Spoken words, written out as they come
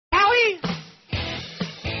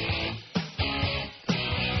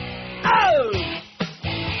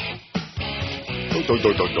Rock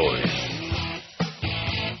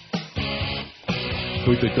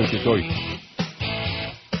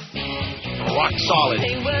solid.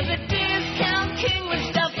 They were the discount king with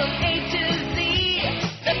stuff from A to Z.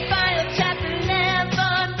 The final chapter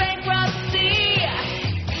never bankruptcy.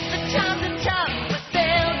 The times are tough, but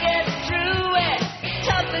they'll get through it.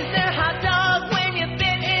 Tough as their hot dog when you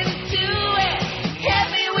bit into it.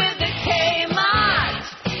 Heavy with the Kmart.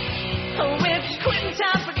 It's quitting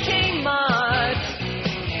time for Kmart.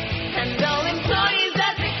 And all employees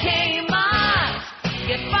at the Kmart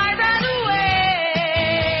get fired right away.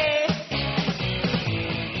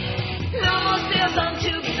 No more sales on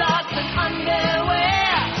tube socks and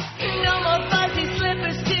underwear. No more fuzzy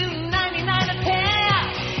slippers, $2.99 a pair.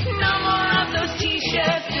 No more of those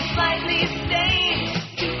t-shirts just slightly stained.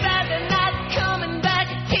 Too bad they're not coming back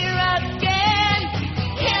here again.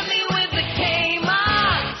 Hit me with the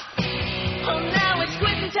Kmart. Oh, now it's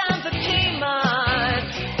quitting time for Kmart.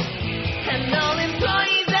 And all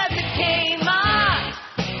employees at the Kmart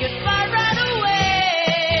get fired right away.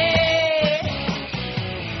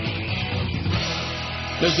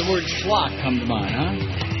 Does the word schlock come to mind, huh?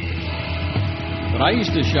 But I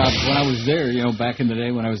used to shop when I was there, back in the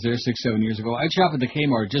day when I was there 6-7 years ago. I'd shop at the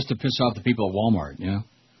Kmart just to piss off the people at Walmart,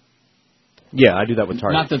 Yeah, I do that with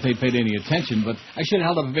Target. Not that they paid any attention, but I should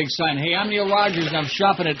have held up a big sign, hey, I'm Neil Rogers, and I'm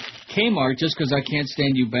shopping at Kmart just because I can't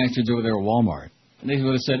stand you bastards over there at Walmart. And they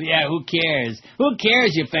would have said, yeah, who cares? Who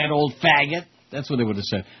cares, you fat old faggot? That's what they would have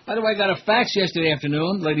said. By the way, I got a fax yesterday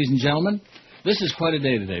afternoon, ladies and gentlemen. This is quite a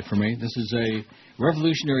day today for me. This is a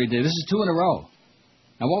revolutionary day. This is 2 in a row.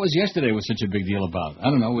 Now, what was yesterday was such a big deal about? I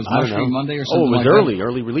don't know. Was Mushroom Monday or something like that? Oh, it was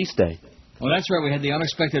early release day. Well, that's right. We had the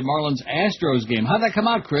unexpected Marlins-Astros game. How'd that come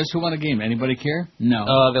out, Chris? Who won the game? Anybody care? No.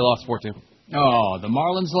 They lost 4-2. Oh, the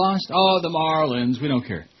Marlins lost? Oh, the Marlins. We don't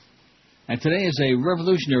care. And today is a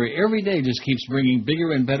revolutionary. Every day just keeps bringing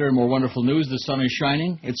bigger and better and more wonderful news. The sun is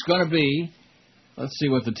shining. It's going to be, let's see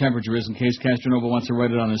what the temperature is in case Castronova wants to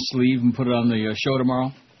write it on his sleeve and put it on the show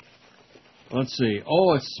tomorrow. Let's see.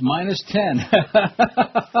 Oh, it's -10.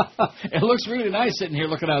 It looks really nice sitting here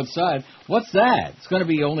looking outside. What's that? It's going to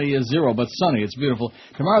be only a 0, but sunny. It's beautiful.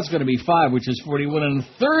 Tomorrow's going to be 5, which is 41. And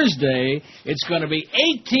Thursday, it's going to be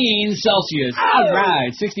 18 Celsius. All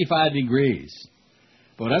right, 65 degrees.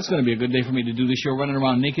 Well, that's going to be a good day for me to do the show running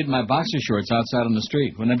around naked in my boxer shorts outside on the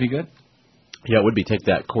street. Wouldn't that be good? Yeah, it would be. Take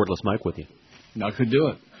that cordless mic with you. No, I could do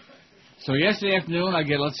it. So yesterday afternoon, I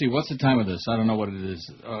get, let's see, what's the time of this? I don't know what it is.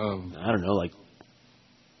 I don't know, like...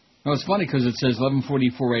 No, it's funny because it says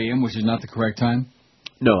 11:44 a.m., which is not the correct time.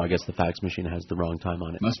 No, I guess the fax machine has the wrong time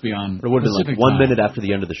on it. Must be on It would have been like 1 minute after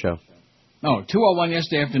the end of the show. No, 2:01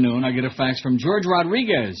 yesterday afternoon, I get a fax from George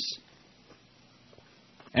Rodriguez.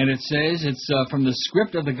 And it says it's from the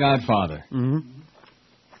script of The Godfather. Mm-hmm.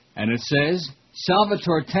 And it says,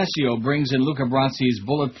 Salvatore Tessio brings in Luca Brasi's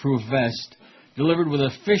bulletproof vest, delivered with a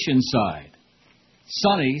fish inside.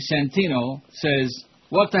 Sonny Santino says,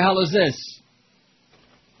 what the hell is this?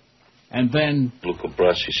 And then... Luca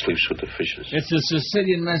Brasi sleeps with the fishes. It's a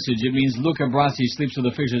Sicilian message. It means Luca Brasi sleeps with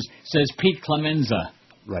the fishes. Says Pete Clemenza.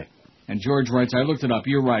 Right. And George writes, I looked it up.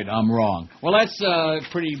 You're right. I'm wrong. Well, that's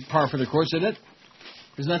pretty par for the course, isn't it?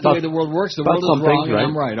 Isn't that the way the world works? The world is wrong and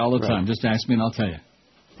I'm right all the time. Just ask me and I'll tell you.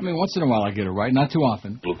 I mean, once in a while I get it right, not too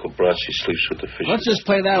often. Luca Brasi sleeps with the fishes. Let's just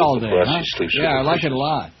play that all day, huh? Yeah, I like it a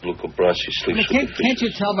lot. Luca Brasi sleeps with the fishes. Can't you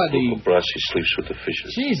tell by the... Luca Brasi sleeps with the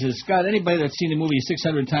fishes. Jesus, God, anybody that's seen the movie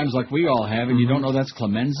 600 times like we all have and you don't know that's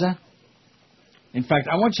Clemenza? In fact,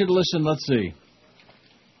 I want you to listen, let's see.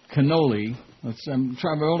 Cannoli.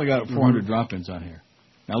 I've only got 400 drop-ins on here.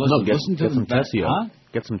 Now listen to some Tessio. Huh?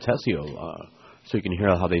 Get some Tessio so you can hear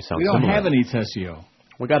how they sound. We don't have any Tessio.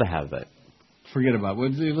 We got to have that. Forget about it.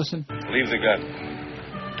 What did you listen? Leave the gun.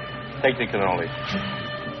 Take the cannoli.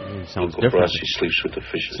 It sounds Luca different. Brasi sleeps with the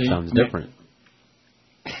fishes. It sounds different.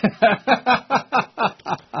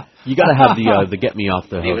 You got to have the get me off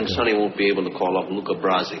the hook. Even Sonny won't be able to call up Luca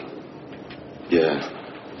Brasi. Yeah.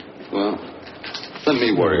 Well, let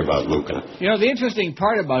me worry about Luca. You know, the interesting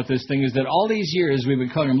part about this thing is that all these years we've been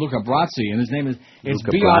calling him Luca Brasi, and his name is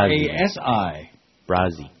Brasi.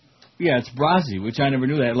 Brasi. Yeah, it's Brasi, which I never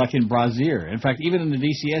knew that, like in Brazier. In fact, even in the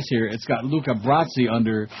DCS here, it's got Luca Brasi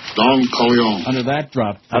under Don Corleone. Under that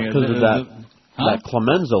drop. That's because of that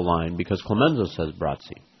Clemenza line, because Clemenza says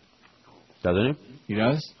Brasi. Doesn't he? He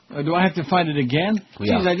does? Do I have to find it again?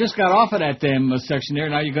 Yeah. Jeez, I just got off of that damn section there.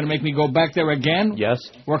 Now you're going to make me go back there again? Yes.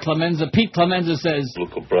 Where Pete Clemenza says...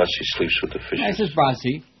 Luca Brasi sleeps with the fishes. Yeah, it says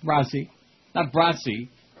Brasi. Brasi. Not Brasi.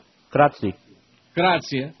 Grazie.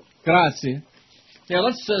 Grazie. Grazie. Yeah,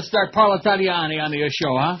 let's start Parla Italiani on the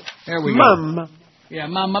show, huh? There we go. Mamma. Yeah,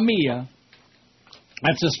 Mamma Mia.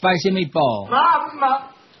 That's a spicy meatball.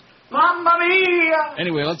 Mamma mia!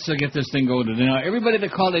 Anyway, let's get this thing going today. Now, everybody that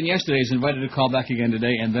called in yesterday is invited to call back again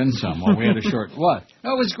today and then some. While we had a short... What?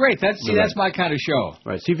 No, it was great. That's my kind of show.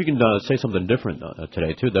 Right. See if you can say something different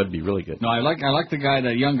today, too. That'd be really good. No, I like the guy,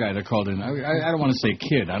 that young guy that called in. I don't want to say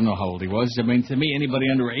kid. I don't know how old he was. I mean, to me, anybody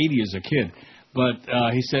under 80 is a kid. But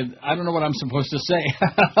he said, I don't know what I'm supposed to say.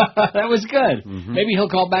 That was good. Mm-hmm. Maybe he'll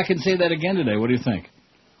call back and say that again today. What do you think?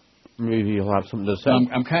 Maybe he'll have something to say.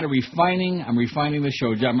 I'm kind of refining. I'm refining the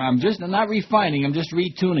show. I'm not refining. I'm just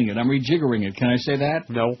retuning it. I'm rejiggering it. Can I say that?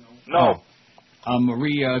 No. I'm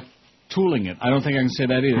retooling it. I don't think I can say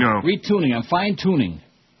that either. No. Retuning. I'm fine-tuning.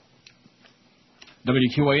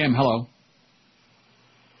 WQAM, hello.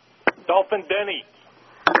 Dolphin Denny.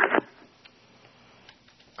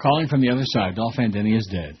 Calling from the other side. Dolphin Denny is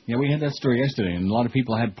dead. Yeah, we had that story yesterday, and a lot of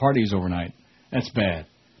people had parties overnight. That's bad.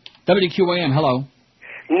 WQAM, hello.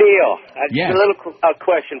 Neil, yes. A little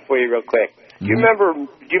question for you real quick. Do you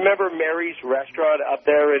remember Mary's restaurant up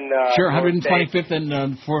there in Sure, 125th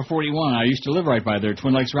and 441. I used to live right by there,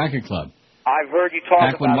 Twin Lakes Racket Club. I've heard you talk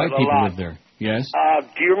back about when white it a people lot. lived there. Yes.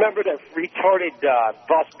 Do you remember that retarded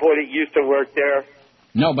busboy that used to work there?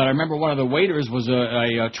 No, but I remember one of the waiters was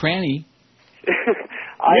a tranny.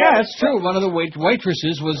 Yeah, that's true. One of the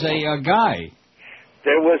waitresses was a guy.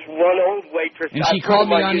 There was one old waitress. And she called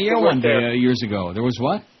me on the air one day years ago. There was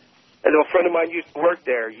what? And a friend of mine used to work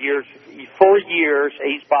there 4 years.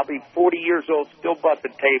 He's probably 40 years old, still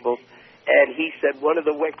bumping tables. And he said one of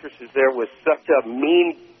the waitresses there was such a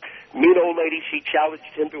mean old lady. She challenged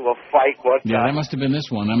him to a fight one time. Yeah, that must have been this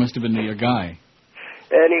one. That must have been the guy.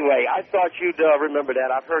 Anyway, I thought you'd remember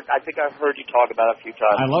that. I think I've heard you talk about it a few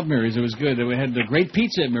times. I love Mary's. It was good. We had the great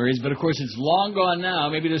pizza at Mary's, but of course it's long gone now.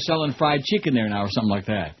 Maybe they're selling fried chicken there now or something like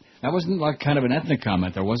that. That wasn't like kind of an ethnic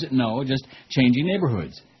comment there, was it? No, just changing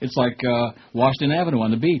neighborhoods. It's like Washington Avenue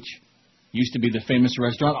on the beach. Used to be the famous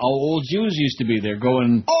restaurant. All old Jews used to be there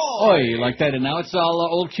going, oi, like that. And now it's all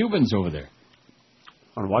old Cubans over there.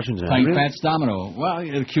 On Washington Playing Avenue? Fats Domino. Well,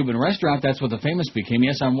 the Cuban restaurant, that's what the famous became.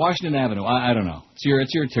 Yes, on Washington Avenue. I don't know. It's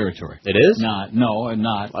your territory. It is? Not.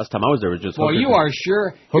 Last time I was there, it was just Well, you are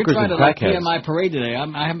sure. You're trying to like be on my parade today.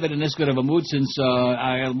 I haven't been in this good of a mood since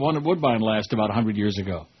I won at Woodbine last about 100 years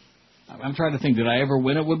ago. I'm trying to think, did I ever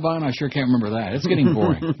win at Woodbine? I sure can't remember that. It's getting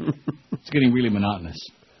boring. It's getting really monotonous.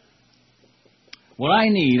 What I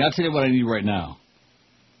need, I'll tell you what I need right now.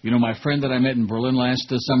 You know, my friend that I met in Berlin last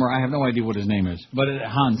summer, I have no idea what his name is, but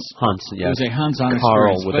Hans. Hans, yes. It was a Hans on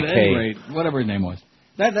Carl experience. with But a at K. any rate, whatever his name was.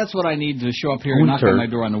 That's what I need to show up here and knock on my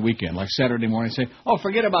door on the weekend, like Saturday morning, and say, oh,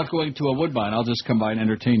 forget about going to a Woodbine. I'll just come by and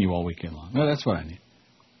entertain you all weekend long. No, that's what I need.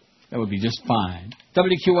 That would be just fine.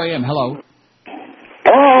 WQAM, hello.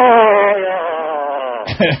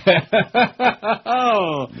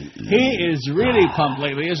 Oh, he is really pumped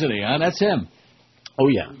lately, isn't he? Huh? That's him. Oh,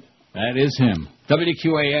 yeah. That is him.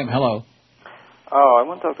 WQAM, hello. Oh, I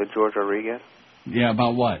want to talk to George Rodriguez. Yeah,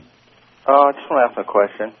 about what? I just want to ask him a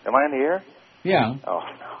question. Am I in the air? Yeah. Oh,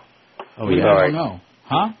 no. Oh, yeah. Sorry. I don't know.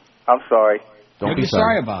 Huh? I'm sorry. Don't be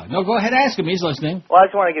sorry about it. No, go ahead, ask him. He's listening. Well, I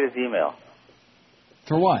just want to get his email.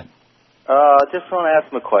 For what? Just want to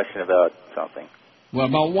ask him a question about something. Well,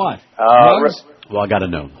 about what? Drugs? Well, I got to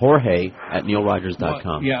know. Jorge at NeilRogers.com.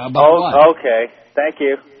 Well, yeah, about what? Okay. Thank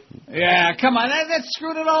you. Yeah, come on. That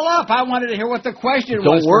screwed it all up. I wanted to hear what the question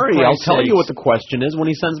was. Don't worry. for I'll Christ's tell you sakes. what the question is when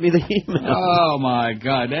he sends me the email. Oh, my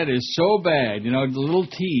God. That is so bad. You know, the little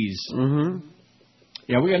tease. Mm-hmm.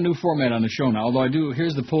 Yeah, we got a new format on the show now. Although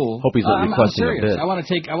here's the poll. Hope he's not I'm requesting serious. a bit. I want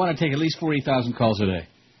to take at least 40,000 calls a day.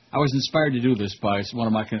 I was inspired to do this by a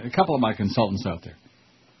couple of my consultants out there.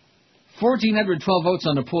 1,412 votes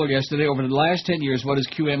on the poll yesterday. Over the last 10 years, what is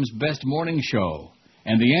QM's best morning show?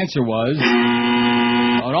 And the answer was...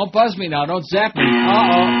 Oh, don't buzz me now. Don't zap me.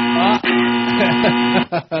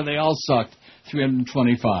 They all sucked.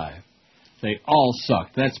 325. They all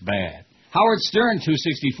sucked. That's bad. Howard Stern,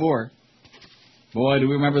 264. Boy, do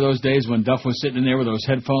we remember those days when Duff was sitting in there with those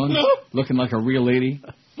headphones, looking like a real lady?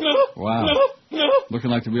 Wow.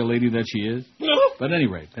 Looking like the real lady that she is? But at any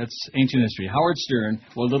rate, that's ancient history. Howard Stern,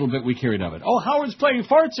 well, a little bit we carried of it. Oh, Howard's playing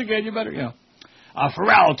farts again. You better,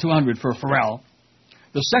 Pharrell, 200 for Pharrell.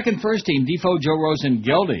 The second first team, Defoe, Joe Rose, and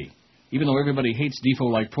Geldy. Even though everybody hates Defoe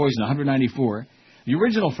like poison, 194. The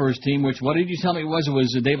original first team, which, what did you tell me it was? It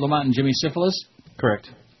was Dave Lamont and Jimmy Syphilis? Correct.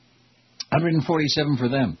 147 for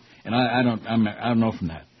them. And I don't know from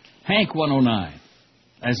that. Hank 109.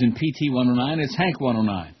 As in PT 109, it's Hank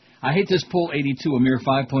 109. I hate this poll 82, a mere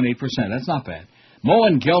 5.8%. That's not bad. Mo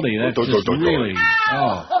and Geldy, that's just really,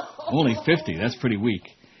 only 50. That's pretty weak.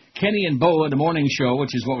 Kenny and Bo in the morning show,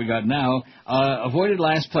 which is what we got now, avoided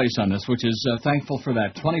last place on this, which is thankful for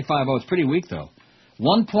that. 25 votes. Pretty weak, though.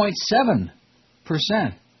 1.7%.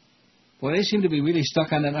 Boy, they seem to be really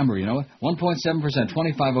stuck on that number, you know? 1.7%,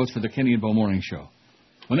 25 votes for the Kenny and Bo morning show.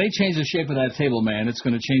 When they change the shape of that table, man, it's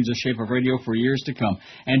going to change the shape of radio for years to come.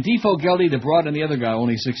 And Defo Geldy, the Broad, and the other guy,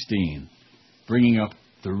 only 16. Bringing up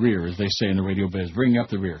the rear, as they say in the radio biz. Bringing up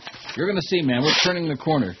the rear. You're going to see, man, we're turning the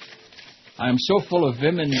corner. I'm so full of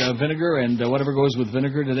vim and vinegar and whatever goes with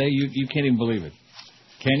vinegar today, you can't even believe it.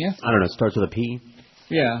 Can you? I don't know. It starts with a P.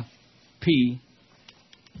 Yeah. P.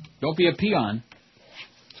 Don't be a peon.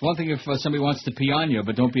 It's one thing if somebody wants to pee on you,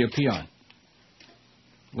 but don't be a peon.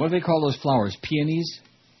 What do they call those flowers? Peonies?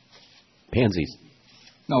 Pansies.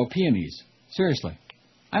 No, peonies. Seriously.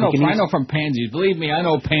 I know from pansies. Believe me, I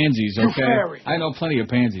know pansies, okay? I know plenty of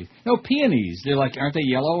pansies. No, peonies. They're like, aren't they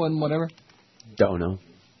yellow and whatever? Don't know.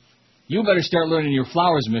 You better start learning your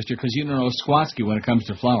flowers, mister, because you don't know Squatsky when it comes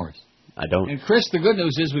to flowers. I don't. And, Chris, the good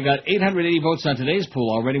news is we got 880 votes on today's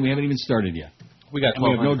poll already. We haven't even started yet. We have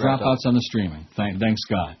no dropouts on the streaming. Thanks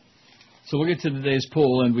God. So we'll get to today's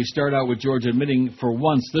poll, and we start out with George admitting for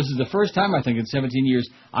once, this is the first time, I think, in 17 years,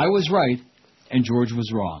 I was right and George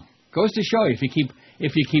was wrong. Goes to show you, if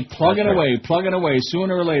you keep plugging away,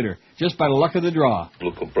 sooner or later, just by the luck of the draw.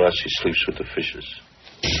 Luca Brasi sleeps with the fishes.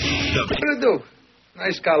 What to do?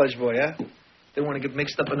 Nice college boy, huh? Didn't want to get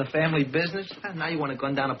mixed up in the family business? Huh? Now you want to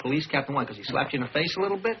gun down a police captain, why, because he slapped you in the face a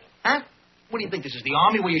little bit? Huh? What do you think, this is the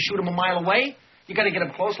Army where you shoot him a mile away? You got to get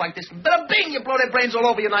him close like this, and bada bing, you blow their brains all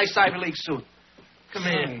over your nice Ivy League suit. Come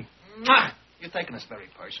here. Mwah! You're taking this very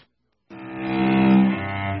personal.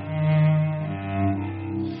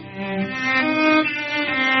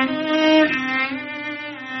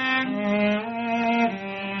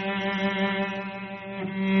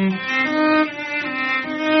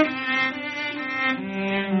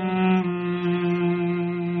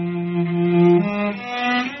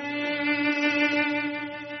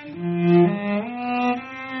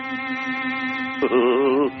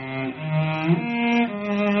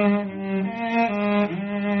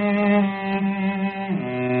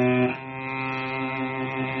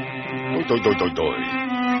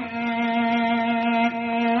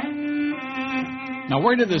 Now,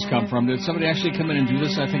 where did this come from? Did somebody actually come in and do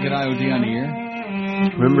this, I think, at IOD on the air?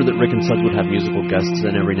 Remember that Rick and Suds would have musical guests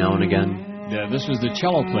in every now and again? Yeah, this was the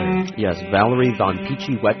cello player. Yes, Valerie Von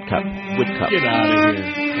Peachy Whitcup. Get out of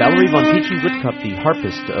here. Valerie Von Peachy Whitcup, the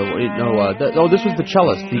harpist. This was the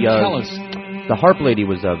cellist. Cellist. The harp lady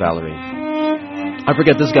was Valerie. I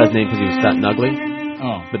forget this guy's name because he was fat and ugly.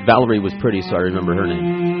 Oh. But Valerie was pretty, so I remember her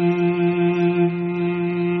name.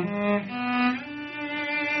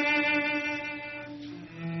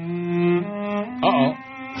 Uh-oh.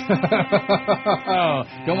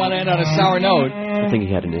 Don't want to end on a sour note. I think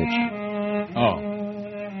he had an itch. Oh.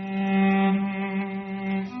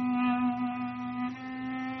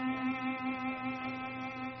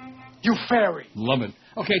 You fairy. Love it.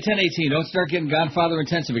 Okay, 10:18. Don't start getting Godfather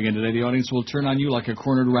intensive again today. The audience will turn on you like a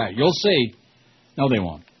cornered rat. You'll see. No, they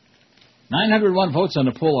won't. 901 votes on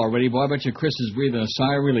the poll already. Boy, I bet you Chris is breathing a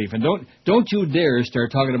sigh of relief. And don't you dare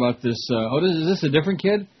start talking about this. Is this a different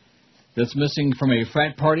kid that's missing from a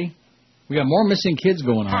frat party? We got more missing kids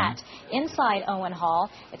going on. Inside Owen Hall.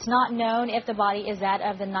 It's not known if the body is that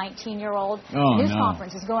of the 19-year-old. Oh, News no.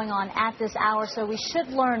 conference is going on at this hour, so we should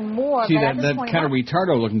learn more. See, but at that this point kind of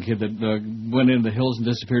retardo-looking kid that went into the hills and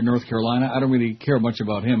disappeared in North Carolina, I don't really care much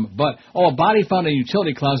about him. But, a body found in a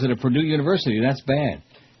utility closet at Purdue University. That's bad,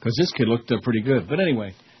 because this kid looked pretty good. But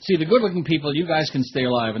anyway, see, the good-looking people, you guys can stay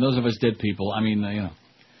alive, and those of us dead people,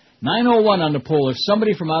 901 on the poll. If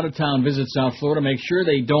somebody from out of town visits South Florida, make sure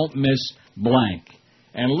they don't miss blank.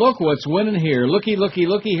 And look what's winning here. Looky, looky,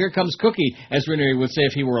 looky, here comes Cookie, as Renier would say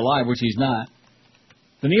if he were alive, which he's not.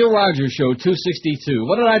 The Neil Rogers Show, 262.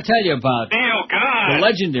 What did I tell you about Neil God? The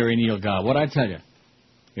legendary Neil God. What did I tell you?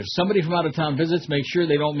 If somebody from out of town visits, make sure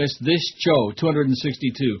they don't miss this show,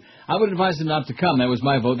 262. I would advise them not to come. That was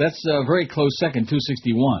my vote. That's a very close second,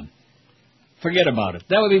 261. Forget about it.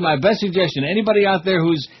 That would be my best suggestion. Anybody out there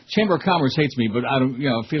whose Chamber of Commerce hates me, but I don't,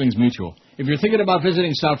 feelings mutual. If you're thinking about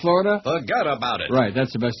visiting South Florida, forget about it. Right,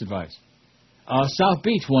 that's the best advice. South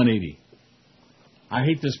Beach, 180. I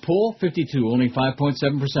hate this pool, 52, only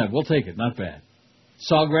 5.7%. We'll take it, not bad.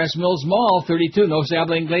 Sawgrass Mills Mall, 32. No se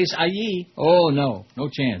habla inglés allí. Oh, no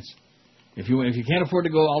chance. If you can't afford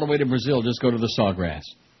to go all the way to Brazil, just go to the Sawgrass.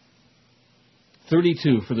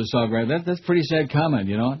 32 for the Sawgrass. That's a pretty sad comment,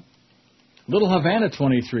 you know. Little Havana,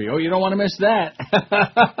 23. Oh, you don't want to miss that.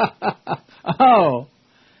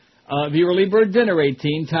 The Early Bird Dinner,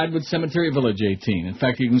 18, tied with Cemetery Village, 18. In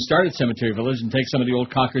fact, you can start at Cemetery Village and take some of the old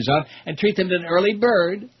cockers out and treat them to an early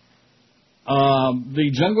bird.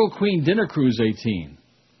 The Jungle Queen Dinner Cruise, 18.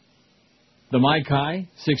 The Mai Kai,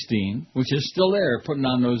 16, which is still there, putting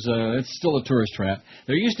on those, it's still a tourist trap.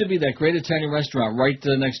 There used to be that great Italian restaurant right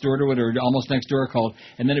next door to it, or almost next door, called,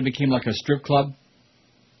 and then it became like a strip club.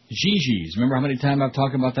 Gigi's. Remember how many times I've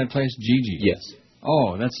talked about that place? Gigi's. Yes.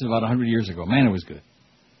 Oh, that's about 100 years ago. Man, it was good.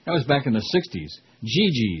 That was back in the 60s.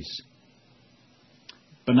 Gigi's.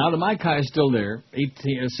 But now the Mai Kai is still there,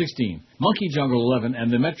 16. Monkey Jungle, 11,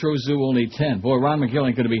 and the Metro Zoo only 10. Boy, Ron McGill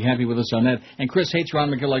ain't going to be happy with us on that. And Chris hates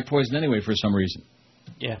Ron McGill like poison anyway for some reason.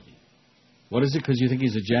 Yeah. What is it, because you think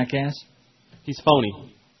he's a jackass? He's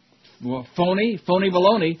phony. Well, phony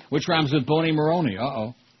baloney, which rhymes with Boney Maroney.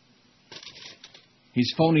 Uh-oh.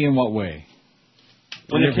 He's phony in what way?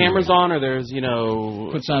 When the camera's on, or there's,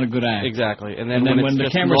 puts on a good act. Exactly. And then when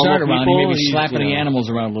the cameras aren't around, he may be slapping the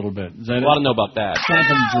animals around a little bit. Is that I want to know about that.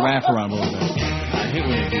 Slapping the giraffe around a little bit. I hate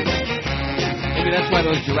when they do that. Maybe that's why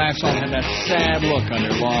those giraffes all have that sad look on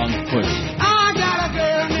their long puss. I got a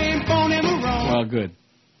girl named Boney Marone. Well, good.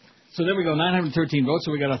 So there we go, 913 votes,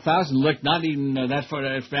 so we got 1,000 licked, not even that far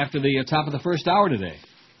after the top of the first hour today.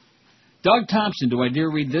 Doug Thompson, do I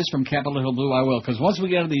dare read this from Capitol Hill Blue? I will, because once we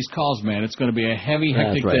get into these calls, man, it's going to be a heavy,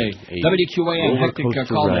 hectic day. WQAM, hectic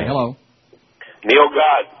call day. Hello. Neil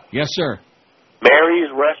God. Yes, sir.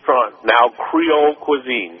 Mary's Restaurant, now Creole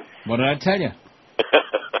Cuisine. What did I tell you?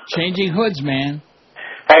 Changing hoods, man.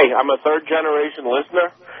 Hey, I'm a third-generation listener,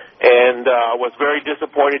 and I was very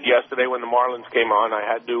disappointed yesterday when the Marlins came on. I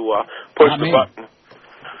had to push the button.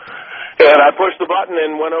 And I pushed the button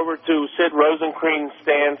and went over to Sid Rosencrans'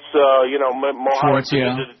 stance, Mohammed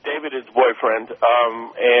David, his boyfriend,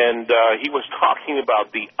 and he was talking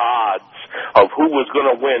about the odds of who was going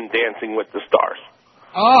to win Dancing with the Stars.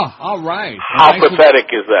 Oh, all right. How pathetic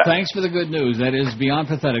is that? Thanks for the good news. That is beyond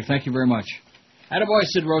pathetic. Thank you very much. Attaboy,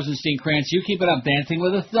 Sid Rosenstein-Krantz. You keep it up, Dancing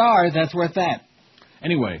with the Stars. That's worth that.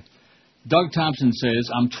 Anyway, Doug Thompson says,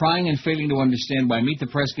 I'm trying and failing to understand why Meet the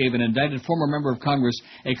Press gave an indicted former member of Congress,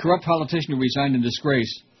 a corrupt politician who resigned in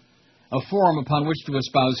disgrace, a forum upon which to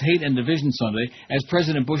espouse hate and division Sunday as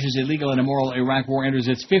President Bush's illegal and immoral Iraq war enters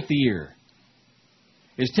its 5th year.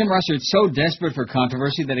 Is Tim Russert so desperate for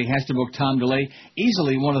controversy that he has to book Tom DeLay,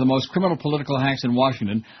 easily one of the most criminal political hacks in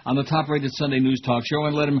Washington, on the top-rated Sunday news talk show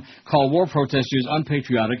and let him call war protesters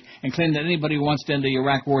unpatriotic and claim that anybody who wants to end the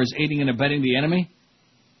Iraq war is aiding and abetting the enemy?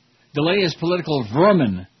 DeLay is political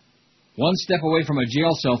vermin, one step away from a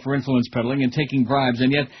jail cell for influence peddling and taking bribes,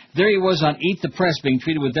 and yet there he was on Eat the Press being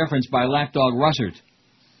treated with deference by lapdog Russert.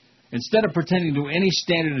 Instead of pretending to any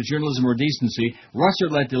standard of journalism or decency,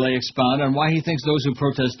 Russert let DeLay expound on why he thinks those who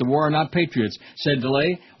protest the war are not patriots. Said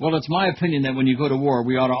DeLay, well, it's my opinion that when you go to war,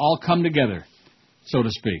 we ought to all come together, so to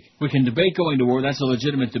speak. We can debate going to war, that's a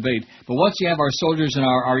legitimate debate, but once you have our soldiers and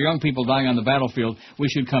our young people dying on the battlefield, we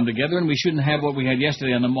should come together, and we shouldn't have what we had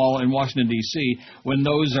yesterday on the mall in Washington, D.C., when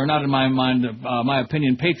those are not, in my mind, my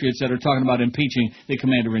opinion, patriots that are talking about impeaching the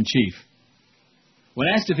commander-in-chief. When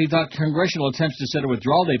asked if he thought congressional attempts to set a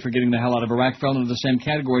withdrawal date for getting the hell out of Iraq fell into the same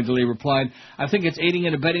category, DeLay replied, I think it's aiding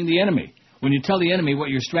and abetting the enemy. When you tell the enemy what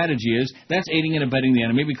your strategy is, that's aiding and abetting the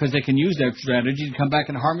enemy because they can use that strategy to come back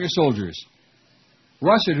and harm your soldiers.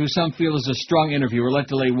 Russert, who some feel is a strong interviewer, let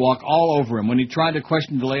DeLay walk all over him. When he tried to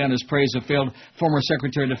question DeLay on his praise of failed former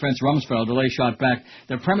Secretary of Defense Rumsfeld, DeLay shot back,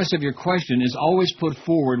 the premise of your question is always put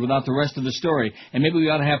forward without the rest of the story, and maybe we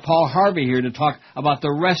ought to have Paul Harvey here to talk about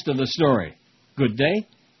the rest of the story. Good day?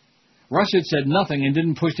 Russert said nothing and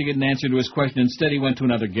didn't push to get an answer to his question. Instead, he went to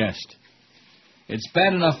another guest. It's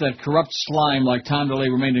bad enough that corrupt slime like Tom DeLay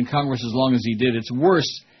remained in Congress as long as he did. It's worse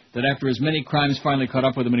that after his many crimes finally caught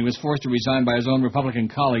up with him and he was forced to resign by his own Republican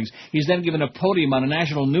colleagues, he's then given a podium on a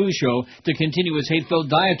national news show to continue his hate-filled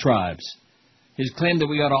diatribes. His claim that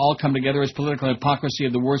we ought to all come together is political hypocrisy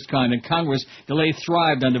of the worst kind. In Congress, DeLay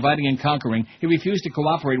thrived on dividing and conquering. He refused to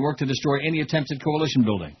cooperate and work to destroy any attempts at coalition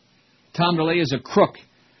building. Tom DeLay is a crook.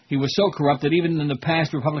 He was so corrupt that even in the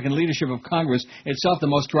past Republican leadership of Congress, itself the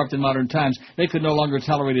most corrupt in modern times, they could no longer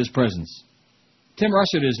tolerate his presence. Tim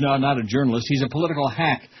Russert is not a journalist. He's a political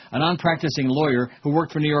hack, a non-practicing lawyer who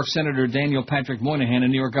worked for New York Senator Daniel Patrick Moynihan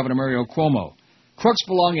and New York Governor Mario Cuomo. Crooks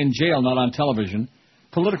belong in jail, not on television.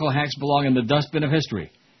 Political hacks belong in the dustbin of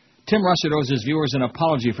history. Tim Russert owes his viewers an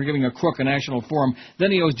apology for giving a crook a national forum.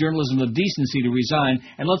 Then he owes journalism the decency to resign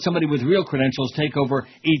and let somebody with real credentials take over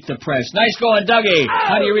Eat the Press. Nice going, Dougie.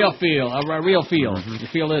 How do you feel? You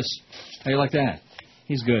feel this? How do you like that?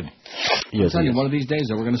 He's good. Yes, I'm telling he you, is. one of these days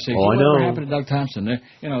that we're going to say, Oh, I whatever know. happened to Doug Thompson?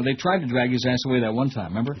 They tried to drag his ass away that one time,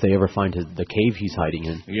 remember? If they ever find the cave he's hiding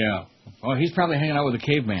in. Yeah. Oh, he's probably hanging out with a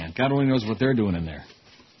caveman. God only knows what they're doing in there.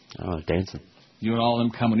 Oh, dancing. You and all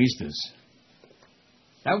them comunistas.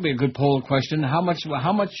 That would be a good poll question. How much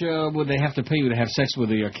would they have to pay you to have sex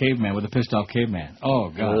with a caveman, with a pissed off caveman? Oh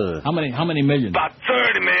God. Ugh. How many million? About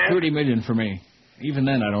 30, man. 30 million for me. Even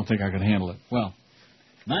then, I don't think I could handle it. Well,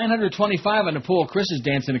 925 on the pool. Chris is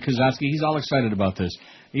dancing at Kazatsky. He's all excited about this.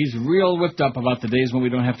 He's real whipped up about the days when we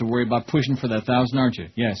don't have to worry about pushing for that 1,000, aren't you?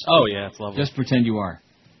 Yes. Oh, yeah, it's lovely. Just pretend you are.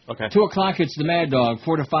 Okay. 2 o'clock, it's the Mad Dog.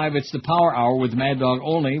 4 to 5, it's the Power Hour with the Mad Dog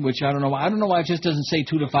only, which I don't know. I don't know why it just doesn't say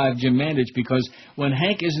 2 to 5 Jim Mandich, because when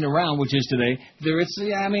Hank isn't around, which is today,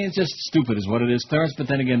 it's just stupid is what it is, Clarence, but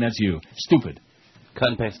then again, that's you. Stupid. Cut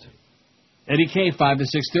and paste. Eddie K, 5 to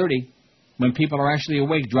 6:30. When people are actually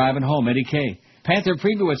awake, driving home, Eddie K. Panther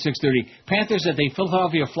preview at 6:30. Panthers at the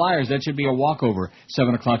Philadelphia Flyers, that should be a walkover,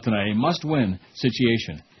 7 o'clock tonight. A must-win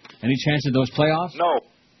situation. Any chance of those playoffs? No.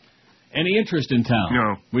 Any interest in town?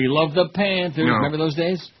 No. We love the Panthers. No. Remember those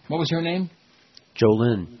days? What was her name?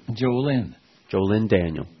 Jolynn. Jolynn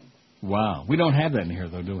Daniel. Wow. We don't have that in here,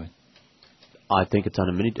 though, do we? I think it's on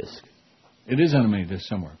a mini disc. It is on a mini disc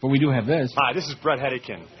somewhere. But we do have this. Hi, this is Brett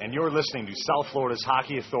Hedican, and you're listening to South Florida's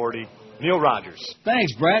Hockey Authority, Neil Rogers.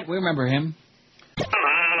 Thanks, Brett. We remember him.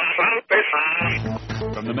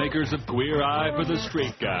 From the makers of Queer Eye for the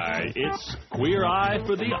Straight Guy, it's Queer Eye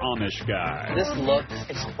for the Amish Guy. This look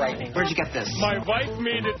is frightening. Where'd you get this? My wife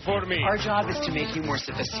made it for me. Our job is to make you more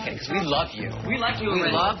sophisticated, because we love you. We like you. We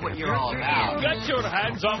already. love what you're all about. Get your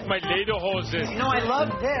hands off my lederhosen. You know, I love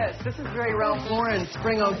this. This is very Ralph Lauren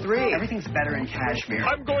Spring 03. Everything's better in cashmere.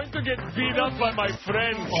 I'm going to get beat up by my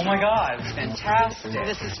friends. Oh, my God. It's fantastic.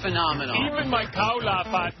 This is phenomenal. Even my cow laugh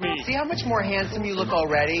at me. See how much more handsome you look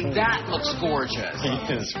already? That looks gorgeous. He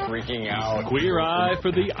is freaking out. Queer Eye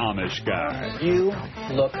for the Amish Guy. You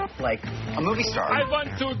look like a movie star. I want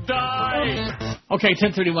to die. Okay,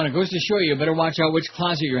 10:31. It goes to show you better watch out which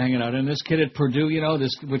closet you're hanging out in. This kid at Purdue,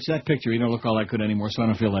 that picture, you don't look all that good anymore, so I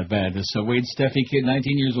don't feel that bad. This Wade Steffi kid,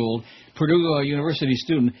 19 years old, Purdue University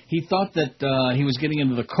student, he thought that he was getting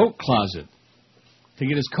into the coat closet to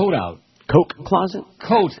get his coat out. Coke closet?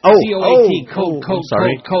 Coat. Oh, C-O-A-T. Coat,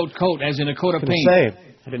 sorry. coat, as in a coat of paint.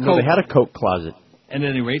 I didn't know they had a Coke closet. At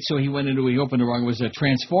any rate, so he opened the wrong, was a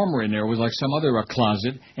transformer in there, it was like some other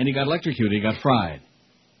closet, and he got electrocuted, he got fried.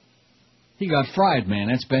 He got fried, man,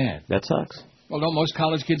 that's bad. That sucks. Well, don't most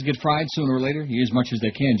college kids get fried sooner or later? As much as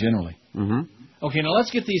they can, generally. Mm-hmm. Okay, now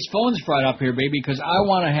let's get these phones fried up here, baby, because I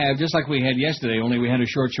want to have, just like we had yesterday, only we had a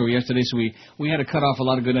short show yesterday, so we had to cut off a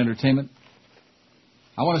lot of good entertainment.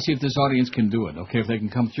 I want to see if this audience can do it, okay, if they can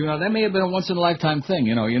come through. Now, that may have been a once-in-a-lifetime thing,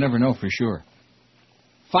 you never know for sure.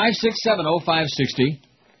 5670560,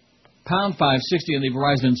 pound 560 on the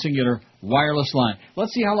Verizon Singular wireless line.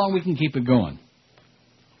 Let's see how long we can keep it going.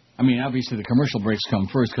 I mean, obviously the commercial breaks come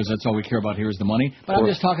first because that's all we care about here is the money. But I'm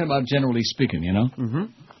just talking about generally speaking, Mm-hmm.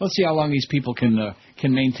 Let's see how long these people can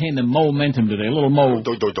maintain the momentum today. A little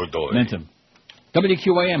momentum.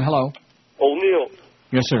 WQAM, hello. O'Neill,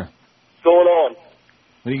 Yes, sir. what's going on?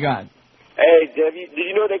 What do you got? Hey, did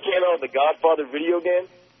you know they came out with the Godfather video game?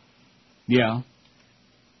 Yeah.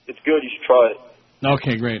 It's good. You should try it.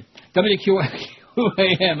 Okay, great.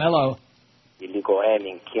 WQAM, hello. Illegal M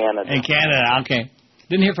in Canada. In Canada, okay.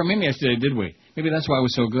 Didn't hear from him yesterday, did we? Maybe that's why it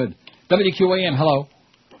was so good. WQAM, hello.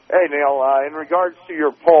 Hey, Neil, in regards to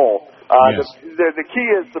your poll, Yes. the key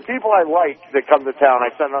is the people I like that come to town, I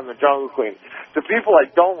send on the Jungle Queen. The people I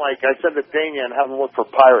don't like, I send to Dania and have them look for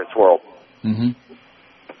Pirates World. Mm-hmm.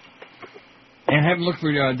 And have a look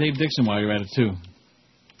for Dave Dixon while you're at it, too.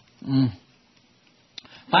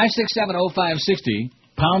 5670560,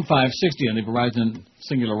 pound 560 on the Verizon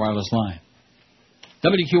Singular Wireless line.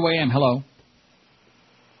 WQAM, hello.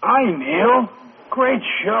 Hi, Neil. Great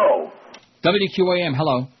show. WQAM,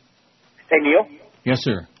 hello. Hey, Neil. Yes,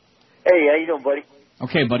 sir. Hey, how you doing, buddy?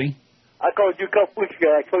 Okay, buddy. I called you a couple weeks ago.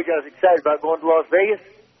 I told you I was excited about going to Las Vegas.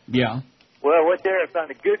 Yeah. Well, I went there. I found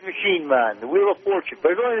a good machine mine, the Wheel of Fortune.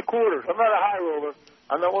 But it's only the quarters. I'm not a high roller.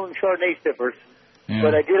 I'm not one of them Chardonnay sippers. Yeah.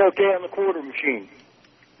 But I did okay on the quarter machine.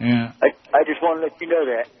 Yeah. I just want to let you know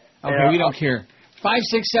that. Okay, we don't care.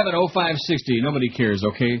 5670560. Nobody cares,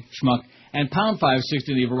 okay, schmuck. And pound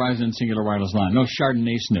 560, the Verizon Singular Wireless line. No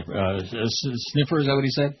Chardonnay sniffer, is that what he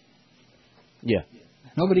said? Yeah.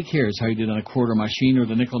 Nobody cares how you did on a quarter machine or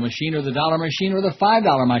the nickel machine or the dollar machine or the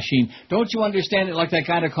 $5 machine. Don't you understand it like that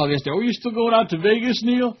guy that called yesterday? Oh, you still going out to Vegas,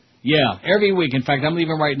 Neil? Yeah, every week. In fact, I'm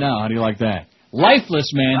leaving right now. How do you like that?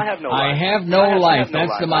 Lifeless, man. I have no I life. have no life.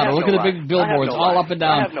 That's the motto. Look at the big billboards all up and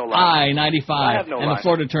down I-95 and the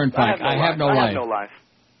Florida Turnpike. I have no life.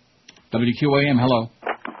 WQAM, hello.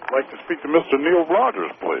 I'd like to speak to Mr. Neil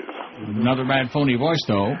Rogers, please. Another bad phony voice,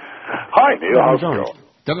 though. Hi, Neil. How's it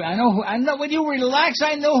going? I know. When you relax,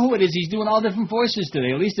 I know who it is. He's doing all different voices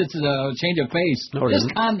today. At least it's a change of pace. No,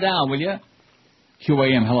 just calm down, will you?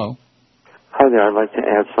 QAM, hello. Hi there. I'd like to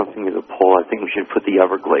add something to the poll. I think we should put the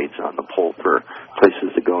Everglades on the poll for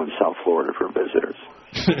places to go in South Florida for visitors.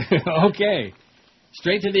 Okay.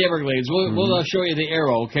 Straight to the Everglades. We'll show you the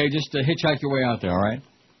arrow, okay? Just hitchhike your way out there, all right?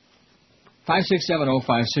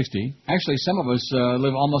 5670560. Actually, some of us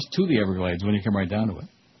live almost to the Everglades when you come right down to it.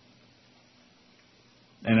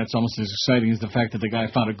 And that's almost as exciting as the fact that the guy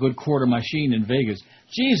found a good quarter machine in Vegas.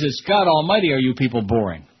 Jesus, God almighty, are you people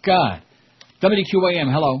boring. God.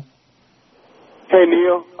 WQAM, hello. Hey,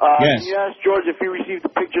 Neil. Yes. Can you ask George if he received the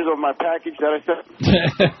pictures of my package that I sent?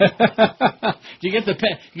 Did you get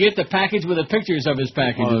the package with the pictures of his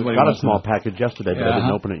package? Well, got a small package yesterday, but I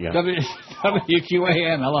didn't open it yet.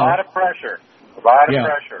 WQAM, hello. A lot of pressure.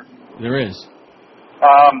 Pressure. There is.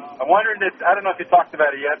 I'm wondering if, I don't know if you talked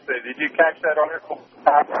about it yesterday. Did you catch that article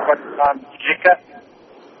on Jica?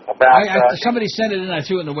 Somebody sent it in. I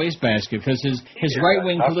threw it in the wastebasket because his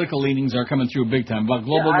right-wing political leanings are coming through big time. About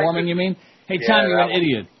global warming, you mean? Hey, Tom, you're an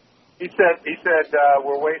idiot. He said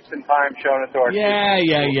we're wasting time showing it to our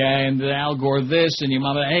Yeah, and Al Gore this and your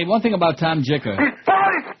mama. Hey, one thing about Tom Jica. He's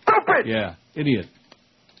funny, stupid! Yeah, idiot.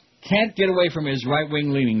 Can't get away from his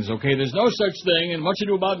right-wing leanings, okay? There's no such thing, and what you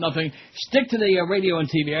do about nothing. Stick to the radio and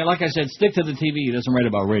TV. Like I said, stick to the TV. He doesn't write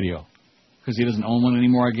about radio because he doesn't own one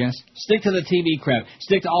anymore, I guess. Stick to the TV crap.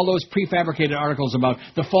 Stick to all those prefabricated articles about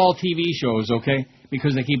the fall TV shows, okay?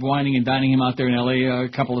 Because they keep whining and dining him out there in L.A. a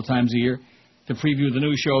couple of times a year to preview the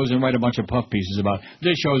new shows and write a bunch of puff pieces about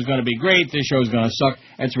this show's going to be great, this show's going to suck.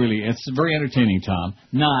 It's very entertaining, Tom.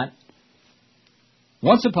 Not.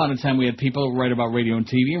 Once upon a time, we had people who write about radio and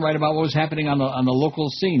TV and write about what was happening on the local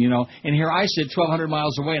scene, you know. And here I sit 1,200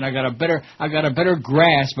 miles away, and I got a better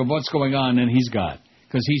grasp of what's going on than he's got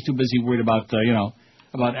because he's too busy worried about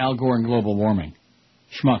about Al Gore and global warming.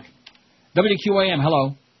 Schmuck. WQAM,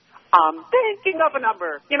 hello. I'm thinking of a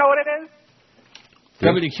number. You know what it is?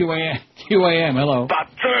 WQAM, hello. About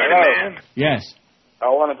 30, man. Yes. I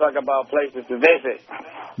want to talk about places to visit.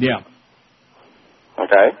 Yeah.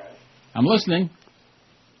 Okay. I'm listening.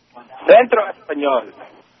 Centro Español.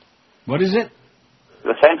 What is it?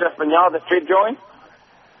 The Centro Español, the street joint?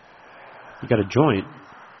 You got a joint?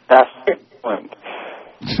 That's it.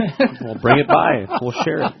 Well, bring it by. We'll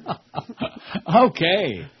share it.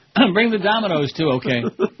 Okay. Bring the dominoes, too, okay.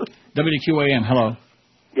 WQAM, hello.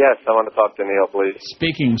 Yes, I want to talk to Neil, please.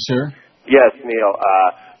 Speaking, sir. Yes, Neil.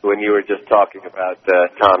 When you were just talking about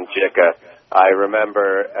Tom Jica, I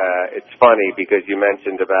remember it's funny because you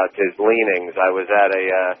mentioned about his leanings. I was at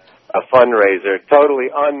a fundraiser, totally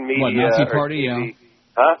unmedia. What, Nazi party? Yeah.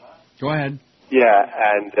 Huh? Go ahead. Yeah,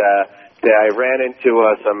 and I ran into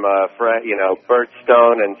some Bert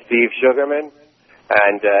Stone and Steve Sugarman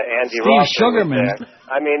and Andy Rothman. Steve Sugarman?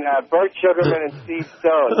 Bert Sugarman and Steve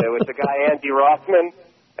Stone. There was the guy Andy Rothman,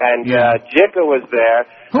 and Jica was there.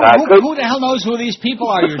 Who the hell knows who these people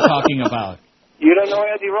are you're talking about? You don't know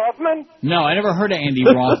Andy Rothman? No, I never heard of Andy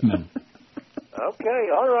Rothman. Okay,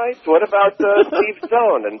 all right. What about Steve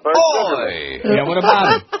Stone and Bert Sugarman? Yeah, what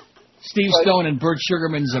about him? Steve Stone and Bert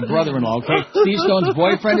Sugarman's brother-in-law, okay? Steve Stone's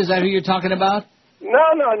boyfriend, is that who you're talking about? No.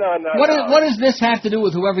 What does this have to do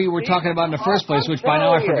with whoever you were talking about in the first place, which by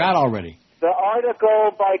now I forgot already? The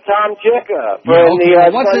article by Tom Jica.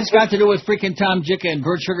 What's this got to do with freaking Tom Jica and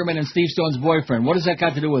Bert Sugarman and Steve Stone's boyfriend? What does that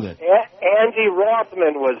got to do with it? Andy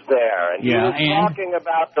Rothman was there, and he was talking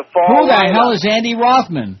about the fall. Who the hell is Andy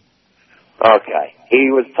Rothman? Okay. He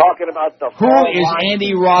was talking about the fall. Who is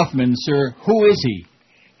Andy Rothman, sir? Who is he?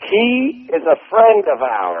 He is a friend of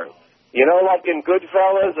ours. You know, like in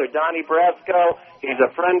Goodfellas or Donnie Brasco, he's a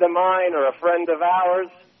friend of mine or a friend of ours.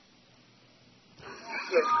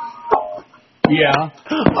 Yeah.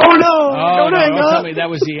 Oh no! Don't tell me that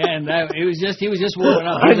was the end. He was just warming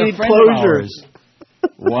up. He was I need a friend closure. of ours.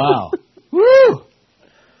 Wow. Woo!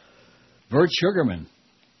 Bert Sugarman.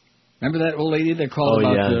 Remember that old lady that called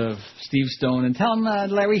about Steve Stone and tell him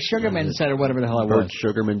Larry Sugarman said or whatever the hell it was. Bert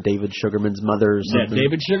Sugarman, David Sugarman's mother or something. Yeah,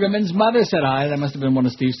 David Sugarman's mother said hi. That must have been one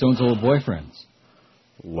of Steve Stone's old boyfriends.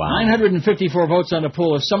 Wow. 954 votes on the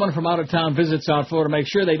poll. If someone from out of town visits South Florida, make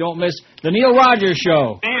sure they don't miss the Neil Rogers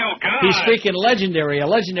Show. Neil, God. He's freaking legendary, a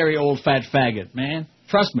legendary old fat faggot, man.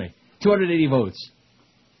 Trust me. 280 votes.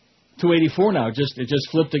 284 now. It just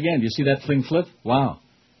flipped again. Do you see that thing flip? Wow.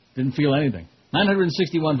 Didn't feel anything.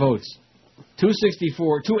 961 votes.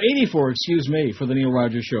 264, 284, excuse me, for the Neil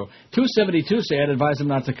Rogers Show. 272 say I'd advise him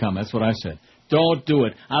not to come. That's what I said. Don't do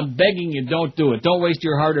it. I'm begging you, don't do it. Don't waste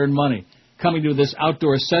your hard-earned money coming to this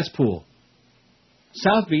outdoor cesspool.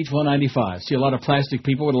 South Beach, 195. See a lot of plastic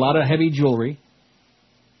people with a lot of heavy jewelry,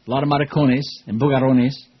 a lot of maricones and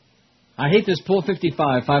bugarones. I hate this pool,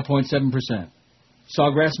 55, 5.7%.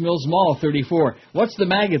 Sawgrass Mills Mall, 34. What's the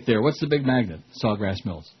maggot there? What's the big magnet? Sawgrass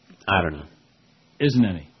Mills. I don't know. Isn't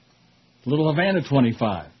any. Little Havana,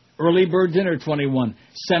 25. Early Bird Dinner, 21.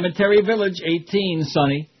 Cemetery Village, 18,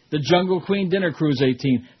 Sonny. The Jungle Queen Dinner Cruise,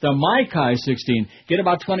 18. The Mai Kai, 16. Get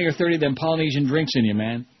about 20 or 30 of them Polynesian drinks in you,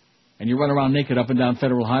 man. And you run around naked up and down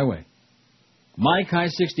Federal Highway. Mai Kai,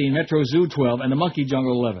 16. Metro Zoo, 12. And the Monkey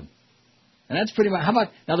Jungle, 11. And that's pretty much... How about...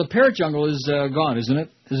 Now, the Parrot Jungle is gone, isn't it?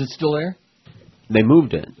 Is it still there? They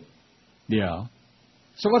moved it. Yeah.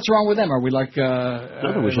 So what's wrong with them? Are we like...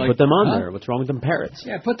 no, we should put them on there. What's wrong with them parrots?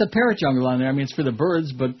 Yeah, put the Parrot Jungle on there. I mean, it's for the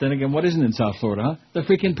birds, but then again, what isn't in South Florida, huh? The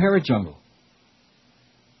freaking Parrot Jungle.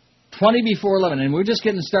 20 before 11, and we're just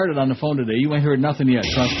getting started on the phone today. You ain't heard nothing yet,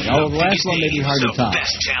 trust me. Oh, the last one may be hard to top.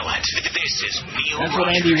 Best talent. This is Neil That's what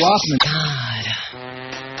Andy Rothman... God.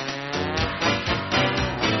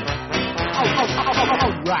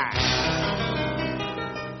 All right.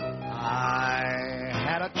 I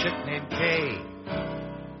had a chick named Kay.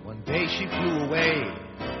 One day she flew away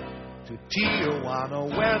to Tijuana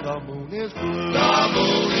where the moon is blue. The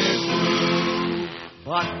moon is blue.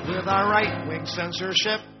 But with our right-wing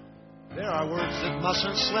censorship, there are words that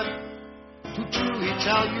mustn't slip to truly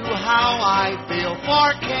tell you how I feel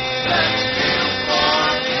for Kay.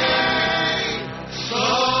 So,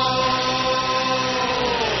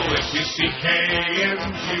 if you see Kay in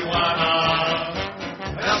Tijuana,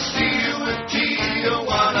 I'll see you in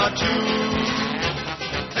Tijuana too.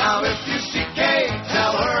 Now if you see Kay,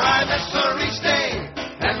 tell her I miss her each day,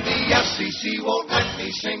 and the FCC won't let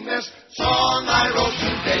me sing this song I wrote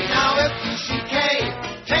today. Now if you see Kay,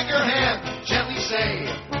 take her hand, gently say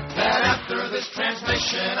that after this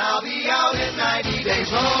transmission I'll be out in 90 days.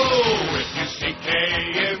 Oh, if you see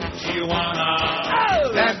Kay in Tijuana,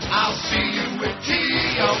 then I'll see you in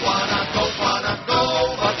Tijuana. Don't wanna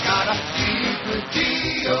go, but gotta see you in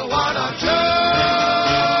Tijuana too.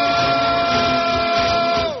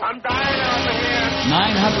 I'm dying over here.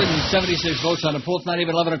 976 votes on the poll. It's not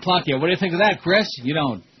even 11 o'clock yet. What do you think of that, Chris? You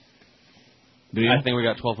don't. Do you? I think we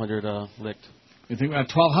got 1,200 licked. You think we got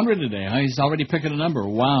 1,200 today, huh? He's already picking a number.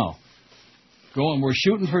 Wow. Going, we're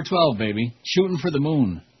shooting for 12, baby. Shooting for the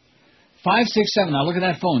moon. 567. Now look at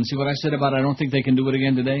that phone. See what I said about I don't think they can do it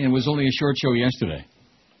again today? It was only a short show yesterday.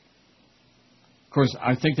 Of course,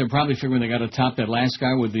 I think they're probably figuring they got to top that last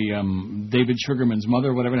guy with the David Sugarman's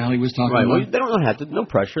mother, whatever the hell he was talking about. Well, they don't have to. No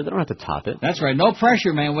pressure. They don't have to top it. That's right. No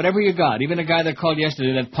pressure, man. Whatever you got. Even the guy that called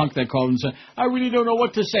yesterday, that punk that called and said, I really don't know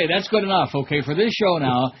what to say. That's good enough, okay? For this show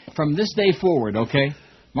now, from this day forward, okay?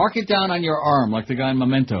 Mark it down on your arm like the guy in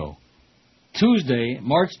Memento. Tuesday,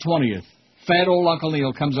 March 20th. Fat old Uncle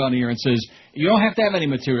Neil comes on here and says, you don't have to have any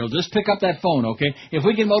material. Just pick up that phone, okay? If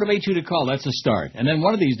we can motivate you to call, that's a start. And then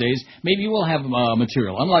one of these days, maybe you will have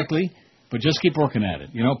material. Unlikely, but just keep working at it.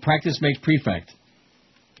 You know, practice makes perfect.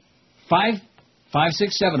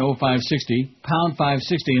 567-0560, pound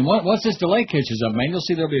 560. And once this delay catches up, man, you'll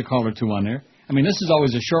see there'll be a call or two on there. I mean, this is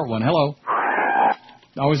always a short one. Hello.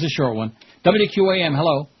 Always a short one. WQAM,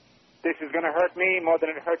 hello. This is going to hurt me more than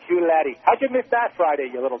it hurts you, laddie. How'd you miss that Friday,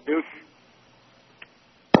 you little douche?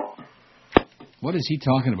 What is he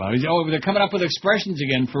talking about? They're coming up with expressions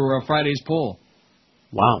again for Friday's poll.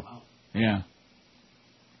 Wow. Yeah.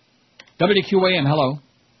 WQAM, hello.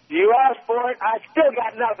 You asked for it. I still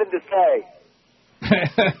got nothing to say.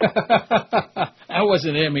 That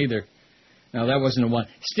wasn't him either. No, that wasn't the one.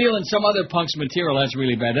 Stealing some other punk's material, that's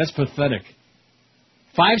really bad. That's pathetic.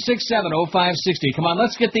 567-0560. Come on,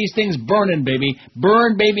 let's get these things burning, baby.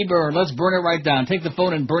 Burn, baby, burn. Let's burn it right down. Take the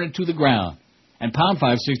phone and burn it to the ground. And pound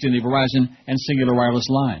 560 in the Verizon and Singular Wireless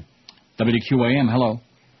line. WQAM, hello.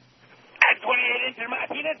 At 28 inches my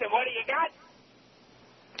penis, and what do you got?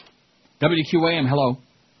 WQAM, hello.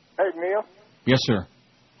 Hey, Neil. Yes, sir.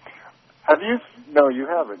 Have you? No, you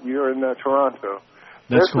haven't. You're in Toronto.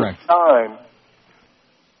 That's correct. There's a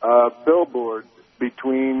sign, billboard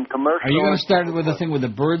between commercial... Are you going to start with the thing with the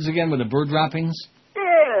birds again, with the bird droppings?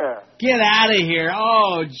 Yeah. Get out of here.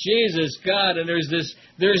 Oh, Jesus, God. And there's this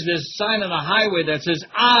sign on the highway that says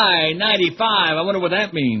I-95. I wonder what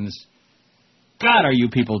that means. God, are you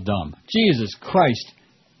people dumb. Jesus Christ.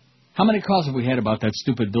 How many calls have we had about that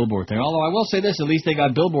stupid billboard thing? Although I will say this, at least they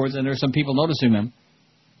got billboards and there's some people noticing them.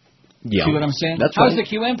 Yeah. See what I'm saying? That's How's right.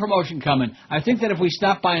 the QM promotion coming? I think that if we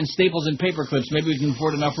stop buying staples and paper clips, maybe we can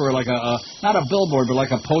afford enough for like not a billboard, but like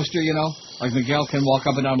a poster, you know? Like Miguel can walk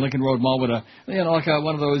up and down Lincoln Road Mall with like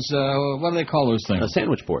one of those, what do they call those things? A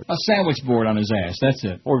sandwich board. A sandwich board on his ass, that's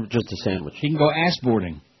it. Or just a sandwich. He can go ass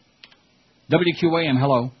boarding. WQAM,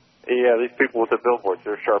 hello. Yeah, these people with the billboards,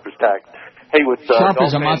 they're sharp as tack. Hey, with Sharp Dolph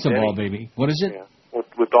as a Van matzo Denny- ball, baby. What is it? Yeah.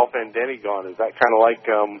 With Dolph Van Denny gone, is that kind of like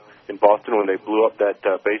in Boston when they blew up that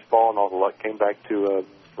baseball and all the luck came back to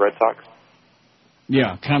Red Sox?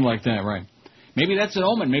 Yeah, kind of like that, right. Maybe that's an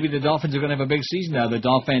omen. Maybe the Dolphins are going to have a big season now that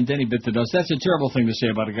Dolph Van Denny bit the dust. That's a terrible thing to say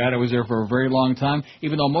about a guy that was there for a very long time,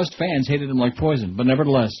 even though most fans hated him like poison. But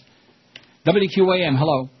nevertheless. WQAM,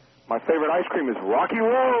 hello. My favorite ice cream is Rocky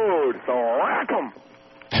Road, so rack 'em.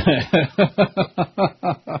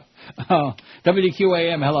 Oh,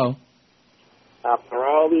 WQAM, hello. After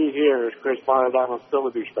all these years, Chris Bonadonna's still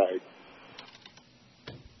a douchebag.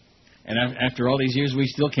 And after all these years, we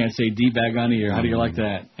still can't say D-bag on the air. How do you like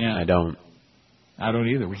that? Yeah. I don't. I don't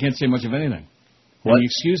either. We can't say much of anything. What? And the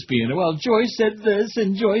excuse being, well, Joyce said this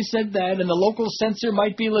and Joyce said that, and the local censor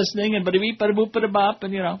might be listening, and bada-beep, bada-boop, bada-bop,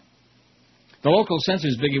 and, you know. The local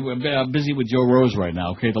censor's busy with Joe Rose right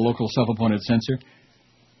now, okay, the local self-appointed censor.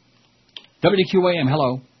 WQAM,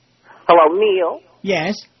 hello. Hello, Neil.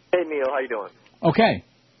 Yes. Hey, Neil, how you doing? Okay.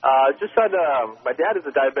 Just had, my dad is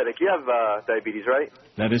a diabetic. You have diabetes, right?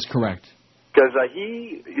 That is correct. Because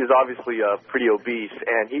he is obviously pretty obese,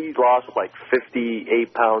 and he lost like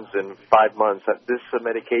 58 pounds in 5 months. This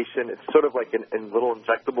medication, it's sort of like a little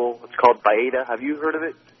injectable. It's called Byetta. Have you heard of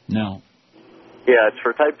it? No. Yeah, it's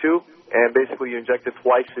for type 2, and basically you inject it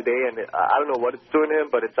twice a day, and I don't know what it's doing to him,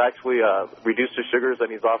 but it's actually reduced his sugars, and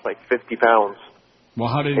he's lost like 50 pounds. Well,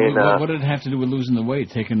 what did it have to do with losing the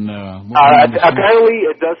weight? Apparently,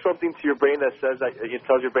 it does something to your brain that says that it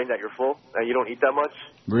tells your brain that you're full and you don't eat that much.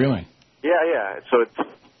 Really? Yeah. So it's check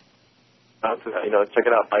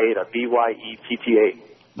it out. Byetta, Byetta.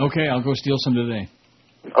 Okay, I'll go steal some today.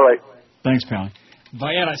 All right. Thanks, Pally.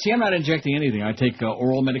 Byetta. See, I'm not injecting anything. I take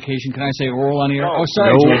oral medication. Can I say oral on the air? No. Oh,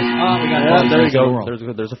 sorry. No. Joyce. Oh, we got There you go. Oral.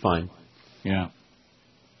 There's a fine. Yeah.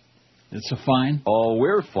 It's a fine. Oh,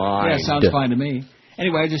 we're fine. Yeah, sounds fine to me.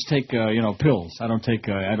 Anyway, I just take pills. I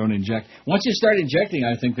don't inject. Once you start injecting,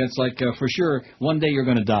 I think that's like for sure one day you're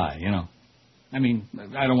going to die. You know. I mean,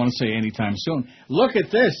 I don't want to say anytime soon. Look at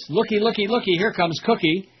this. Looky. Here comes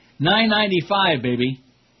Cookie. $9.95, baby.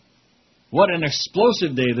 What an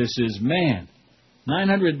explosive day this is, man.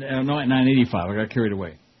 $985. I got carried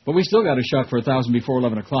away. But we still got a shot for 1,000 before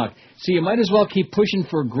 11 o'clock. So you might as well keep pushing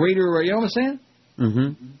for greater. You know what I'm saying?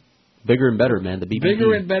 Mm-hmm. Bigger and better, man. The BBD.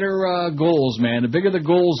 Bigger and better goals, man. The bigger the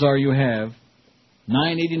goals are you have.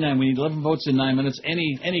 989. We need 11 votes in 9 minutes.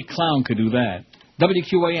 Any clown could do that.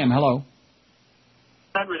 WQAM, hello.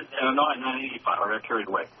 985. I got carried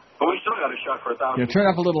away. But we still got a shot for 1,000. Yeah, turn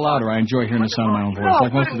up a little louder. I enjoy hearing the sound of my own voice,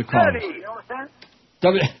 like most of the callers.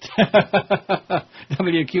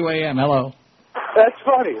 WQAM, hello. That's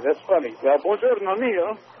funny. Buongiorno,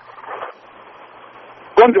 Neil.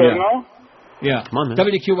 Buongiorno. Yeah. Come on, man.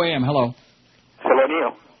 WQAM, hello. Hello,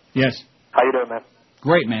 Neil. Yes. How you doing, man?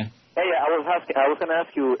 Great, man. Hey, I was going to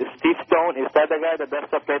ask you, is Steve Stone, is that the guy, the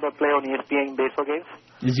best play-by-play on ESPN baseball games?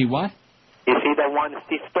 Is he what? Is he the one,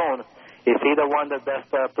 Steve Stone, is he the one, the best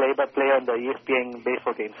play-by-play on the ESPN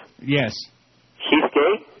baseball games? Yes. He's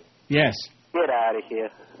gay? Yes. Get out of here.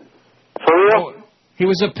 For real? Oh, he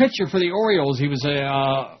was a pitcher for the Orioles. He was a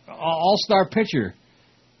all-star pitcher.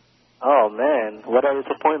 Oh, man. What a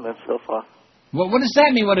disappointment so far. Well, what does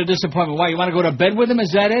that mean, what a disappointment? Why, you want to go to bed with him?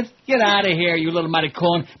 Is that it? Get out of here, you little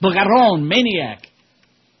maricon. Bugarron, maniac.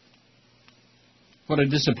 What a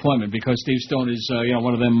disappointment, because Steve Stone is,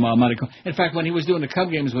 one of them maricon. In fact, when he was doing the Cub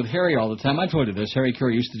games with Harry all the time, I told you this, Harry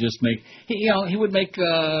Curry used to just make, he would make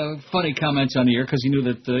funny comments on the air because he knew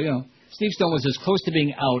that, Steve Stone was as close to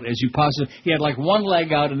being out as you possibly, he had like one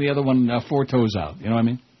leg out and the other one 4 toes out. You know what I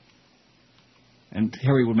mean? And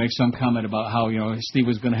Harry would make some comment about how, Steve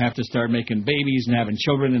was going to have to start making babies and having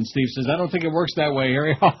children. And Steve says, I don't think it works that way,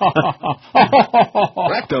 Harry.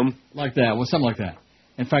 Rectum. Like that. Well, something like that.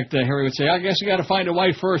 In fact, Harry would say, I guess you got to find a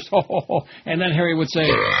wife first. And then Harry would say,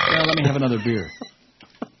 let me have another beer.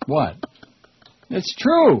 What? It's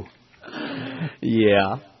true.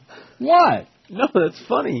 Yeah. What? No, that's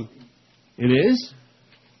funny. It is?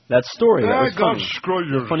 That story. That was funny. Screw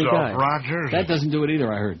yourself, funny guy. Rogers. That doesn't do it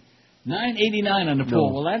either, I heard. 989 on the poll.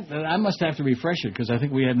 No. Well, that I must have to refresh it because I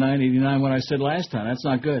think we had 989 when I said last time. That's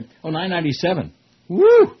not good. Oh, 997.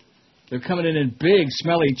 Woo! They're coming in big,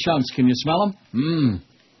 smelly chunks. Can you smell them?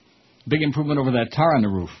 Big improvement over that tar on the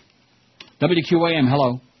roof. WQAM,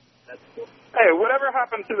 hello. Hey, whatever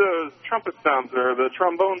happened to those trumpet sounds or the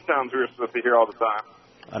trombone sounds we were supposed to hear all the time?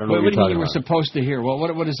 I don't know what what do you're you mean you were talking supposed to hear? Well,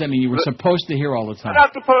 what does that mean? You were supposed to hear all the time. I'm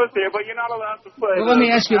not supposed to, but you're not allowed to play. Well, let me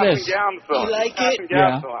ask you this. You like it?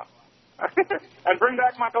 Yeah. And bring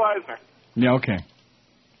back Michael Eisner. Yeah, okay.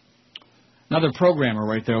 Another programmer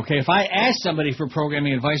right there, okay? If I ask somebody for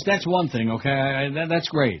programming advice, that's one thing, okay? That's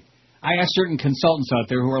great. I ask certain consultants out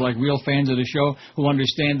there who are like real fans of the show, who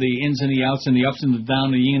understand the ins and the outs and the ups and the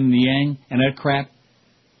downs, the yin and the yang, and that crap.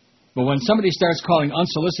 But when somebody starts calling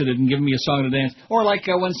unsolicited and giving me a song to dance, or like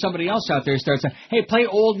when somebody else out there starts saying, hey, play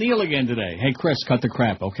Old Neil again today. Hey, Chris, cut the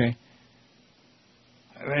crap, okay?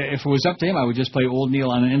 If it was up to him, I would just play Old Neil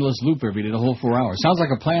on an endless loop every day, the whole 4 hours. Sounds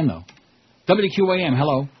like a plan, though. WQAM,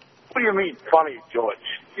 hello. What do you mean funny, George?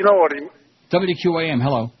 You know what I mean? WQAM,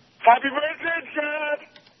 hello. Happy birthday, Chad!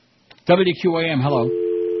 WQAM, hello.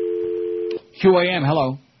 QAM,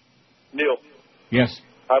 hello. Neil. Yes.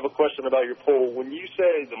 I have a question about your poll. When you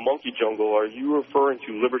say the monkey jungle, are you referring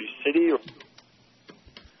to Liberty City or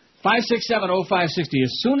 5670560.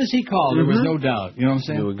 As soon as he called, there was no doubt. You know what I'm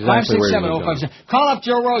saying? Knew exactly where he was 5670560. Call up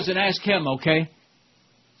Joe Rose and ask him, okay?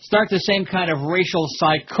 Start the same kind of racial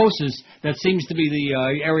psychosis that seems to be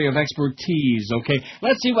the area of expertise, okay?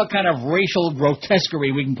 Let's see what kind of racial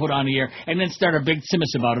grotesquerie we can put on the air, and then start a big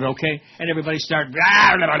simus about it, okay? And everybody start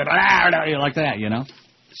like that, you know?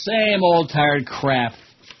 Same old tired crap.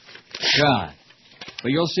 God.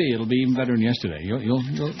 But you'll see, it'll be even better than yesterday. You'll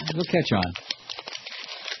catch on.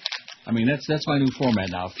 I mean, that's my new format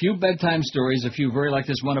now. A few bedtime stories, a few very like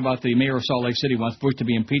this one about the mayor of Salt Lake City wants Bush to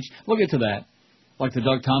be impeached. We'll get to that. Like the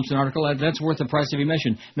Doug Thompson article, that's worth the price of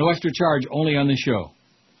admission. No extra charge, only on the show.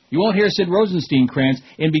 You won't hear Sid Rosenstein-Krantz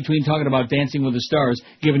in between talking about Dancing with the Stars,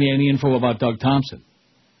 giving you any info about Doug Thompson.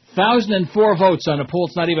 1,004 votes on a poll.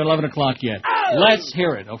 It's not even 11 o'clock yet. Oh! Let's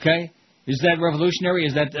hear it, okay? Is that revolutionary?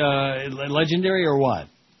 Is that legendary or what?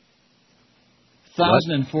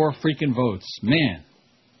 1,004 freaking votes. Man.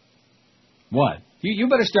 What? You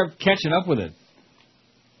better start catching up with it.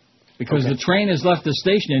 Because the train has left the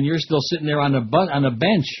station and you're still sitting there on the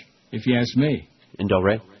bench, if you ask me. In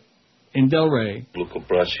Delray? In Delray. Luca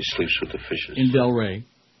Brasi sleeps with the fishes. In Delray.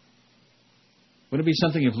 Would it be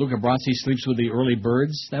something if Luca Brasi sleeps with the early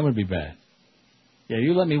birds? That would be bad. Yeah,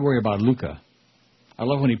 you let me worry about Luca. I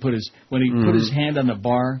love when he put his hand on the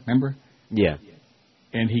bar, remember? Yeah.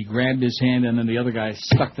 And he grabbed his hand, and then the other guy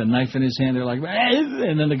stuck the knife in his hand. They're like,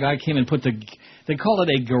 and then the guy came and put they call it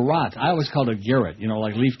a garrote. I always called it a garrote, you know,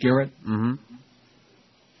 like Leaf Garrett. Mm-hmm.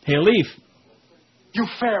 Hey, Leaf. You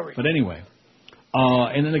fairy. But anyway,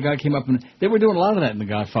 and then the guy came up, and they were doing a lot of that in The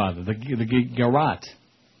Godfather, the garrote.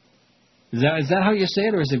 Is that how you say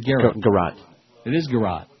it, or is it garrote? Garrote. It is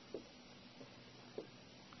garrote.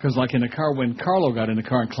 Because like in the car, when Carlo got in the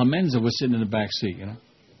car, and Clemenza was sitting in the back seat, you know.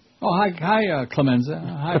 Oh, hi, Clemenza.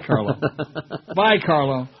 Hi, Carlo. Bye,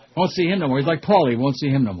 Carlo. Won't see him no more. He's like Paulie. Won't see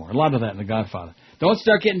him no more. A lot of that in The Godfather. Don't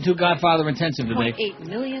start getting too Godfather intensive today. 8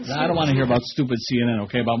 million. I don't want to hear about stupid CNN,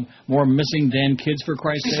 okay? About more missing damn kids, for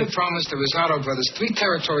Christ's sake. He promised the Rosado brothers 3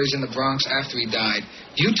 territories in the Bronx after he died.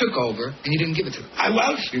 You took over, and you didn't give it to them. I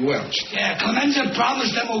welched? You welched. Yeah, Clemenza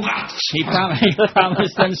promised them Ugats. He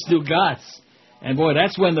promised them Stugats. And, boy,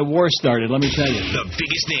 that's when the war started, let me tell you. The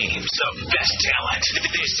biggest names, the best talent.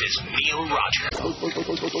 This is Neil Rogers.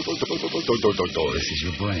 This is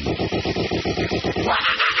your brain.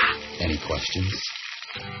 Any questions?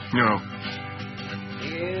 No.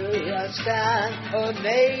 Here I stand, a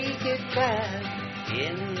naked man,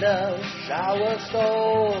 in the shower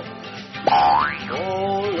stall.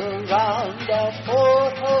 All around are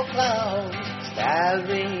photo clowns,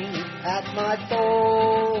 staring at my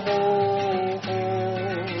phone.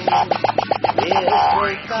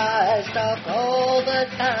 This guys talk all the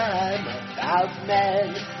time about men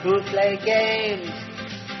who play games,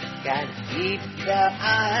 can't keep their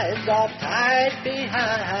eyes all tied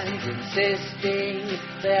behind, insisting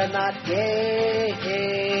they're not gay.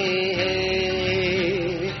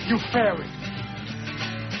 You fairy.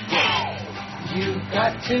 You've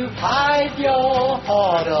got to hide your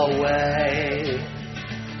heart away.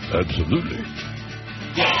 Absolutely.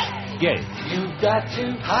 Gay. You've got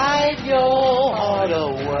to hide your heart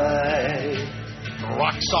away.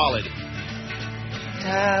 Rock solid.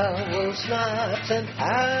 Towels, knots, and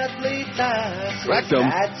hardly ties. Rectum.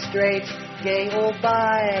 That straight, gay or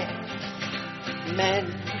bi.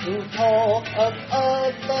 Men who talk of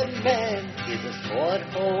other men is a sport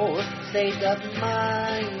whole state of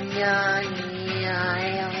mind.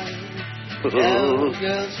 No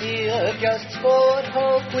girls here, just sport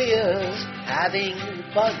whole queers, having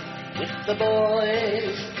fun with the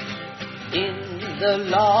boys. In the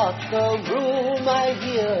locker room I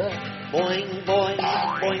hear Boing, boing,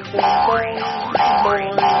 boing, boing, boing,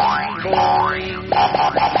 boing, boing.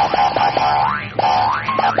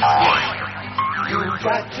 You've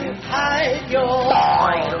got to hide your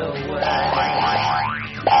heart away.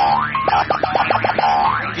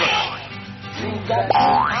 You've got to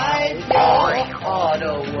hide your heart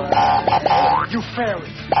away. You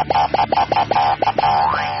fairy.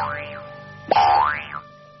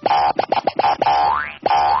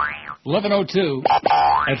 11:02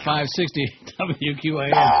 at 560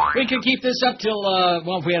 WQAM. We could keep this up till,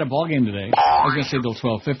 well, if we had a ball game today, I was going to say till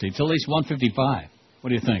 12:50, till at least 1:55. What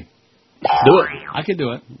do you think? Do it. I could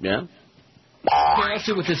do it. Yeah. Okay, let's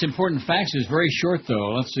see what this important fax is. Very short,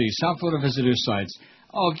 though. Let's see. South Florida visitor sites.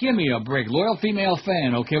 Oh, give me a break. Loyal female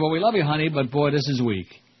fan. Okay, well, we love you, honey, but, boy, this is weak.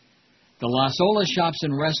 The Las Olas shops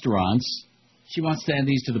and restaurants. She wants to add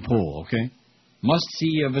these to the poll, okay?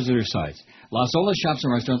 Must-see visitor sites. Las Olas shops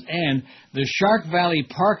and restaurants, and the Shark Valley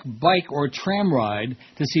Park bike or tram ride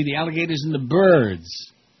to see the alligators and the birds.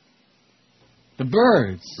 The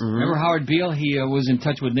birds. Mm-hmm. Remember Howard Beale? He was in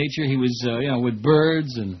touch with nature. He was, with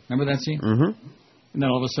birds, and remember that scene? Mm-hmm. And then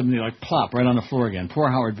all of a sudden, they plop right on the floor again. Poor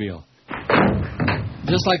Howard Beale.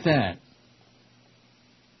 Just like that.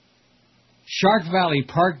 Shark Valley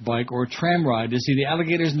Park bike or tram ride to see the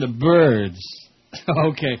alligators and the birds.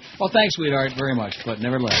 Okay. Well, thanks, sweetheart, very much, but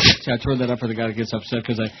nevertheless. See, I tore that up for the guy that gets upset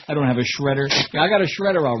because I don't have a shredder. Yeah, I got a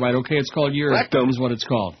shredder, all right, okay? It's called your... Rectum is what it's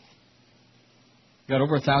called. Got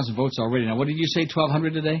over 1,000 votes already. Now, what did you say,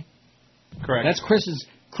 1,200 today? Correct. That's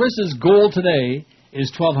Chris's goal today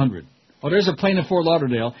is 1,200. Oh, there's a plane in Fort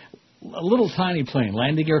Lauderdale. A little tiny plane.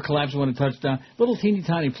 Landing gear collapsed when it touched down. Little teeny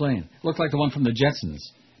tiny plane. Looked like the one from the Jetsons.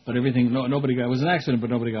 But everything, nobody got, it was an accident, but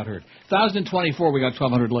nobody got hurt. 1,024, we got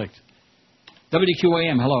 1,200 licked.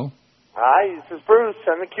 WQAM, hello. Hi, this is Bruce,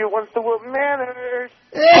 and the Q wants to whoop manners.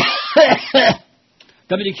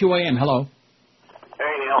 WQAM, hello.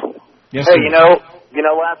 Hey, Neil. Yes, hey, sir. you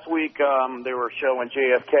know, last week they were showing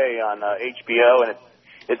JFK on HBO, and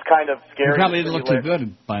it's kind of scary. He probably didn't look too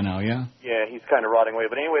good by now, yeah? Yeah, he's kind of rotting away.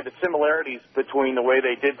 But anyway, the similarities between the way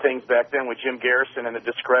they did things back then with Jim Garrison and the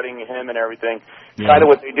discrediting him and everything, kind of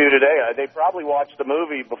what they do today. They probably watched the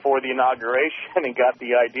movie before the inauguration and got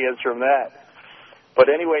the ideas from that. But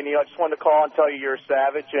anyway, Neil, I just wanted to call and tell you you're a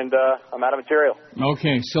savage, and I'm out of material.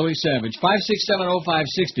 Okay, silly savage.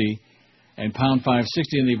 5670560 and pound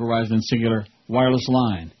 560 in the Verizon Singular Wireless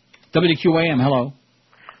line. WQAM, hello.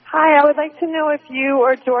 Hi, I would like to know if you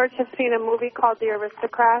or George have seen a movie called The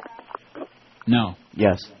Aristocrats. No.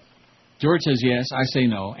 Yes. George says yes. I say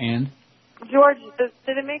no. And? George,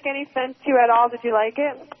 did it make any sense to you at all? Did you like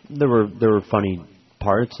it? There were funny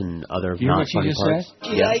parts and other you not funny parts. Said?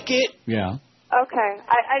 Do you like it? Yeah. Okay.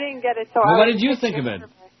 I didn't get it, so well, what did you think of it?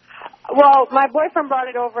 Well, my boyfriend brought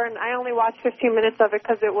it over, and I only watched 15 minutes of it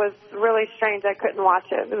because it was really strange. I couldn't watch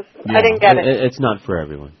it. I didn't get it. It's not for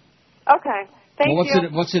everyone. Okay. Thank you.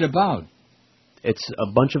 What's it about? It's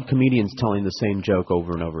a bunch of comedians telling the same joke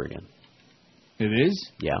over and over again. It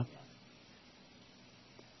is? Yeah.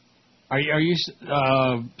 Are you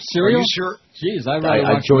serial? Are you sure? Jeez, I'd rather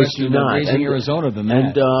watch Raising Arizona than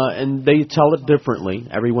that. And they tell it differently.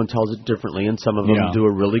 Everyone tells it differently, and some of them do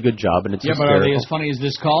a really good job, and it's hysterical. But are they as funny as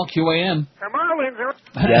this call? QAM.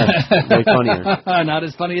 Yes, way funnier. Not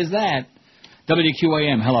as funny as that.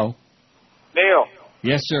 WQAM, hello. Neil.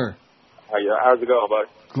 Yes, sir. How's it going, bud?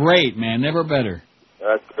 Great, man. Never better.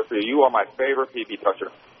 That's good for you. You are my favorite pee-pee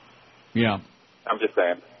toucher. Yeah. I'm just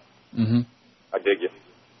saying. Mm-hmm. I dig you.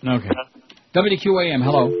 Okay. WQAM,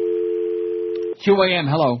 hello. QAM,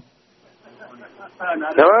 hello.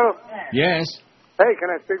 Hello? Yes. Hey, can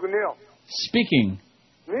I speak with Neil? Speaking.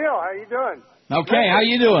 Neil, how you doing? Okay, how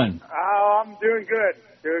you doing? Oh, I'm doing good.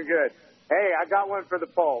 Doing good. Hey, I got one for the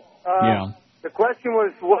poll. Yeah. The question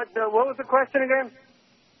was, what was the question again?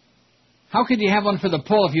 How could you have one for the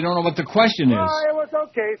poll if you don't know what the question is? Well, it was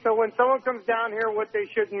okay. So when someone comes down here, what they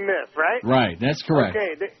shouldn't miss, right? Right, that's correct.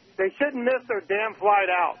 Okay, they shouldn't miss their damn flight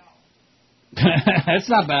out. That's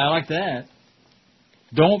not bad. I like that.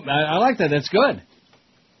 I like that. That's good.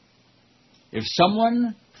 If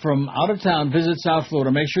someone from out of town visits South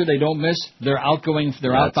Florida, make sure they don't miss their outbound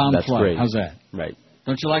flight. Great. How's that? Right.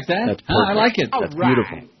 Don't you like that? That's perfect. I like it. That's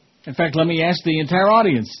beautiful. In fact, let me ask the entire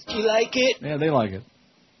audience. Do you like it? Yeah, they like it.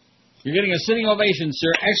 You're getting a sitting ovation,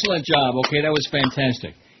 sir. Excellent job. Okay, that was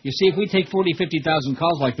fantastic. You see, if we take 40, 50,000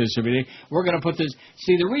 calls like this every day, we're going to put this...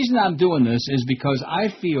 See, the reason I'm doing this is because I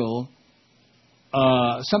feel...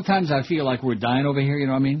 sometimes I feel like we're dying over here, you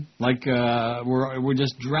know what I mean? Like we're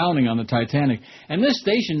just drowning on the Titanic. And this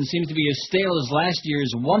station seems to be as stale as last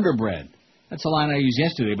year's Wonder Bread. That's a line I used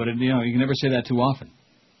yesterday, but you can never say that too often.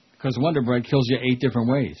 Because Wonder Bread kills you 8 different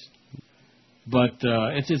ways. But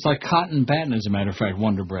it's like cotton batting, as a matter of fact,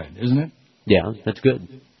 Wonder Bread, isn't it? Yeah, that's good.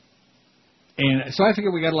 And so I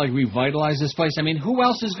figure we got to like revitalize this place. I mean, who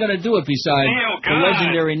else is going to do it besides the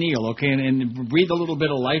legendary Neil? Okay, and breathe a little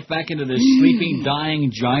bit of life back into this sleeping,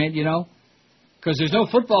 dying giant, you know? Because there's no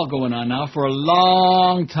football going on now for a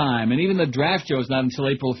long time, and even the draft show's not until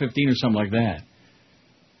April 15 or something like that.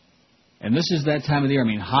 And this is that time of the year. I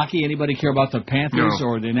mean, hockey. Anybody care about the Panthers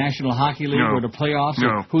or the National Hockey League or the playoffs?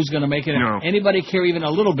 Or who's going to make it? Anybody care even a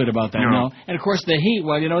little bit about that? No. And of course the Heat.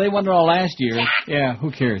 Well, you know they won it all last year. Yeah,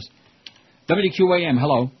 who cares? WQAM.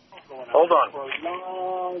 Hello. Hold on.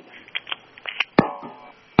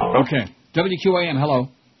 Okay. WQAM. Hello.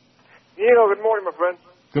 Good morning, my friend.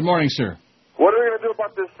 Good morning, sir. What are we going to do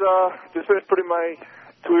about this? Just finished putting my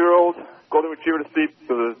 2-year-old golden retriever to sleep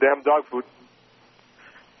with this damn dog food.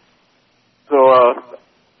 So,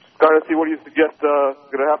 trying to see what you suggest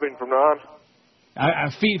going to happen from now on. I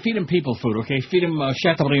feed him people food, okay? Feed him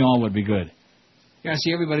Chateaubriand would be good. Yeah,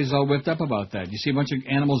 see, everybody's all whipped up about that. You see a bunch of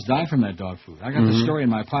animals die from that dog food. I got the story in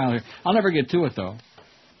my pile here. I'll never get to it, though.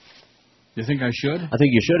 You think I should? I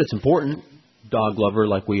think you should. It's important. Dog lover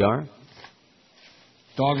like we are.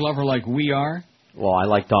 Dog lover like we are? Well, I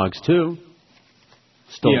like dogs, too.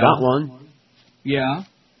 Still got one. Yeah.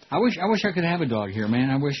 I wish I could have a dog here, man.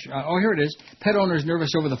 I wish. Oh, here it is. Pet owners nervous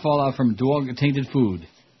over the fallout from dog-tainted food.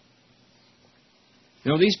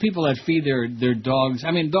 You know, these people that feed their dogs.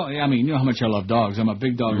 I mean, you know how much I love dogs. I'm a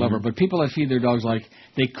big dog lover. But people that feed their dogs like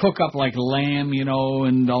they cook up like lamb, you know,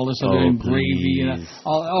 and all this other gravy, you know,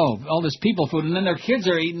 all this people food, and then their kids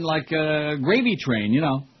are eating like a gravy train, you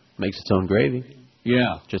know. Makes its own gravy.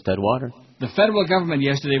 Yeah. Just add water. The federal government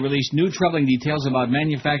yesterday released new troubling details about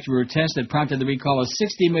manufacturer tests that prompted the recall of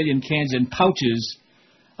 60 million cans and pouches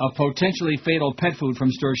of potentially fatal pet food from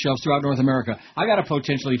store shelves throughout North America. I got a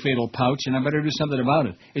potentially fatal pouch, and I better do something about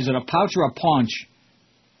it. Is it a pouch or a paunch?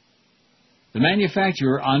 The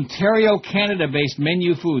manufacturer, Ontario, Canada-based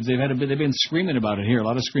Menu Foods, they've been screaming about it here, a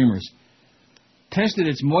lot of screamers, tested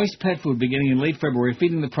its moist pet food beginning in late February,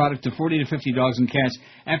 feeding the product to 40 to 50 dogs and cats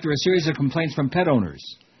after a series of complaints from pet owners.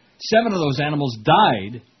 7 of those animals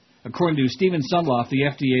died, according to Stephen Sundloff, the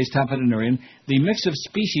FDA's top veterinarian. The mix of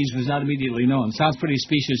species was not immediately known. Sounds pretty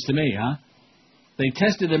specious to me, huh? They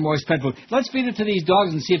tested their moist pet food. Let's feed it to these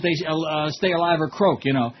dogs and see if they stay alive or croak,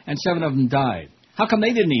 you know. And 7 of them died. How come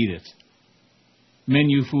they didn't eat it?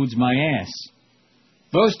 Menu Foods my ass.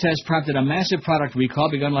 Those tests prompted a massive product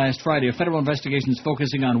recall begun last Friday. A federal investigation is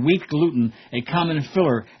focusing on wheat gluten, a common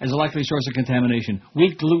filler, as a likely source of contamination.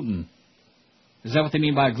 Wheat gluten. Is that what they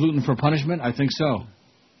mean by gluten for punishment? I think so.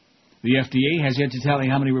 The FDA has yet to tally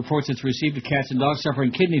how many reports it's received of cats and dogs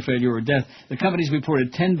suffering kidney failure or death. The company's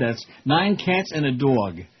reported 10 deaths, 9 cats and a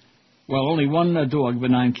dog. Well, only 1 dog, but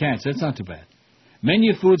 9 cats. That's not too bad.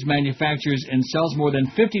 Menu Foods manufactures and sells more than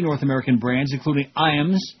 50 North American brands, including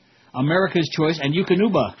Iams, America's Choice, and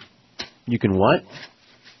Eukanuba. You can what?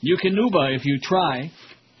 Eukanuba, if you try.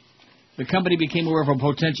 The company became aware of a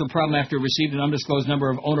potential problem after it received an undisclosed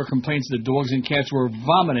number of owner complaints that dogs and cats were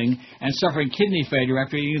vomiting and suffering kidney failure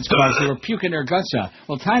after eating its products. They were puking their guts out.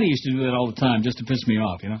 Well, Tiny used to do that all the time just to piss me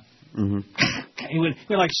off, you know. Mm-hmm. He would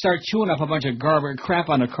like start chewing up a bunch of crap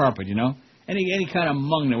on the carpet, you know. Any kind of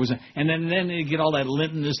mung that was, and then he'd get all that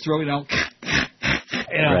lint in his throat, you know.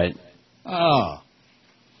 Right. Oh.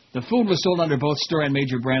 The food was sold under both store and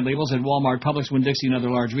major brand labels at Walmart, Publix, Winn-Dixie, and other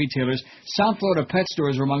large retailers. South Florida pet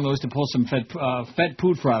stores were among those to pull some fed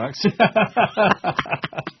food products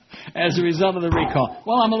as a result of the recall.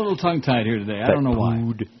 Well, I'm a little tongue-tied here today. I don't know why.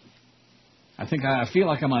 I feel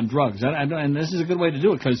like I'm on drugs, and this is a good way to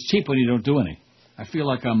do it because it's cheap when you don't do any. I feel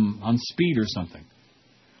like I'm on speed or something.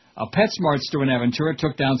 A PetSmart store in Aventura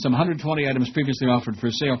took down some 120 items previously offered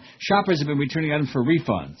for sale. Shoppers have been returning items for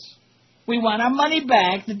refunds. We want our money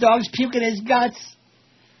back. The dog's puking his guts.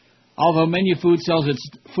 Although Menu Food sells its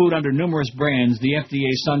food under numerous brands, the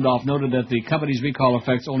FDA Sundolf noted that the company's recall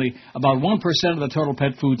affects only about 1% of the total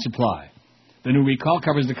pet food supply. The new recall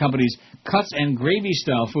covers the company's cuts and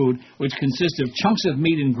gravy-style food, which consists of chunks of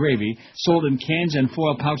meat and gravy sold in cans and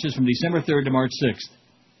foil pouches from December 3rd to March 6th.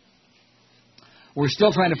 We're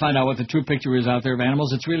still trying to find out what the true picture is out there of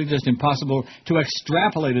animals. It's really just impossible to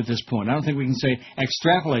extrapolate at this point. I don't think we can say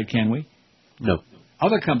extrapolate, can we? No.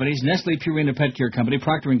 Other companies, Nestle Purina Pet Care Company,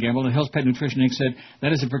 Procter & Gamble, and Hill's Pet Nutrition Inc. said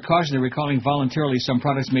that as a precaution they're recalling voluntarily some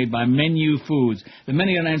products made by Menu Foods. The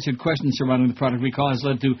many unanswered questions surrounding the product recall has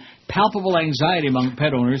led to palpable anxiety among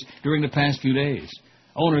pet owners during the past few days.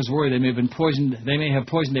 Owners worry they may have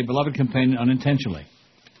poisoned a beloved companion unintentionally.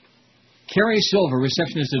 Carrie Silver,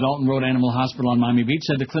 receptionist at Alton Road Animal Hospital on Miami Beach,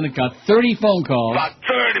 said the clinic got 30 phone calls. About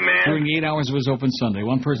 30, man. during the 8 hours it was open Sunday.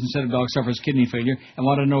 One person said a dog suffers kidney failure and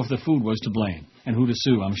wanted to know if the food was to blame and who to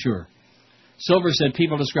sue, I'm sure. Silver said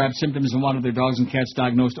people described symptoms and wanted their dogs and cats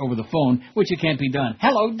diagnosed over the phone, which it can't be done.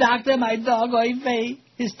 Hello, doctor, my dog,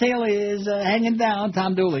 his tail is hanging down,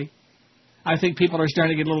 Tom Dooley. I think people are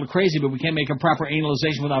starting to get a little crazy, but we can't make a proper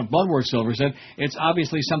analyzation without blood work, Silver said. It's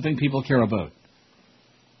obviously something people care about.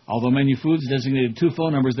 Although Menu Foods designated 2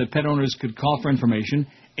 phone numbers that pet owners could call for information,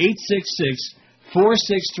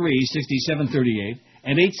 866-463-6738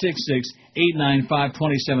 and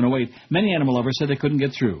 866-895-2708, many animal lovers said they couldn't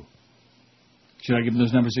get through. Should I give them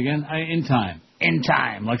those numbers again? In time,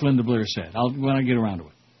 like Linda Blair said. When I get around to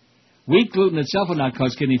it. Wheat gluten itself would not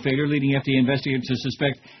cause kidney failure, leading FDA investigators to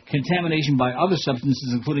suspect contamination by other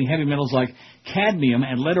substances, including heavy metals like cadmium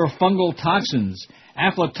and lead or fungal toxins.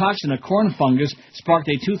 Aflatoxin, a corn fungus, sparked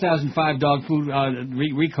a 2005 dog food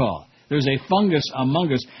recall. There's a fungus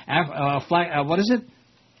among us. What is it?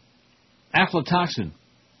 Aflatoxin.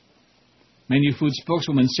 Menu Food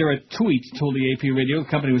spokeswoman Sarah Tweet told the AP radio the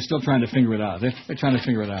company was still trying to figure it out. They're trying to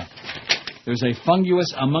figure it out. There's a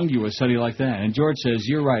fungus among you, how do you like that? And George says,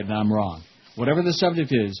 you're right and I'm wrong. Whatever the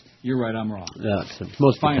subject is, you're right, I'm wrong. Yeah, it's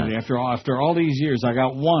most finally, after all these years, I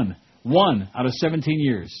got one out of 17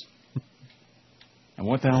 years. And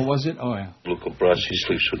what the hell was it? Oh, yeah. Luca Brasi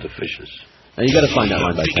sleeps with the fishes. Now you got to find that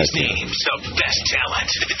line by Biggest text. names, the best talent.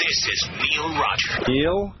 This is Neil Rogers.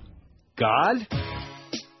 Neil? God?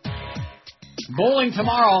 Bowling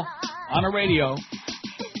tomorrow on a radio.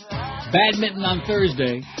 Badminton on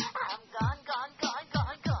Thursday.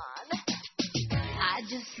 I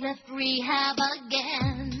just left rehab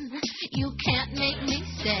again. You can't make me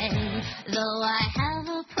say, though I have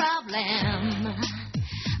a problem.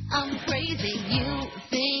 I'm crazy, you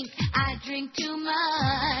think I drink too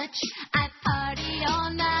much. I party all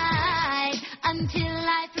night until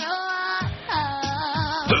I throw up.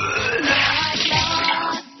 Now I've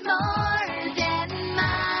lost more than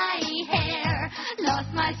my hair,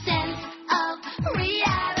 lost my sense of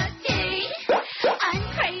reality. I'm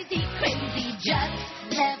crazy, just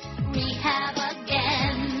left rehab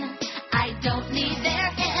again. I don't need their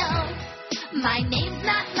help. My name's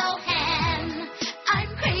not Lohan.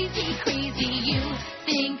 I'm crazy, you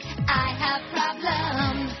think I have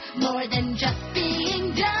problems more than just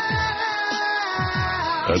being dumb.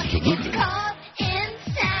 Absolutely. It's called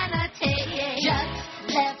insanity. Just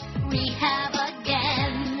left rehab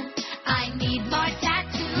again. I need more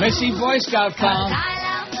tattoos. Missy Boy Scout found. I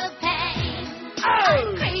love the pain.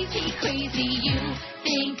 I'm crazy, you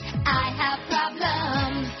think I have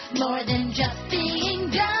problems more than just being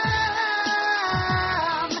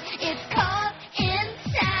dumb. It's called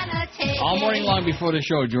insanity. All morning long before the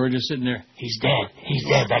show, George is sitting there. He's dead.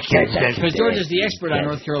 That kid's dead. Because George is the expert on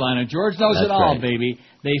North Carolina. George knows That's it all, right. baby.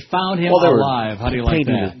 They found him Well, they were alive. How do you like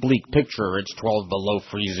painting that? this bleak picture. It's 12 below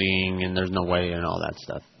freezing, and there's no way, and all that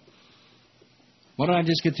stuff. What did I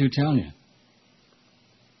just get through telling you?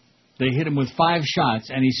 They hit him with 5 shots,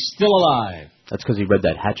 and he's still alive. That's because he read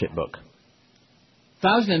that Hatchet book.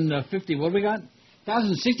 1,050, what do we got?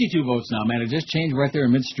 1,062 votes now, man. It just changed right there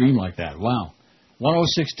in midstream like that. Wow.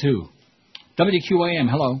 1062. WQAM,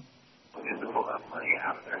 hello.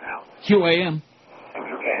 QAM.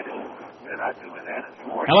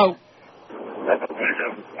 Hello. They're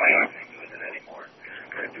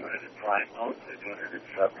doing it in prime mode. They're doing it in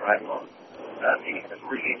subprime mode. It's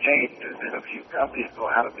really changed. There's a few companies go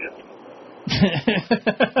out of business.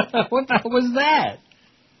 What the hell was that?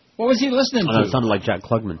 What was he listening to? It sounded like Jack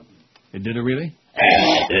Klugman. It did it really?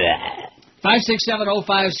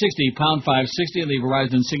 5670560, pound 560 on the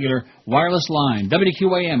Verizon Singular wireless line.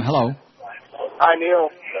 WQAM, hello. Hi, Neil.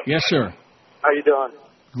 Yes, sir. How you doing?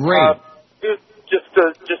 Great. Just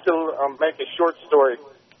to make a short story.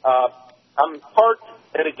 I'm parked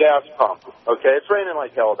at a gas pump. Okay, it's raining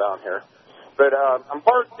like hell down here, but I'm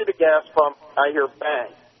parked at a gas pump. I hear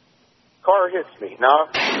bang. Car hits me. Now,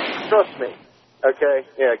 trust me. Okay.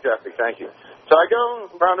 Yeah, exactly. Thank you. So I go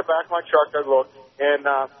around the back of my truck. I look, and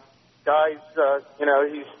guy's,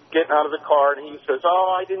 he's getting out of the car, and he says, "Oh,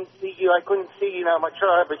 I didn't see you. I couldn't see you. Now my truck.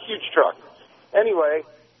 I have a huge truck." Anyway,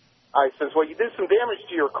 I says, "Well, you did some damage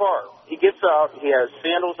to your car." He gets out. He has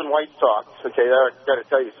sandals and white socks. Okay, I got to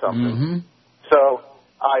tell you something. Mm-hmm. So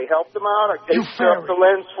I helped him out. I taped up the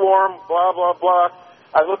lens for him. Blah blah blah.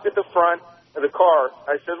 I looked at the front of the car.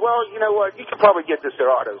 I said, "Well, you know what? You could probably get this at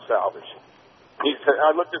Auto Salvage." He said, I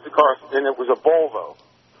looked at the car, and it was a Volvo.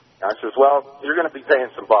 I says, "Well, you're going to be paying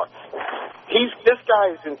some bucks." This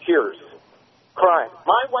guy is in tears, crying.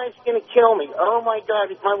 "My wife's going to kill me. Oh my God,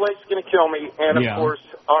 my wife's going to kill me." And of course,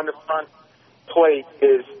 on the front plate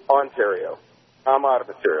is Ontario. I'm out of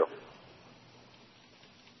material.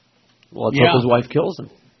 Well, let's hope his wife kills him.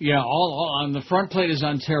 Yeah, all on the front plate is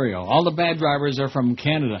Ontario. All the bad drivers are from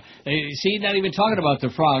Canada. See, not even talking about the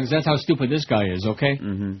frogs. That's how stupid this guy is, okay?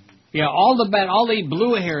 Mm-hmm. Yeah, all the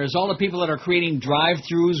blue hairs, all the people that are creating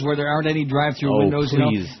drive-thrus where there aren't any drive-thru windows,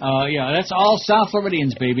 please. you know. Yeah, that's all South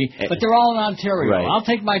Floridians, baby. But they're all in Ontario. Right. I'll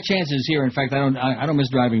take my chances here. In fact, I don't miss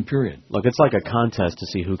driving, period. Look, it's like a contest to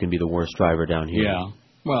see who can be the worst driver down here. Yeah.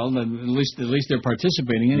 Well, at least they're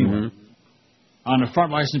participating anyway. Mm-hmm. On the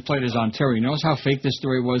front license plate is Ontario. You notice how fake this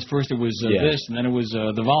story was? First it was this, and then it was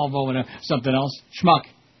the Volvo and something else. Schmuck.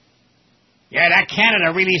 Yeah, that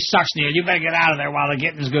Canada really sucks, Neil. You better get out of there while the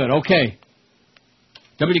getting's good. Okay.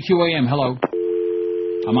 WQAM, hello.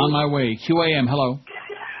 I'm on my way. QAM, hello.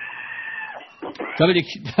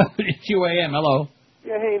 WQAM, hello.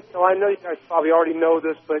 Yeah, hey, so I know you guys probably already know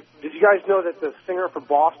this, but did you guys know that the singer from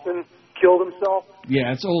Boston killed himself?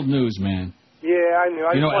 Yeah, it's old news, man. Yeah, I knew.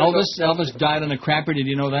 You know Elvis died on a crapper. Did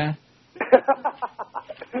you know that?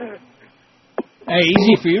 Hey,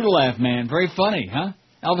 easy for you to laugh, man. Very funny, huh?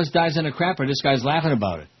 Elvis dies in a crapper. This guy's laughing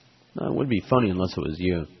about it. No, it would be funny unless it was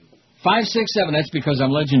you. 567. That's because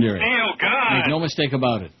I'm legendary. Oh, God. Make no mistake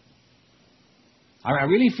about it. I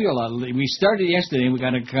really feel we started yesterday and we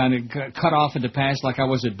got to kind of cut off at the past like I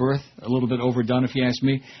was at birth, a little bit overdone if you ask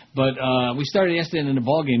me. But we started yesterday and then the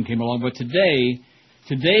ball game came along. But today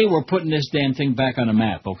we're putting this damn thing back on the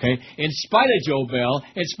map, okay? In spite of Joe Bell,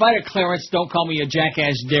 in spite of Clarence, don't call me a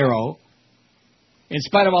jackass Darrow, in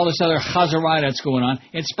spite of all this other chazarai that's going on,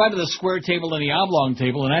 in spite of the square table and the oblong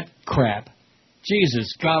table and that crap,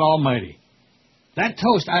 Jesus, God almighty. That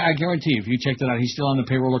toast, I guarantee if you checked it out, he's still on the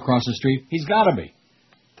payroll across the street. He's got to be.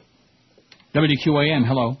 WQAM,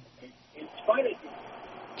 hello.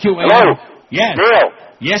 QAM. Hello. Yes. Neil.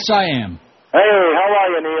 Yes, I am. Hey, how are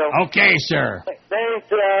you, Neil? Okay, sir.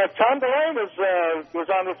 Tom DeLay was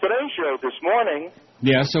on the Today Show this morning.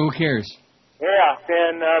 Yeah, so who cares? Yeah,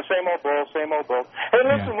 and same old bull. Hey,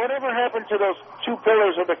 listen, whatever happened to those two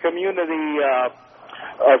pillars of the community,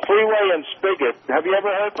 Freeway and Spigot? Have you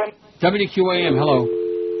ever heard from? WQAM, hello.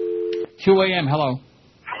 QAM, hello.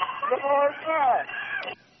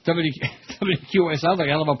 WQAM, sounds like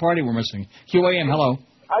a hell of a party we're missing. QAM, hello.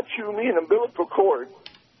 I chew me an umbilical cord.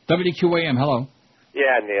 WQAM, hello.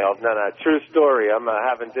 Yeah, Neil. No, true story. I'm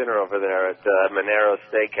having dinner over there at Monero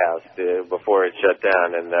Steakhouse before it shut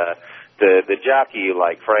down, and the jockey you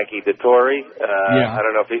like, Frankie Dettori. Yeah. I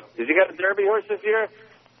don't know if did you get a Derby horse this year?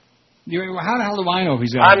 How the hell do I know if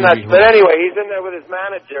he's got I'm not, but anyway, he's in there with his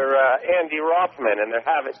manager, Andy Rothman, and they're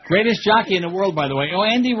having... Greatest jockey in the world, by the way. Oh,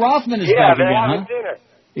 Andy Rothman is back again, they're having dinner.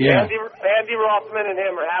 Yeah. Andy Rothman and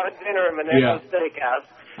him are having dinner at Monero Steakhouse.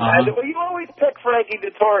 And you always pick Frankie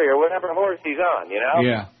Dettori or whatever horse he's on, you know?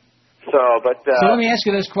 Yeah. So let me ask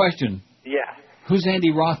you this question. Yeah. Who's Andy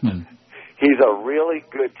Rothman? He's a really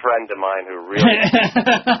good friend of mine who really...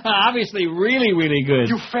 Obviously really, really good.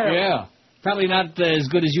 You fair. Yeah. Probably not as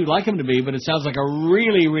good as you'd like him to be, but it sounds like a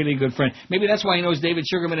really, really good friend. Maybe that's why he knows David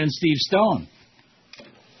Sugarman and Steve Stone.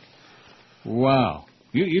 Wow.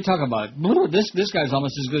 You talk about... This guy's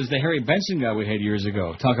almost as good as the Harry Benson guy we had years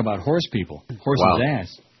ago. Talk about horse people. Horse's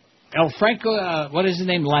ass. El Franco... what is his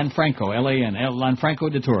name? Lanfranco. L-A-N. Lanfranco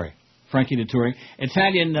Dettori. Frankie Dettori.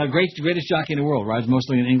 Italian, greatest jockey in the world. Rides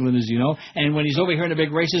mostly in England, as you know. And when he's over here in the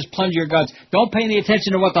big races, plunge your guts. Don't pay any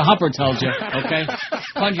attention to what the humper tells you, okay?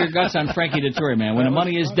 Plunge your guts on Frankie Dettori, man. When the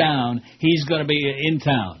money is down, he's going to be in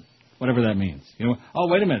town. Whatever that means. You know? Oh,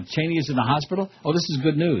 wait a minute. Cheney is in the hospital? Oh, this is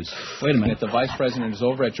good news. Wait a minute. The vice president is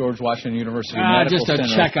over at George Washington University Medical just a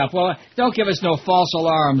Center. checkup. Well, don't give us no false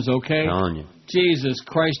alarms, okay? I'm telling you. Jesus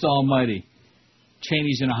Christ almighty.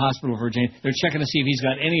 Cheney's in a hospital for Jane. They're checking to see if he's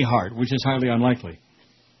got any heart, which is highly unlikely.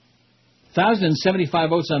 1,075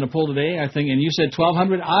 votes on the poll today, I think, and you said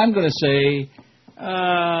 1,200. I'm going to say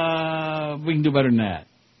we can do better than that.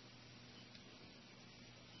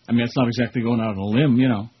 I mean, it's not exactly going out on a limb, you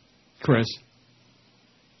know, Chris.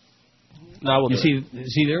 No, you see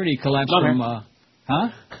there, he collapsed from, huh?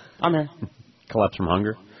 I'm here. Collapsed from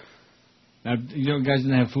hunger. Now, you know, guys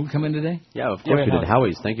didn't have food come in today? Yeah, of course we did.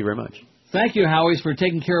 Howie's, thank you very much. Thank you, Howie's, for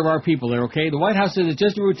taking care of our people there, okay? The White House says it's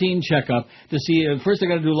just a routine checkup to see, first they're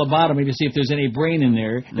going to do a lobotomy to see if there's any brain in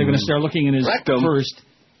there. They're going to start looking in his first,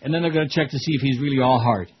 and then they're going to check to see if he's really all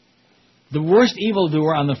heart. The worst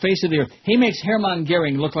evildoer on the face of the earth. He makes Hermann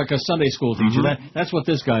Goering look like a Sunday school teacher. That's what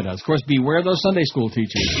this guy does. Of course, beware those Sunday school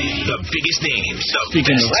teachers. The biggest names, the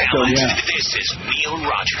Speaking best of talent. yeah. This is Neil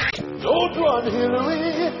Rogers. Don't run,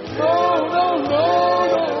 Hillary. No, no, no,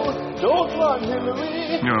 no. Don't run,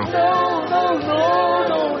 Hillary. No. No, no, no,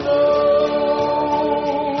 no, no.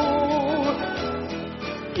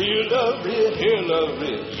 Here's Hillary,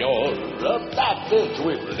 Hillary, you're a bastard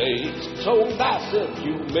with legs, so massive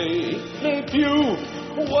you make me puke.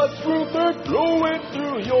 What's rumor blowing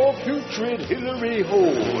through your putrid Hillary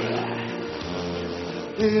hole?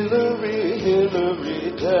 Hillary,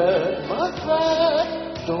 Hillary, Democrat,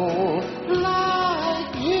 don't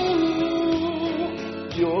like you.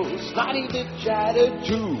 Your snotty bitch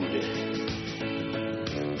attitude.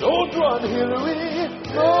 Don't run, Hillary.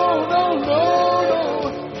 No, no, no,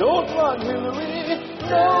 no. Don't run, Hillary.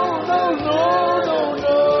 No, no, no, no,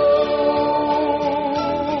 no.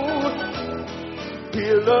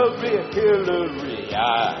 Hillary, Hillary. I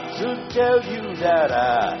should tell you that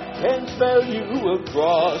I can smell you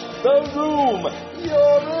across the room.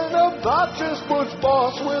 You're an obnoxious butch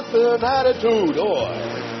boss with an attitude,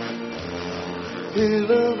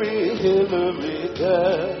 Hillary, Hillary,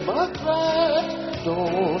 Democrat,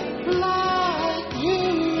 don't like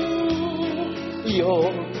you.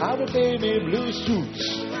 Your powder baby blue suits,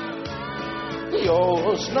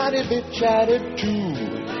 your snotty bitch attitude.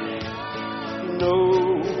 No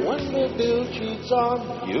wonder Bill cheats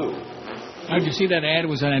on you. Did you see that ad? It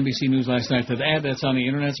was on NBC News last night. That ad that's on the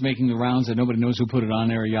internet's making the rounds that nobody knows who put it on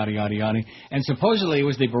there, yada, yada, yada. And supposedly it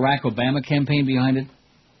was the Barack Obama campaign behind it.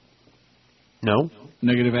 No.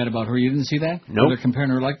 Negative ad about her. You didn't see that? No. They're comparing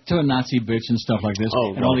her like to a Nazi bitch and stuff like this.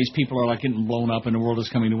 Oh, and all these people are like getting blown up and the world is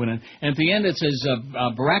coming to win it. And at the end it says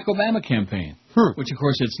Barack Obama campaign, which of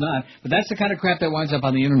course it's not. But that's the kind of crap that winds up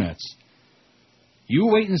on the internets. You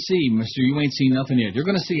wait and see, mister. You ain't seen nothing yet. You're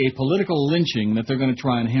going to see a political lynching that they're going to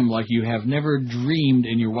try on him like you have never dreamed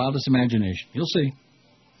in your wildest imagination. You'll see.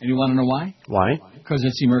 And you want to know why? Why? Because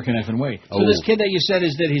it's the American effing way. Oh. So this kid that you said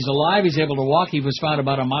is that he's alive, he's able to walk. He was found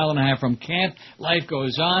about 1.5 miles from camp. Life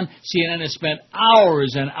goes on. CNN has spent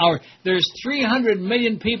hours and hours. There's 300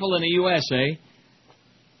 million people in the USA.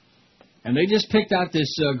 And they just picked out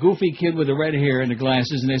this goofy kid with the red hair and the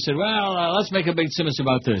glasses, and they said, well, let's make a big simus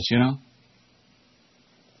about this, you know?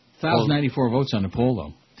 1,094 votes on the poll,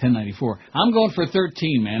 though. 1094. I'm going for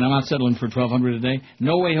 13, man. I'm not settling for 1,200 a day.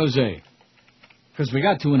 No way, Jose. Because we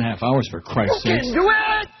got 2.5 hours, for Christ's sake. You can do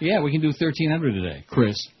it! Yeah, we can do 1,300 a day.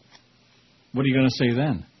 Chris, what are you going to say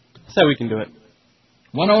then? So we can do it.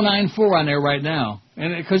 1094 on there right now.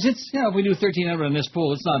 And because it's, you know, if we do 1,300 on this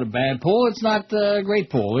poll, it's not a bad poll. It's not a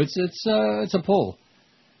great poll. It's a poll.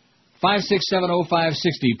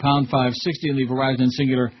 5670560, pound 560 in the Verizon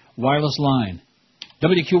Singular wireless line.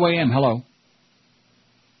 WQAM, hello.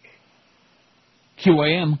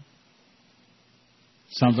 QAM.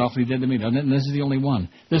 Sounds awfully dead to me, doesn't it? And this is the only one.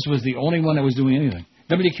 This was the only one that was doing anything.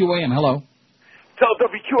 WQAM, hello. Tell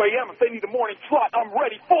WQAM if they need a morning slot, I'm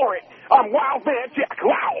ready for it. I'm Wild Man Jack.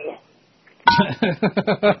 Wow.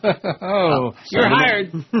 Oh, you're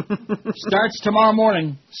hired. Starts tomorrow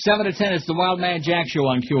morning, 7 to 10. It's the Wild Man Jack Show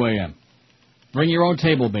on QAM. Bring your own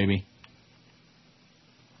table, baby.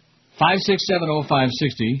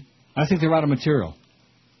 5670560. I think they're out of material.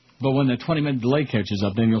 But when the 20-minute delay catches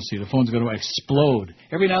up, then you'll see the phone's going to explode.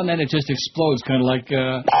 Every now and then it just explodes, kind of like,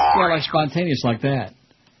 like spontaneous like that.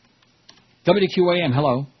 WQAM,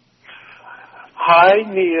 hello. Hi,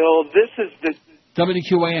 Neil. This is the...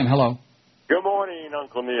 WQAM, hello. Good morning,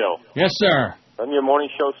 Uncle Neil. Yes, sir. Doesn't your morning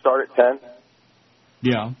show start at 10?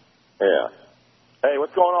 Yeah. Yeah. Hey,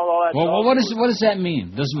 what's going on with all that? Well, what does that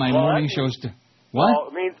mean? Does my morning show start... What? Well,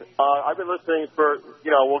 it means I've been listening for,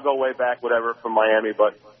 we'll go way back, whatever, from Miami,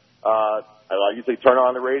 but I usually turn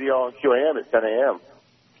on the radio on QAM at 10 a.m.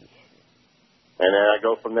 And then I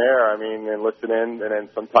go from there, and listen in, and then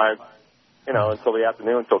sometimes, until the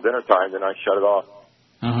afternoon, until dinner time, then I shut it off.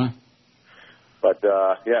 Uh-huh. But,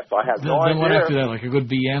 so I have no idea. Then what after that, like a good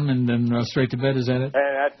BM and then straight to bed, is that it?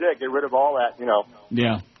 And that's it, get rid of all that,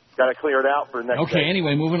 Yeah. Got to clear it out for the next day. Okay,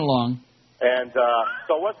 anyway, moving along. And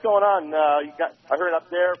so what's going on? I heard up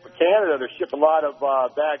there for Canada, they're shipping a lot of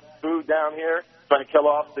bad food down here, trying to kill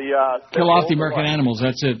off the... kill off the American animals,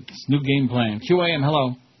 that's it. It's new game plan. QAM,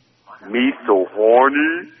 hello. Me so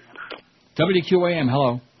horny. WQAM,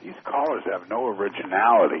 hello. These callers have no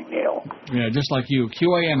originality, Neil. Yeah, just like you.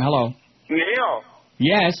 QAM, hello. Neil.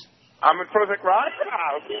 Yes. I'm in Perfect Rock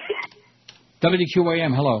now.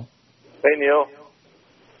 WQAM, hello. Hey, Neil.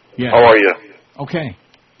 Yeah. How are you? Okay.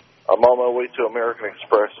 I'm on my way to American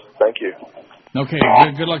Express. Thank you. Okay,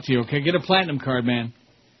 good luck to you, okay? Get a platinum card, man.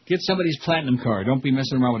 Get somebody's platinum card. Don't be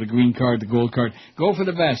messing around with the green card, the gold card. Go for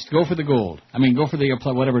the best. Go for the gold. Go for the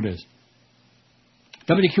whatever it is.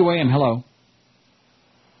 WQAM, hello.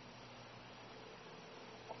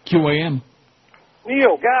 QAM.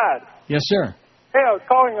 Neil, God. Yes, sir. Hey, I was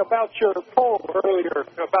calling about your poll earlier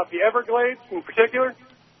about the Everglades in particular.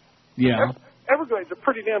 Yeah. Everglades are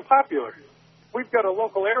pretty damn popular. we've got a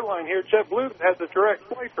local airline here, JetBlue, that has a direct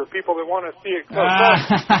flight for people that want to see it close up.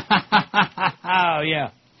 Oh,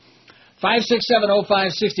 yeah.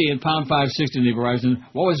 5670560 and pound 560 in the Verizon.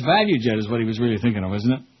 What was ValueJet is what he was really thinking of,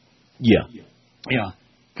 isn't it? Yeah. Yeah.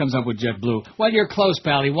 Comes up with JetBlue. Well, you're close,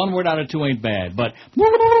 Pally. 1 word out of 2 ain't bad. But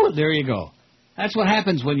there you go. That's what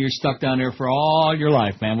happens when you're stuck down there for all your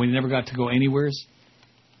life, man. When you never got to go anywheres,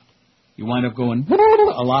 you wind up going a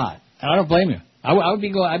lot. And I don't blame you.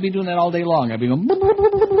 I'd be doing that all day long. I'd be going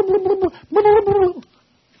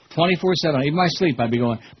 24/7. Even my sleep, I'd be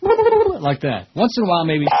going like that. Once in a while,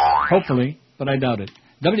 maybe, hopefully, but I doubt it.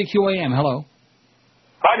 WQAM, hello.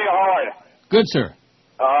 Hi, Neil. How are you? Good, sir.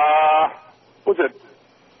 Was it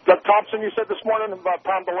Doug Thompson you said this morning about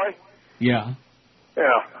Tom DeLay? Yeah.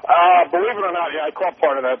 Yeah. Believe it or not, yeah, I caught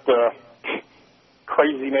part of that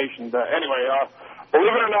crazy nation. Anyway,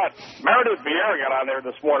 believe it or not, Meredith Vieira got on there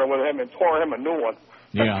this morning with him and tore him a new one.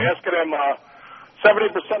 Yeah. Asking him,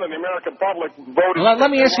 70% of the American public voted. Let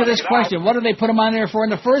me ask you this question. What did they put him on there for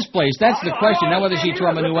in the first place? That's the question, not whether she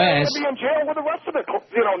tore him a new ass. Be in jail with the rest of the,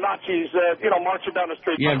 Nazis, marching down the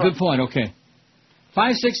street. Yeah, good point. Okay.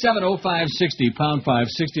 5670560, pound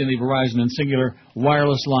 560 in the Verizon and Singular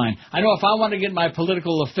wireless line. I know if I want to get my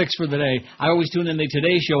political fix for the day, I always tune in the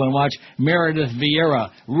Today Show and watch Meredith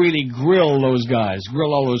Vieira really grill those guys,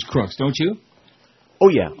 grill all those crooks, don't you? Oh,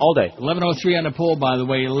 yeah, all day. 11:03 on the poll, by the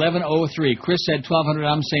way, 11:03. Chris said 1,200,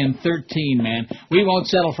 I'm saying 13, man. We won't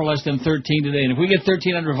settle for less than 13 today, and if we get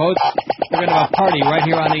 1,300 votes, we're going to have a party right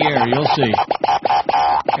here on the air, you'll see.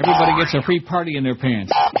 Everybody gets a free party in their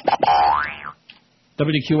pants.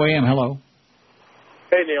 WQAM, hello.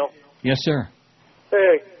 Hey, Neil. Yes, sir.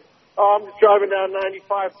 Hey, I'm just driving down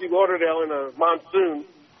 95 through Lauderdale in a monsoon.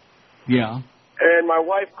 Yeah. And my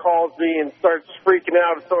wife calls me and starts freaking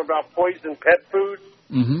out at something about poison pet food.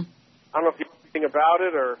 Mm-hmm. I don't know if you know anything about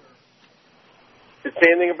it or you say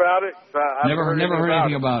anything about it. Never heard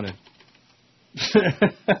anything about it.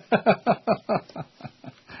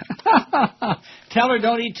 Tell her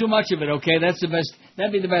don't eat too much of it, okay? That's the best.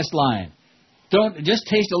 That'd be the best line. Don't just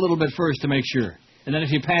taste a little bit first to make sure, and then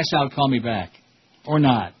if you pass out, call me back, or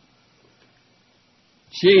not.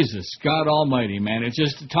 Jesus, God Almighty, man! It's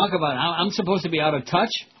just talk about. I'm supposed to be out of touch.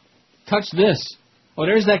 Touch this. Oh,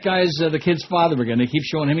 there's that guy's the kid's father again. They keep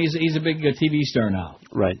showing him. He's a big TV star now.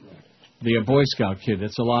 Right. The Boy Scout kid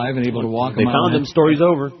that's alive and able to walk. They found him. Story's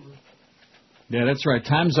over. Yeah, that's right.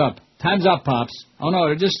 Time's up. Time's up, Pops. Oh, no,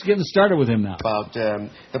 they're just getting started with him now. About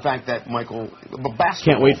the fact that Michael...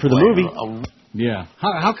 Can't wait for the movie. Yeah.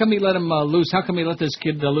 How come he let him loose? How come he let this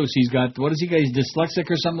kid loose? He's got... What is he got? He's dyslexic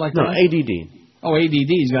or something like that? No, ADD. Oh, ADD.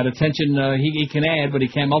 He's got attention. He can add, but he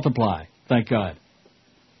can't multiply. Thank God.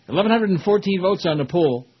 1,114 votes on the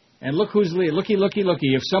poll. And look who's leading. Looky.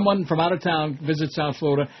 If someone from out of town visits South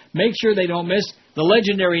Florida, make sure they don't miss the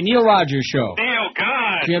legendary Neil Rogers Show. Neil,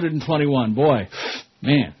 God! 321. Boy,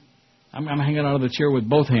 man. I'm hanging out of the chair with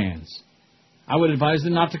both hands. I would advise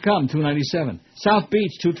them not to come, 297. South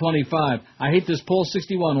Beach, 225. I hate this poll,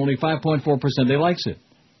 61, only 5.4%. They likes it.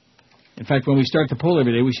 In fact, when we start the poll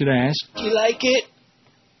every day, we should ask. Do you like it?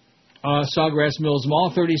 Sawgrass Mills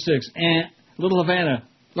Mall, 36. And Little Havana.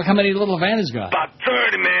 Look how many Little Havanas got. About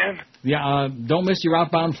 30, man. Yeah, don't miss your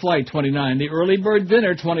outbound flight, 29. The Early Bird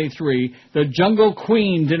Dinner, 23. The Jungle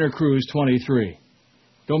Queen Dinner Cruise, 23.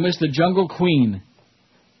 Don't miss the Jungle Queen.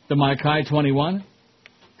 The Maikai, 21.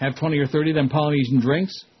 Have 20 or 30 of them Polynesian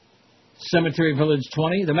drinks. Cemetery Village,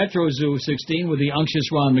 20. The Metro Zoo, 16, with the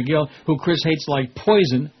unctuous Ron McGill, who Chris hates like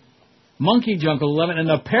poison. Monkey Jungle, 11. And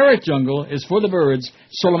the Parrot Jungle is for the birds,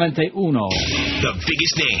 solamente uno. The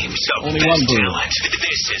biggest names, the Only best one bird. talent.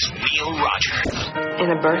 This is Neil Rogers.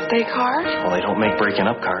 In a birthday card? Well, they don't make breaking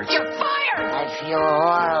up cards. You're fired! I feel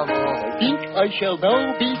horrible. I think I shall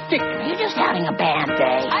now be sick. You're just having a bad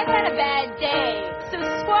day. I've had a bad day. So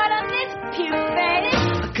squat on this, puke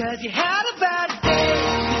fetish. Because you had a bad day.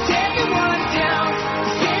 You take everyone down. You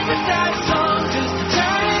sing a sad song just to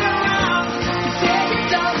turn it around. You say you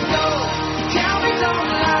don't know. You tell me don't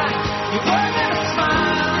lie. You work at a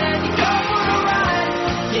smile and you go for a ride.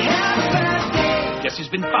 You have a bad day. Guess who's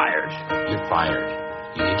been fired? You're fired.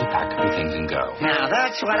 You need to pack up your things and go. Now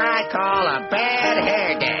that's what I call a bad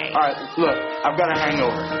hair day. All right, look, I've got a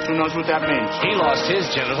hangover. Who knows what that means? He lost his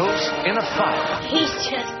genitals in a fire. He's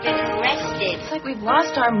just been arrested. It's like we've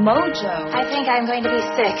lost our mojo. I think I'm going to be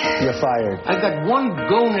sick. You're fired. I got one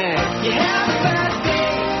gonad. You have a bad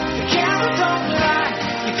day. The camera don't lie.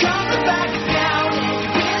 You come back down and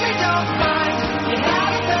you really don't mind. You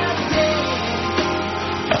have a bad day.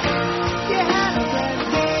 You had a bad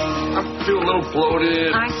day. I feel a little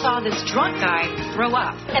bloated. I saw this drunk guy throw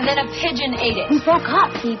up. And then a pigeon ate it. Who broke up?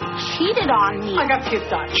 He cheated on me. I got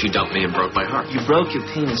pissed on. She dumped me and broke my heart. You broke your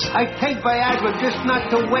penis. I take Viagra just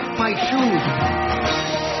not to wet my shoes.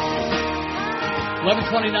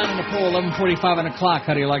 11:29 on the poll, 11:45 on the clock.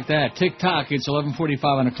 How do you like that? Tick-tock, it's 11:45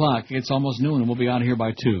 on the clock. It's almost noon, and we'll be out of here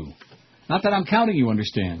by 2. Not that I'm counting, you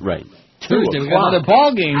understand. Right. Thursday, we got another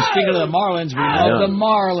ball game. Speaking of the Marlins, we love the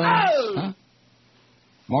Marlins. Huh?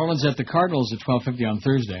 Marlins at the Cardinals at 12:50 on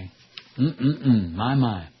Thursday.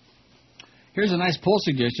 My. Here's a nice poll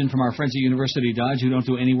suggestion from our friends at University Dodge who don't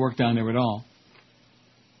do any work down there at all.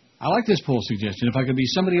 I like this poll suggestion. If I could be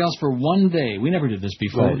somebody else for one day. We never did this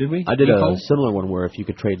before, Right. did we? I did a similar one where if you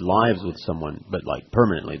could trade lives with someone, but like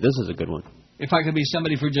permanently. This is a good one. If I could be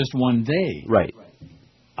somebody for just one day. Right.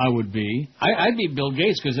 I would be. I'd be Bill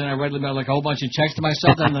Gates because then I read about like a whole bunch of checks to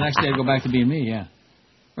myself, and the next day I'd go back to being me, yeah.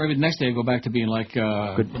 Or maybe the next day I'd go back to being like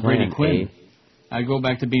Brady Quinn. I'd go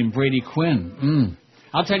back to being Brady Quinn.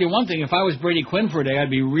 I'll tell you one thing. If I was Brady Quinn for a day, I'd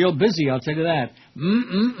be real busy. I'll tell you that.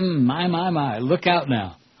 My. Look out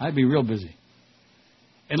now. I'd be real busy.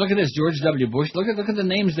 And look at this, George W. Bush. Look at the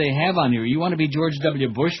names they have on here. You want to be George W.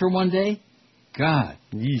 Bush for one day? God.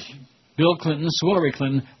 Yeesh. Bill Clinton, Hillary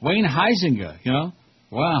Clinton, Wayne Huizenga, you know?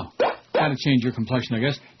 Wow. Got to change your complexion, I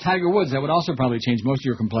guess. Tiger Woods, that would also probably change most of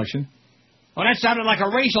your complexion. Well, that sounded like a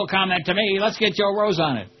racial comment to me. Let's get Joe Rose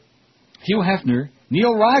on it. Hugh Hefner,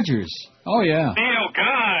 Neil Rogers. Oh, yeah. Neil,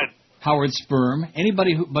 God. Howard Sperm.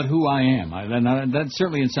 Anybody but who I am. That's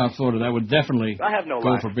certainly in South Florida. That would definitely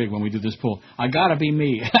go for big when we do this poll. I got to be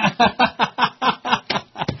me.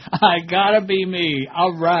 I got to be me.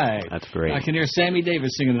 All right. That's great. I can hear Sammy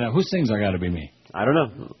Davis singing that. Who sings I Got to Be Me? I don't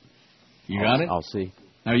know. You got it? I'll see.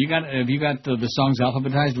 Now, have you got the songs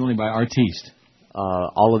alphabetized only by artiste?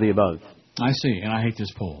 All of the above. I see, and I hate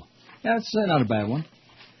this poll. Yeah, it's not a bad one.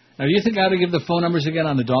 Now, do you think I ought to give the phone numbers again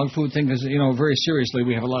on the dog food thing? Because, very seriously,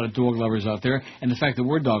 we have a lot of dog lovers out there, and the fact that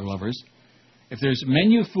we're dog lovers. If there's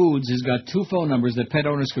Menu Foods has got 2 phone numbers that pet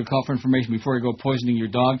owners could call for information before you go poisoning your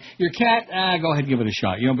dog. Your cat, go ahead and give it a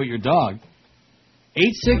shot. But your dog,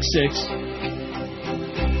 866.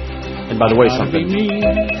 And by the way, something.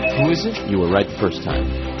 Who is it? You were right the first time.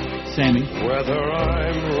 Sammy. Whether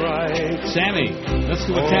I'm right. Sammy. Let's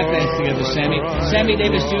do a tap dance together, Sammy. Sammy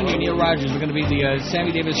Davis Jr. Neil Rogers. We're going to be the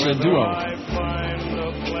Sammy Davis duo.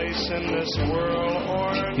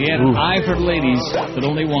 He had an eye for the ladies, but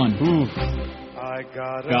only one. I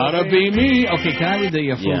gotta be me. Okay, can I read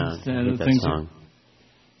the things? Song.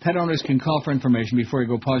 Pet owners can call for information before you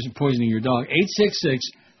go poisoning your dog.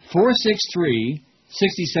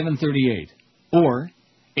 866-463-6738 or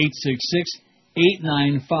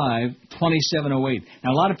 866-895-2708.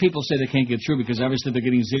 Now, a lot of people say they can't get through because obviously they're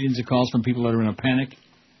getting zillions of calls from people that are in a panic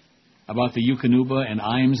about the Eukanuba and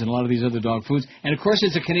Iams and a lot of these other dog foods. And, of course,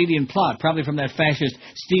 it's a Canadian plot, probably from that fascist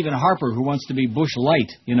Stephen Harper who wants to be Bush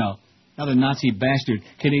Light, Another Nazi bastard,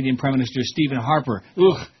 Canadian Prime Minister Stephen Harper.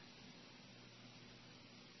 Ugh.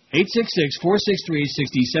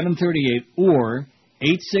 866-463-6738 or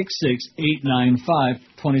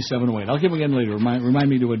 866-895-2708. I'll give them again later. Remind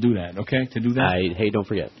me to do that, okay? To do that. Hey, don't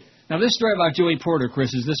forget. Now, this story about Joey Porter,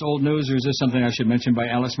 Chris, is this old news or is this something I should mention by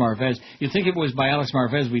Alex Marvez? You'd think if it was by Alex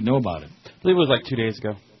Marvez, we'd know about it. I believe it was like 2 days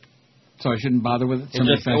ago. So I shouldn't bother with it? It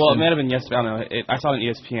might have been yesterday. I don't know. I saw it on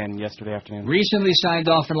ESPN yesterday afternoon. Recently signed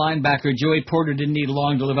Dolphin linebacker Joey Porter didn't need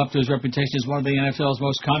long to live up to his reputation as one of the NFL's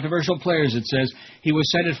most controversial players, it says. He was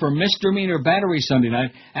cited for misdemeanor battery Sunday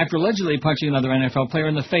night after allegedly punching another NFL player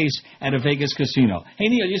in the face at a Vegas casino. Hey,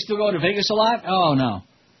 Neil, you still go to Vegas a lot? Oh, no.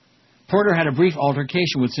 Porter had a brief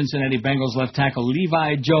altercation with Cincinnati Bengals left tackle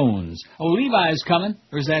Levi Jones. Oh, Levi's coming?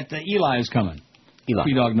 Or is that Eli's coming? Eli.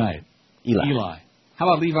 Three-dog night. Eli. How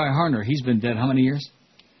about Levi Harner? He's been dead how many years?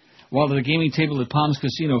 While at the gaming table at Palms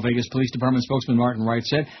Casino, Vegas Police Department spokesman Martin Wright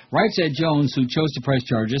said Jones, who chose to press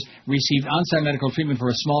charges, received on-site medical treatment for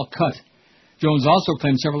a small cut. Jones also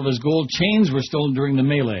claimed several of his gold chains were stolen during the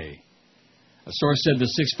melee. A source said the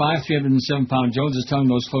 6'5", 307-pound Jones is telling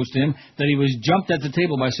those close to him that he was jumped at the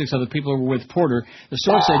table by 6 other people who were with Porter. The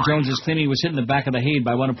source said Jones is claiming he was hit in the back of the head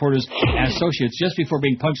by one of Porter's associates just before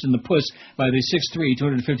being punched in the puss by the 6'3",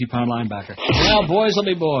 250-pound linebacker. Well, boys will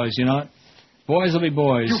be boys, you know what? Boys will be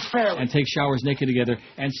boys and take showers naked together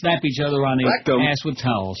and snap each other on the ass with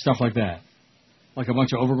towels, stuff like that. Like a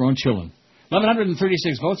bunch of overgrown children.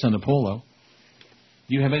 1,136 votes on the poll, though.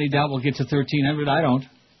 Do you have any doubt we'll get to 1,300? I don't.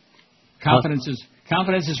 Confidence is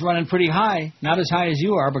running pretty high. Not as high as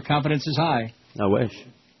you are, but confidence is high. I wish.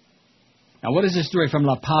 Now, what is this story from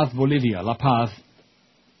La Paz, Bolivia? La Paz.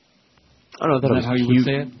 I don't know. Is that how you would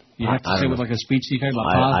say it? You have to say it with like a speech defect? La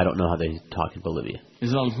Paz? I don't know how they talk in Bolivia.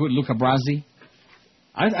 Is it Luca Brasi?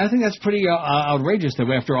 I think that's pretty outrageous that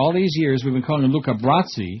after all these years we've been calling him Luca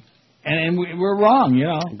Brasi, and we're wrong, you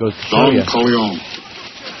know. Don Corleone,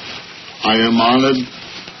 I am honored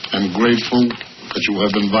and grateful that you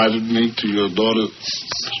have invited me to your daughter's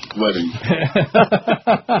wedding.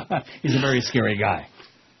 He's a very scary guy.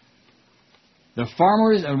 The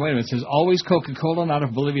farmers, and wait a minute, it says always Coca-Cola, not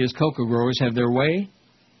if Bolivia's coca growers have their way.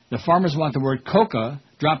 The farmers want the word coca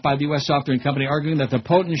dropped by the U.S. soft drink company, arguing that the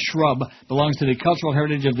potent shrub belongs to the cultural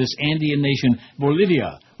heritage of this Andean nation,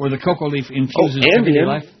 Bolivia, where the coca leaf infuses everyday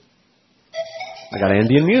life. I got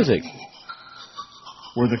Andean music.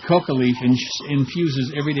 Where the coca leaf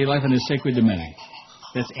infuses everyday life and is sacred to many.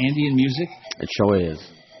 That's Andean music? It sure is.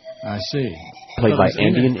 I see. Played by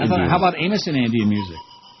Andean Indians. How about Amos and Andean music?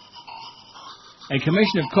 A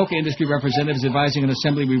commission of coca industry representatives advising an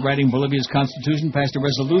assembly rewriting Bolivia's constitution passed a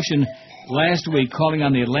resolution last week calling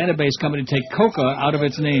on the Atlanta-based company to take coca out of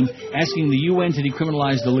its name, asking the UN to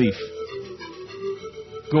decriminalize the leaf.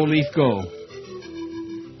 Go leaf, go.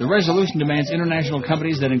 The resolution demands international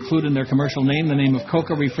companies that include in their commercial name the name of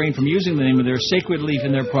coca refrain from using the name of their sacred leaf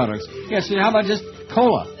in their products. Yes, how about just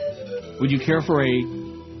cola? Would you care for a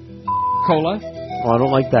cola? Well, I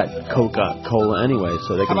don't like that Coca-Cola anyway,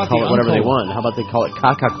 so they can call it whatever they want. How about they call it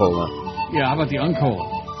Coca-Cola? Yeah, how about the Uncola?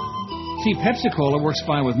 See, Pepsi-Cola works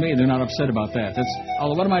fine with me. They're not upset about that.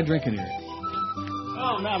 What am I drinking here?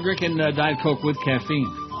 Oh, now I'm drinking Diet Coke with caffeine.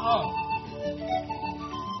 Oh.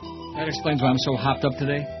 That explains why I'm so hopped up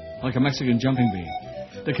today, like a Mexican jumping bean.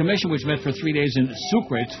 The commission, which met for 3 days in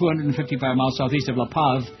Sucre, 255 miles southeast of La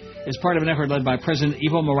Paz, is part of an effort led by President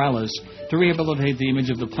Evo Morales to rehabilitate the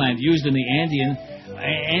image of the plant used in the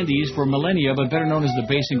Andes for millennia, but better known as the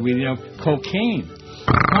base ingredient of cocaine.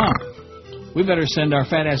 Huh. We better send our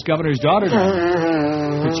fat-ass governor's daughter down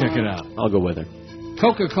to check it out. I'll go with her.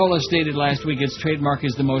 Coca-Cola stated last week its trademark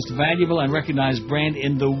is the most valuable and recognized brand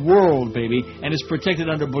in the world, baby, and is protected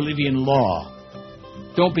under Bolivian law.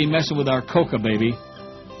 Don't be messing with our coca, baby.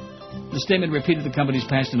 The statement repeated the company's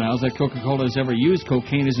past denials that Coca-Cola has ever used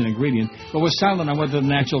cocaine as an ingredient, but was silent on whether the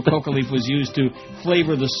natural coca leaf was used to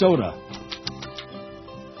flavor the soda.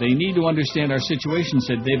 They need to understand our situation,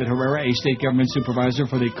 said David Herrera, a state government supervisor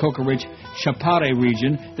for the coca-rich Chapare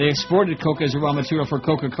region. They exported coca as a raw material for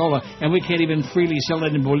Coca-Cola, and we can't even freely sell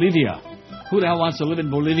it in Bolivia. Who the hell wants to live in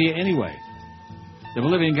Bolivia anyway? The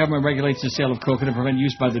Bolivian government regulates the sale of coca to prevent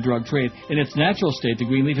use by the drug trade. In its natural state, the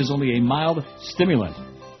green leaf is only a mild stimulant.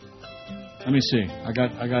 Let me see. I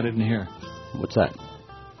got it in here. What's that?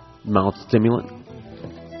 Mouth stimulant?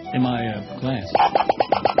 In my glass.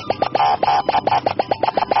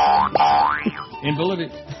 In Bolivia,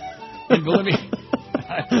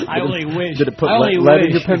 I only wish. Did it put I only lead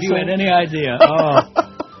in wish your pencil? if you had any idea. Oh,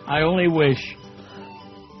 I only wish.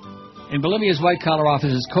 In Bolivia's white-collar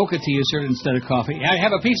offices, coca tea is served instead of coffee. I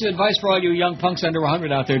have a piece of advice for all you young punks under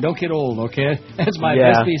 100 out there. Don't get old, okay? That's my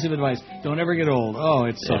best piece of advice. Don't ever get old. Oh,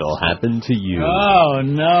 it sucks. It'll happen to you. Oh,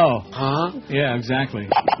 no. Huh? Yeah, exactly.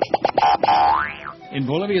 In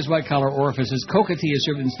Bolivia's white-collar orifices, coca tea is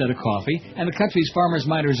served instead of coffee, and the country's farmers,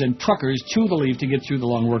 miners, and truckers chew the leaf to get through the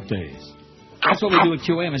long work days. That's what we do at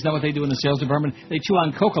QAM. Isn't that what they do in the sales department? They chew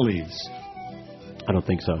on coca leaves. I don't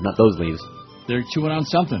think so. Not those leaves. They're chewing on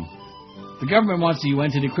something. The government wants the UN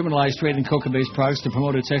to decriminalize trade in coca-based products to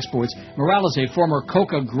promote its exports. Morales, a former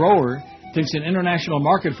coca grower, thinks an international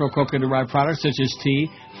market for coca-derived products such as tea,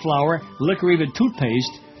 flour, liquor, even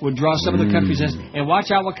toothpaste would draw some of the country's... And watch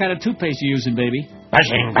out what kind of toothpaste you're using, baby.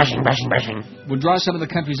 Brushing. Would draw some of the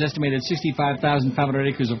country's estimated 65,500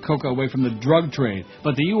 acres of coca away from the drug trade.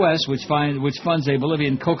 But the U.S., which funds a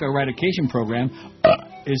Bolivian coca eradication program,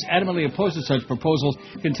 is adamantly opposed to such proposals,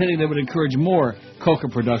 contending they would encourage more coca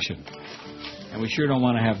production. And we sure don't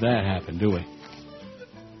want to have that happen, do we?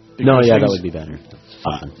 Because that would be better.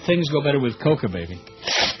 Things go better with coca, baby.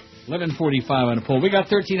 11:45 on the poll. We got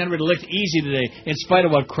 1,300 licked easy today, in spite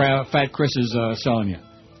of what Fat Chris is selling you.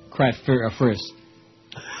 Friss.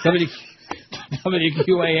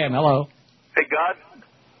 WQAM, hello. Hey, God.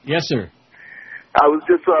 Yes, sir. I was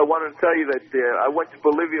just wanted to tell you that I went to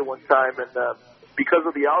Bolivia one time, and because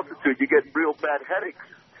of the altitude, you get real bad headaches.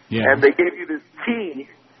 Yeah. And they gave you this tea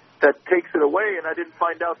that takes it away, and I didn't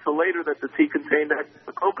find out till later that the tea contained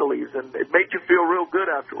the coca leaves, and it made you feel real good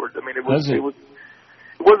afterwards. I mean, it wasn't a.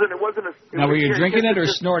 Now, were you drinking it or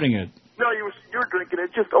snorting it? No, you're drinking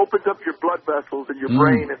it. It just opens up your blood vessels in your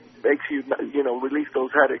brain and makes you release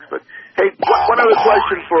those headaches. But hey, one other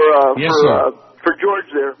question for George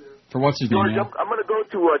there. For what's his George, name? I'm going to go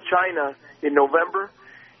to China in November,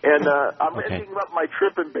 And I'm ending up my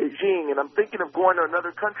trip in Beijing, and I'm thinking of going to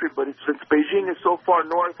another country, but since Beijing is so far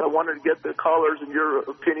north, I wanted to get the callers and your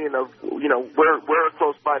opinion of, where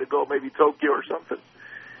close by to go, maybe Tokyo or something.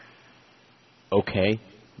 Okay.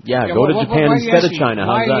 Yeah, go to Japan instead of China.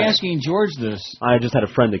 Why How's are you that? asking George this? I just had a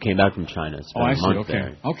friend that came back from China. Spent I a see. month Okay.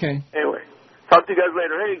 there. Okay. Anyway, talk to you guys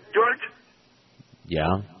later. Hey, George,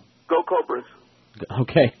 Yeah. go Cobras.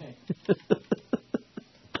 Okay.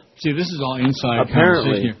 See, this is all inside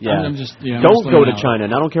Apparently, conversation. yeah. I'm just Don't go to out. China.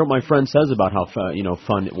 And I don't care what my friend says about how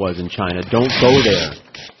fun it was in China. Don't go there.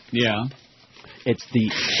 Yeah. It's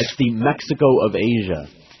the Mexico of Asia.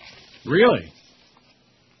 Really?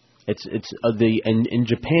 In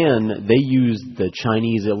Japan they use the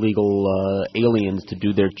Chinese illegal aliens to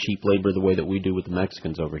do their cheap labor the way that we do with the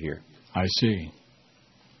Mexicans over here. I see.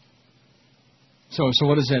 So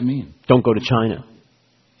what does that mean? Don't go to China.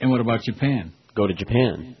 And what about Japan? Go to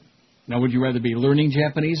Japan. Now, would you rather be learning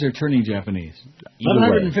Japanese or turning Japanese? Either way.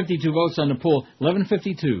 1152 votes on the poll.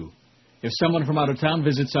 1152. If someone from out of town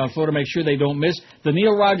visits South Florida, make sure they don't miss the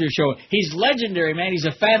Neil Rogers Show. He's legendary, man. He's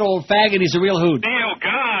a fat old fag, and he's a real hoot. Neil,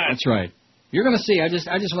 God! That's right. You're going to see. I just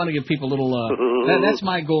want to give people a little... that's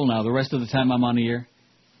my goal now, the rest of the time I'm on the air.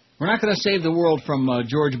 We're not going to save the world from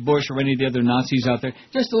George Bush or any of the other Nazis out there.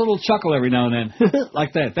 Just a little chuckle every now and then.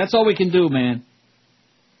 Like that. That's all we can do, man.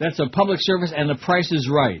 That's a public service, and the price is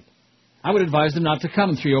right. I would advise them not to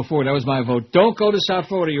come in 304. That was my vote. Don't go to South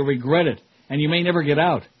Florida. You'll regret it, and you may never get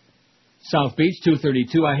out. South Beach,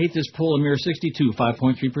 232. I hate this poll. A mere 62,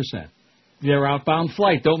 5.3%. Their outbound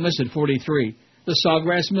flight, don't miss it, 43. The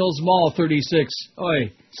Sawgrass Mills Mall, 36.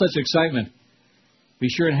 Oi, such excitement. Be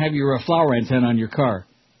sure and have your flower antenna on your car.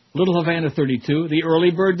 Little Havana, 32. The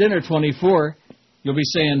Early Bird Dinner, 24. You'll be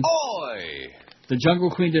saying, oi. The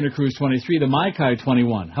Jungle Queen Dinner Cruise, 23. The Mai Kai,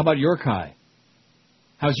 21. How about your Kai?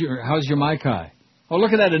 How's your Mai Kai? Oh,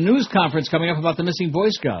 look at that, a news conference coming up about the missing Boy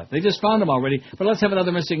Scout. They just found him already, but let's have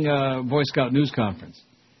another missing Boy Scout news conference.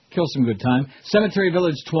 Kill some good time. Cemetery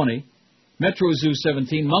Village, 20. Metro Zoo,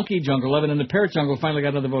 17. Monkey Jungle, 11. And the Parrot Jungle finally got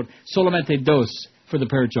another vote. Solamente dos for the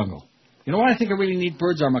Parrot Jungle. You know what I think are really neat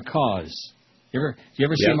birds are macaws. Do you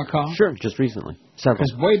ever see a macaw? Sure, just recently. Several.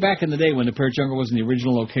 Because way back in the day when the Parrot Jungle was in the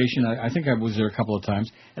original location, I think I was there a couple of times,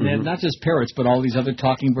 and they had not just parrots, but all these other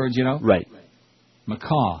talking birds, Right.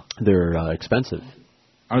 Macaw. They're expensive.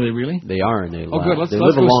 Are they really? They are, and they good. Let's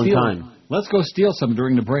live go a long steal time. Let's go steal some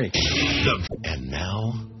during the break. And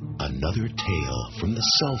now, another tale from the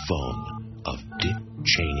cell phone of Dick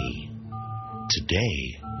Cheney.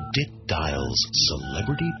 Today, Dick dials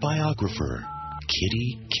celebrity biographer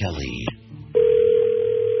Kitty Kelly.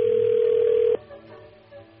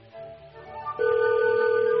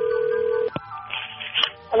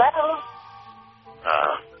 Hello?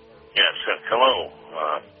 Yes, hello.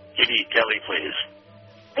 Kitty Kelly, please.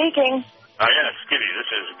 Speaking. Yes, Kitty, this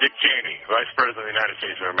is Dick Cheney, Vice President of the United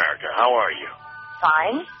States of America. How are you?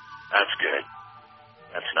 Fine. That's good.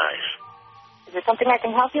 That's nice. Is there something I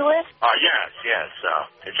can help you with? Yes.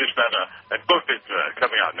 It's just that book that's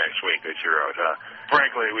coming out next week that you wrote.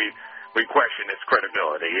 Frankly, we question its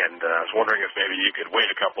credibility, and I was wondering if maybe you could wait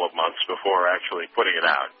a couple of months before actually putting it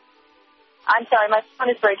out. I'm sorry, my phone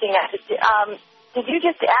is breaking up. Did you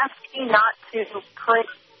just ask me not to print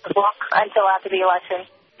the book until after the election?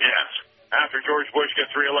 Yes. After George Bush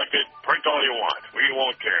gets reelected, print all you want. We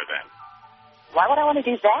won't care then. Why would I want to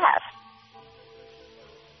do that?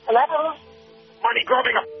 Hello? Money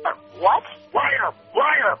grubbing a... What? Liar!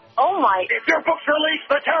 Oh, my... If your book's released,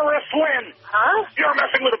 the terrorists win! Huh? You're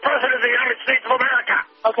messing with the President of the United States of America!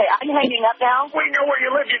 Okay, I'm hanging up now? We know where you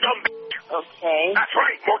live, you dumb bitch! Okay. That's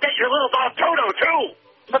right, we'll get your little dog Toto, too!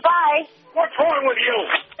 Bye-bye! What's wrong with you?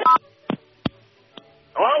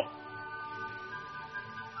 Hello?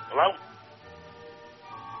 Hello?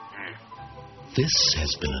 This has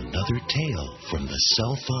been another tale from the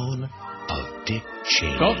cell phone of Dick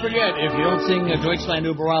Cheney. Don't forget, if you don't sing Deutschland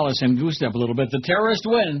über alles and goose step a little bit, the terrorists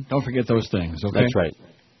win. Don't forget those things, okay? That's right.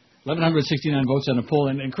 1,169 votes on the poll,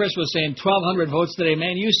 and Chris was saying 1,200 votes today.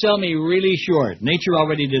 Man, you sell me really short. Nature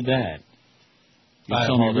already did that. You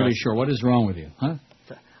sell me really short. What is wrong with you, huh?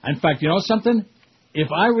 In fact, you know something? If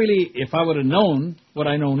I would have known what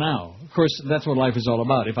I know now, of course, that's what life is all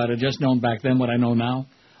about. If I'd have just known back then what I know now,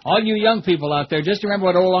 all you young people out there, just remember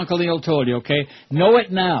what old Uncle Neil told you, okay? Know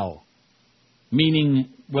it now, meaning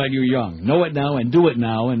while you're young. Know it now and do it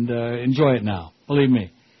now and enjoy it now. Believe me.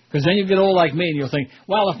 Because then you get old like me and you'll think,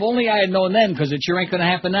 well, if only I had known then, because it sure ain't going to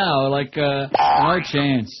happen now. Like, no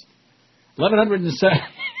chance.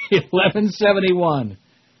 1171.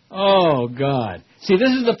 Oh, God. See, this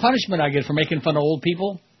is the punishment I get for making fun of old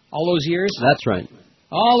people all those years. That's right.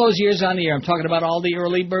 All those years on the air, I'm talking about all the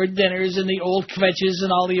early bird dinners and the old kvetches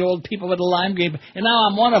and all the old people with the lime grape, and now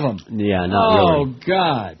I'm one of them. Yeah, not really. Oh,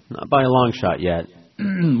 God. Not by a long shot yet.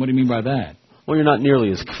 What do you mean by that? Well, you're not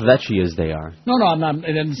nearly as kvetchy as they are. No, I'm not. I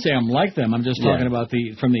didn't say I'm like them. I'm just talking about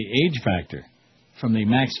from the age factor, from the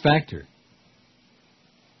max factor.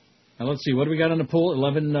 Now, let's see. What do we got on the pool?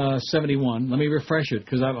 1171. Let me refresh it,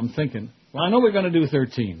 because I'm thinking. Well, I know we're going to do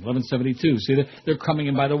 13. 1172. See, they're coming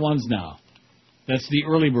in by the ones now. That's the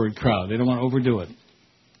early bird crowd. They don't want to overdo it.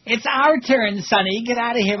 It's our turn, Sonny. Get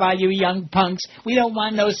out of here, all you young punks. We don't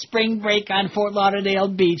want no spring break on Fort Lauderdale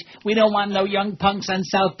Beach. We don't want no young punks on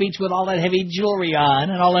South Beach with all that heavy jewelry on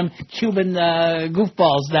and all them Cuban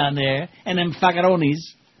goofballs down there and them fagaronis.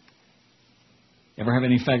 Ever have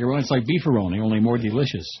any fagaroni? It's like beefaroni, only more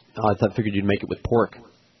delicious. Oh, I figured you'd make it with pork.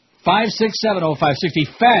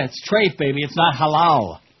 5670560. Fats, trafe, baby. It's not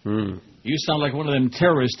halal. Hmm. You sound like one of them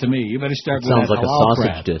terrorists to me. You better start with Sounds that like halal a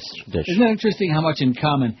sausage crap. dish. Isn't it interesting how much in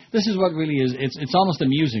common? This is what really is. It's almost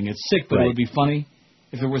amusing. It's sick, but it would be funny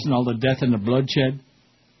if there wasn't all the death and the bloodshed.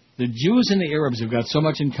 The Jews and the Arabs have got so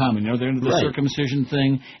much in common. You know, they're into the circumcision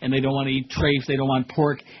thing, and they don't want to eat trafe. They don't want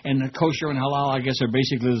pork. And kosher and halal, I guess, are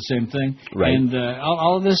basically the same thing. Right. And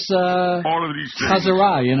all of this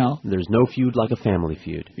chazarah, you know. There's no feud like a family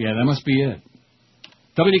feud. Yeah, that must be it.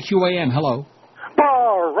 WQAM, hello.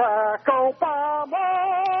 Barack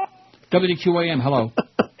Obama. WQAM, hello.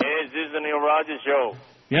 Hey, this is the Neil Rogers Show.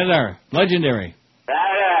 Yeah, there. Legendary.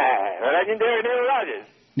 Legendary Neil Rogers.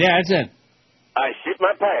 Yeah, that's it. I shit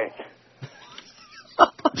my pants.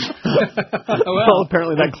 Well,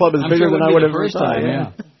 apparently that club is bigger than I would have ever thought.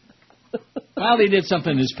 Yeah. Well, he did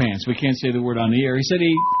something in his pants. We can't say the word on the air. He said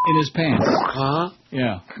he in his pants. Huh?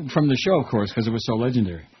 Yeah, from the show, of course, because it was so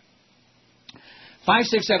legendary.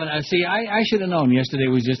 567. See, I should have known yesterday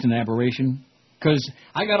was just an aberration, because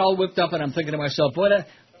I got all whipped up and I'm thinking to myself, boy,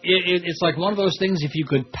 it's like one of those things. If you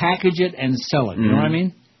could package it and sell it, you know what I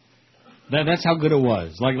mean? That's how good it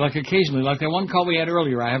was. Like occasionally, like that one call we had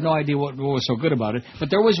earlier. I have no idea what was so good about it, but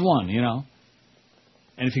there was one, you know.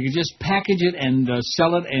 And if you could just package it and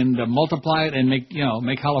sell it and multiply it and make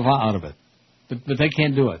halava out of it, but they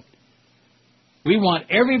can't do it. We want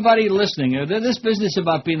everybody listening. This business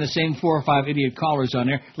about being the same 4 or 5 idiot callers on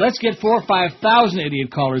there. Let's get 4,000 or 5,000 idiot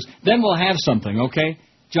callers. Then we'll have something, okay?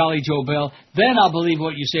 Jolly Joe Bell. Then I'll believe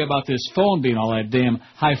what you say about this phone being all that damn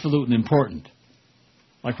highfalutin important.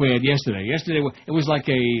 Like we had yesterday. Yesterday, it was like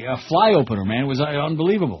a fly opener, man. It was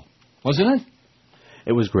unbelievable. Wasn't it?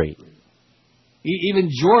 It was great. Even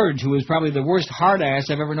George, who is probably the worst hard ass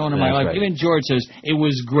I've ever known in my life, right. Even George says it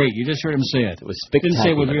was great. You just heard him say it. It was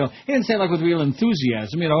spectacular. He didn't say it like with real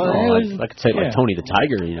enthusiasm. You know, I could say it like Tony the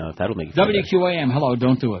Tiger. You know, if that'll make it. WQAM. Hello,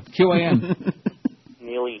 don't do it. QAM.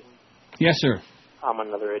 Neely, Yes, sir. I'm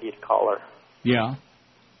another idiot caller. Yeah.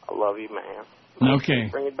 I love you, man. Okay.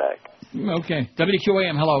 Bring it back. Okay.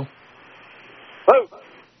 WQAM. Hello. Hello.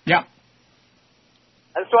 Yeah.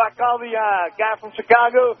 That's why I call the guy from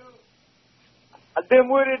Chicago a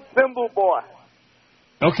dim-witted thimble boy.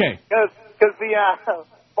 Okay. Because the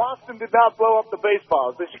Boston did not blow up the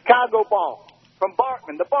baseballs. The Chicago ball from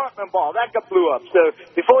Bartman, the Bartman ball, that got blew up. So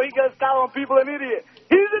before he goes calling people an idiot,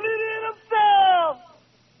 he's an idiot himself.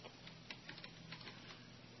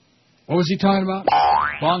 What was he talking about?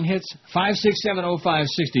 Long hits?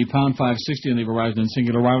 5670560, pound 560 on the Verizon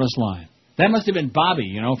Singular Wireless line. That must have been Bobby,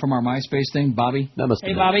 you know, from our MySpace thing. Bobby? That must have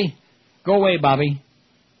Hey, been. Bobby. Go away, Bobby.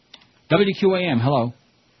 WQAM, hello.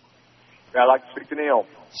 I'd like to speak to Neil.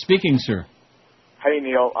 Speaking, sir. Hey,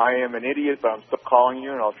 Neil, I am an idiot, but I'm still calling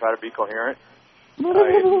you, and I'll try to be coherent.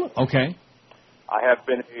 Okay. I have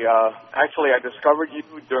been actually, I discovered you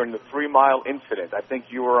during the 3 Mile incident. I think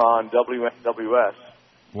you were on WNWS.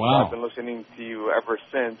 Wow. I've been listening to you ever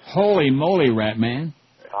since. Holy moly, rat man.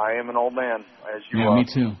 I am an old man, as you Yeah, are. me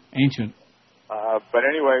too. Ancient. But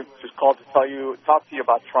anyway, just called to talk to you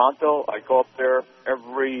about Toronto. I go up there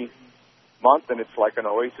every month, and it's like an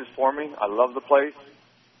oasis for me. I love the place,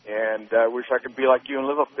 and I wish I could be like you and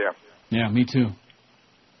live up there. Yeah, me too.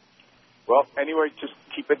 Well, anyway, just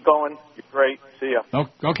keep it going. You're great. See ya.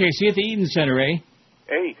 Okay, see you at the Eaton Center, eh?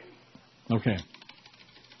 Hey. Okay.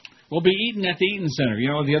 We'll be eating at the Eaton Center. You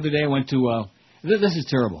know, the other day I went to, this is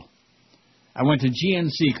terrible. I went to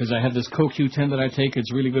GNC because I have this CoQ10 that I take.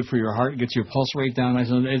 It's really good for your heart. It gets your pulse rate down.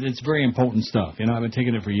 It's very important stuff. You know, I've been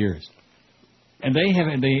taking it for years. And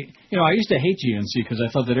you know, I used to hate GNC because I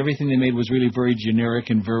thought that everything they made was really very generic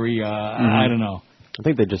and very, I don't know. I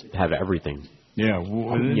think they just have everything. Yeah,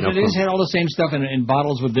 they just had all the same stuff in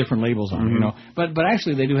bottles with different labels on it, you know. But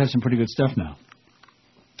actually, they do have some pretty good stuff now.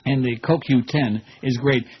 And the CoQ10 is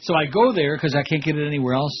great. So I go there because I can't get it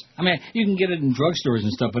anywhere else. I mean, you can get it in drugstores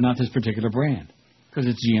and stuff, but not this particular brand because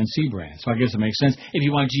it's GNC brand. So I guess it makes sense. If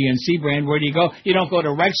you want GNC brand, where do you go? You don't go to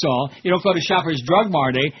Rexall. You don't go to Shoppers Drug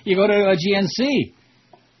Mart. You go to GNC.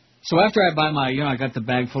 So after I buy my, I got the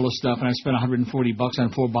bag full of stuff, and I spent $140 on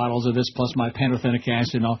 4 bottles of this plus my pantothenic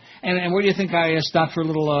acid and all. And where do you think I stopped for a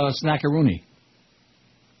little snackaroonie?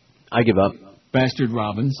 I give up. Bastard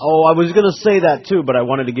Robbins. Oh, I was going to say that too, but I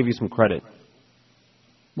wanted to give you some credit.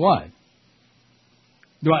 What?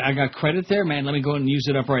 Do I got credit there, man? Let me go and use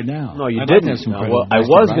it up right now. No, you I'd didn't. Like to have some credit. Well, I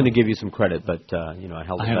was going to give you some credit, but I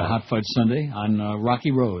held it I had back. a hot fudge sundae on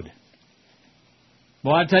Rocky Road.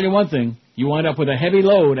 Well, I tell you one thing: you wind up with a heavy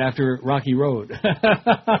load after Rocky Road.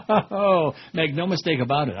 Oh, make no mistake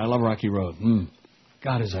about it. I love Rocky Road.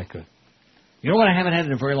 God, is that good? You know what? I haven't had it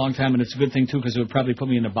in a very long time, and it's a good thing too because it would probably put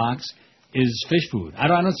me in a box. Is fish food. I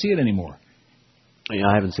don't see it anymore. Yeah,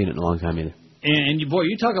 I haven't seen it in a long time either. And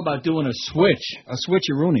you talk about doing a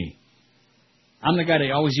switcheroonie. I'm the guy that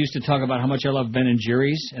always used to talk about how much I love Ben &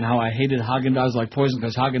 Jerry's and how I hated Haagen-Dazs like poison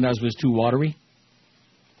because Haagen-Dazs was too watery.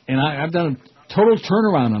 And I've done a total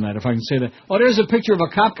turnaround on that, if I can say that. Oh, there's a picture of a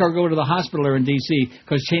cop car going to the hospital there in D.C.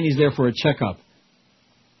 because Cheney's there for a checkup.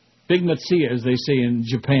 Big Matsuya, as they say in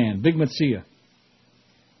Japan. Big Matsuya.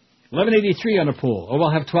 1183 on the pool. Oh,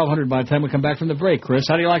 we'll have 1200 by the time we come back from the break, Chris.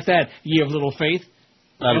 How do you like that? Ye of little faith.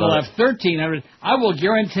 And we'll have 1300. I will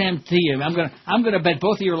guarantee you. I'm gonna bet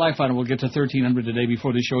both of your life on it. We'll get to 1300 today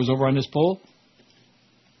before the show's over on this poll.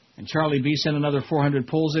 And Charlie B sent another 400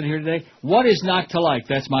 polls in here today. What is not to like?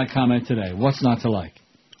 That's my comment today. What's not to like?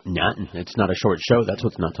 Nothing. It's not a short show. That's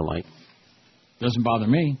what's not to like. Doesn't bother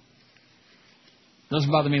me. Doesn't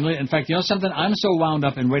bother me. In fact, you know something? I'm so wound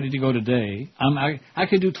up and ready to go today. I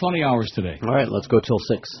could do 20 hours today. All right, let's go till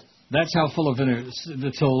 6. That's how full of it is.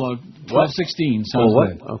 Till 12:16 sounds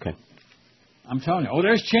good. Okay. I'm telling you. Oh,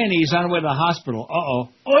 there's Cheney. He's on the way to the hospital. Uh-oh.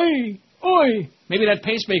 Oi! Oi! Maybe that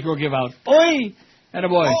pacemaker will give out. Oi!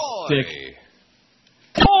 Attaboy, Dick.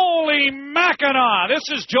 Holy Mackinac! This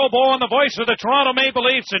is Joe Bowen, the voice of the Toronto Maple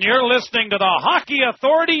Leafs, and you're listening to the Hockey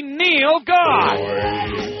Authority, Neil Goff.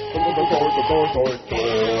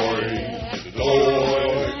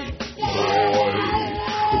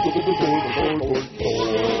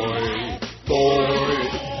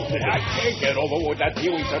 I can't get over what that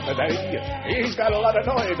Huey said today. He's got a lot of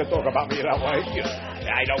noise to talk about me that way.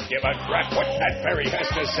 I don't give a crap what that Berry has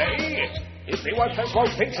to say. If he wants to smoke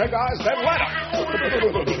pink cigars, then let him.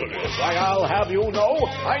 Why, I'll have you know,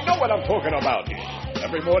 I know what I'm talking about.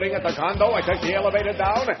 Every morning at the condo, I take the elevator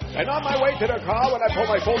down, and on my way to the car, when I pull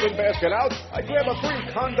my folding basket out, I grab a free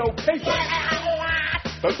condo paper.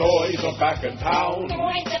 The toys are back in town. The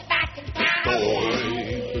toys are back in town.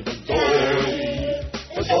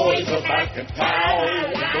 The toys are back in town.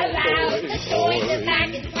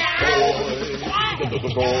 The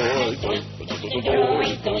toys are back in town.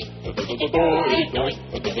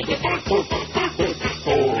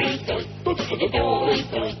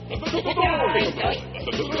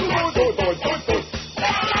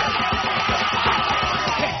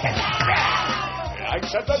 I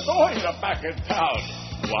said the toys are back in town.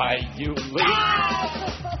 Why, you leave?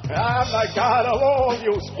 I'm the god of all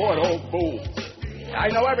you sport old fools. I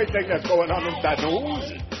know everything that's going on in that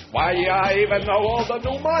news. Why, I even know all the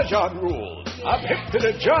new Mahjong rules. I'm hip to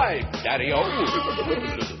the jive, Daddy-O.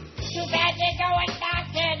 Too bad you're going down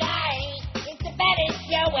tonight. It's a better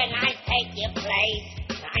show when I take your place.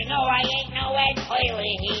 I know I ain't no Ed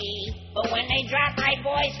Hoyle, but when they drop, my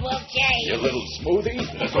voice will change. You little smoothie.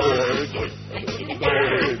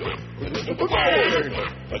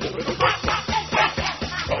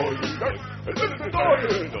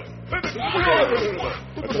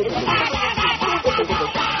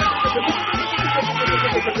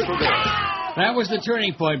 That was the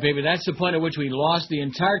turning point, baby. That's the point at which we lost the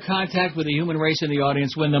entire contact with the human race in the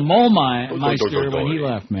audience when the Mole-Meister, when he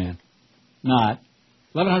left, man. Not.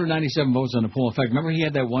 1,197 votes on the poll. In fact, remember he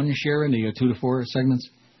had that one share in the 2 to 4 segments?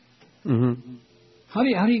 Mm-hmm. How do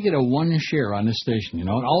you get a one share on this station, you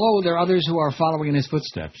know? And although there are others who are following in his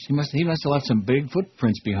footsteps, he must have left some big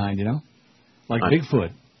footprints behind, you know? Like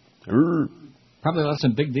Bigfoot. Probably left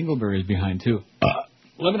some big dingleberries behind, too.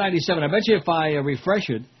 1197. I bet you if I refresh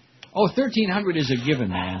it... Oh, 1,300 is a given,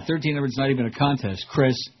 man. 1,300 is not even a contest.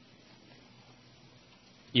 Chris?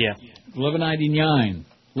 Yeah. 1199.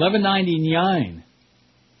 1199.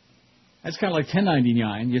 That's kind of like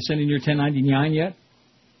 1099. You sending your 1099 yet?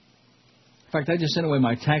 In fact, I just sent away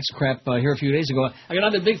my tax crap here a few days ago. I got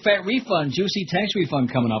another big fat refund, juicy tax refund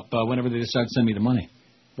coming up whenever they decide to send me the money.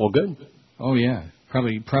 Well, good. Oh, yeah.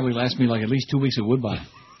 Probably last me like at least 2 weeks of Woodbine.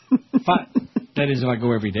 That is if I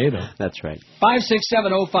go every day, though. That's right.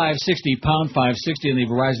 5670560, pound 560 on the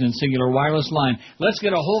Verizon and Singular wireless line. Let's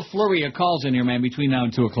get a whole flurry of calls in here, man, between now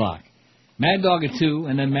and 2 o'clock. Mad Dog at 2,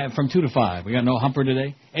 and then from 2 to 5. We got no Humper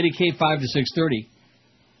today. Eddie K, 5 to 6:30.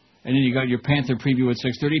 And then you got your Panther preview at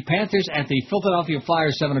 6:30. Panthers at the Philadelphia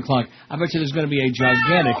Flyers, 7 o'clock. I bet you there's going to be a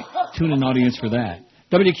gigantic tune-in audience for that.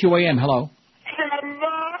 WQAM, hello.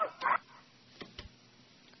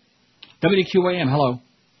 WQAM, hello.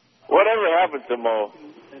 Whatever happened to Mo?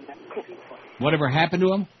 Whatever happened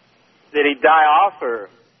to him? Did he die off or?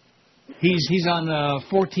 He's on a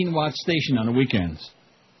 14-watt station on the weekends.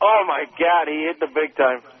 Oh, my God, he hit the big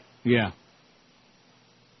time. Yeah.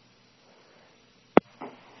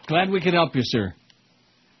 Glad we could help you, sir.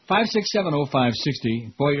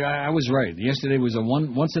 5670560. Boy, I was right. Yesterday was a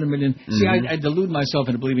once in a million. Mm-hmm. See, I delude myself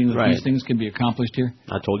into believing that these things can be accomplished here.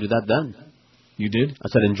 I told you that then. You did? I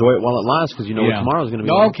said enjoy it while it lasts because you know what tomorrow's going to be.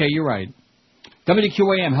 Oh, okay, you're right.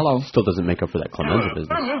 WQAM, hello. Still doesn't make up for that Clemenza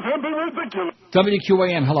business.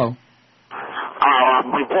 WQAM, hello.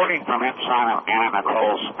 I'm reporting from inside of Anna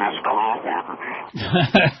Nicole's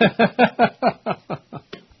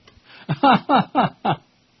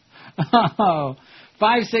Oh,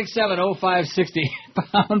 5670560,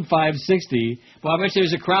 pound 560. Well, I bet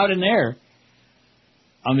there's a crowd in there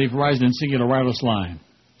on the Verizon and Singular wireless line.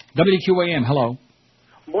 WQAM, hello.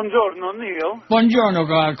 Buongiorno, Neil.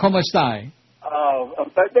 Buongiorno, come stai?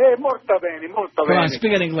 Molto bene, molto Come on, bene.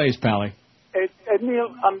 speak in English, Pally.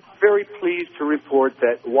 Neil, I'm very pleased to report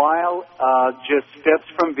that while just steps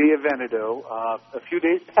from Via Veneto, a few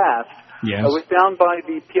days past, yes. I was down by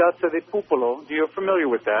the Piazza del Popolo. You're familiar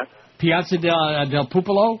with that? Piazza del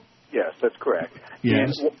Popolo? Yes, that's correct.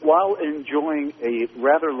 Yes. And while enjoying a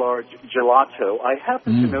rather large gelato, I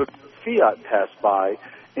happened to notice a Fiat pass by,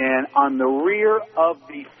 and on the rear of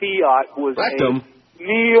the Fiat was a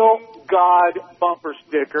Neil God bumper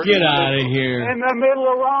sticker. Get out of here. In the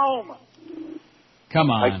middle of Rome. Come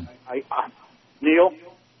on. Neil,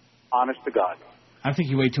 honest to God. I think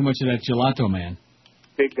you ate too much of that gelato, man.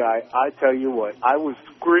 Big guy, I tell you what, I was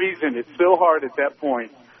squeezing it so hard at that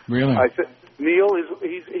point. Really? I said, Neil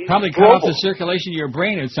he's probably global. cut off the circulation of your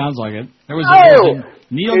brain, it sounds like it. There was a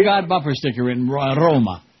Neil God bumper sticker in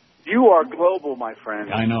Roma. You are global, my friend.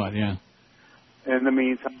 I know it, yeah. In the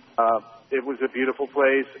meantime, it was a beautiful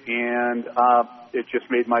place, and it just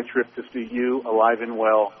made my trip to see you alive and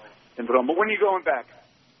well in Rome. But when are you going back?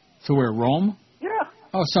 So where, Rome? Yeah.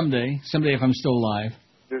 Oh, someday. Someday if I'm still alive.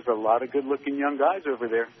 There's a lot of good-looking young guys over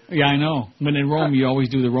there. Yeah, I know. But in Rome, you always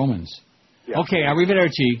do the Romans. Yeah. Okay,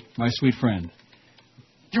 arrivederci, my sweet friend.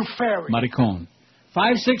 You fairy. Maricone.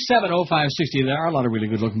 5670560. There are a lot of really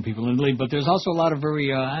good-looking people in Italy, but there's also a lot of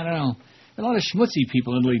very, I don't know, a lot of schmutzy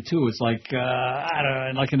people in Italy, too. It's like, I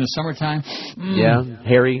don't know, like in the summertime. Yeah,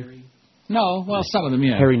 hairy. No, well, some of them,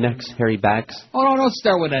 yeah. Hairy necks, hairy backs. Oh, no, don't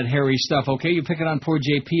start with that hairy stuff, okay? You picking on poor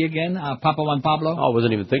JP again, Papa Juan Pablo? Oh, I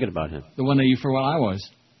wasn't even thinking about him. The one that you, for what I was.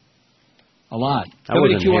 A lot. That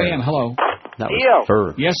wasn't WQAM, hairy. hello. That was Theo.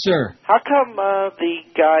 fur. Yes, sir. How come the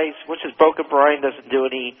guys, which is Boca Brian, doesn't do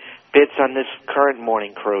any bits on this current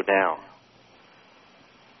morning crew now?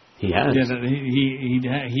 He has.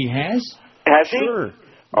 Yeah, he has? Has he? Sure.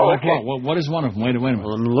 Oh, Like okay. what is one of them? Wait a minute.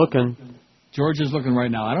 Well, I'm looking. George is looking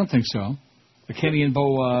right now. I don't think so. The Kenny and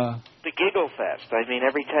Bo... The Giggle Fest. I mean,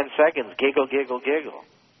 every 10 seconds, giggle, giggle, giggle.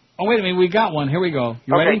 Oh, wait a minute. We got one. Here we go.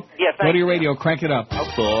 You Okay. ready? Yeah, Go thanks. to your radio. Crank it up.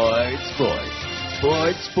 Sports. Sports.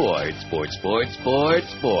 Sports. Sports. Sports. Sports.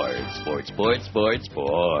 Sports. Sports. Sports. Sports.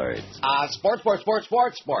 Sports.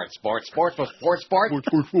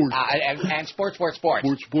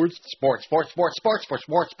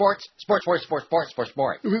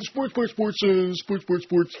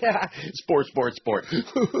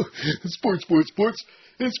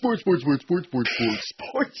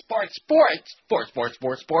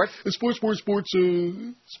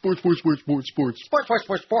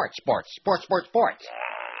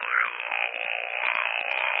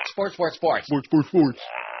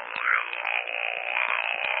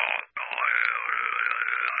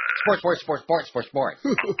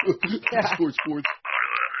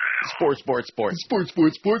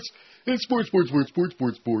 And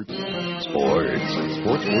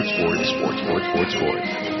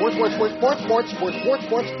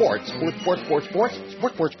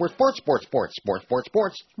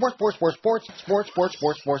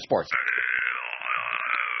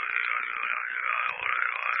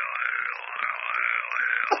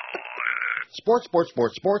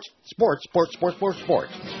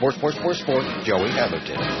sports. Joey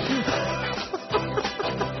Hamilton.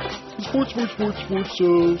 Sports.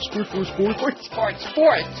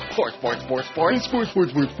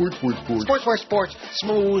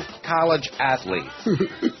 Smooth college athlete.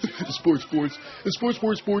 Sports.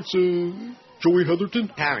 Joey Heatherton?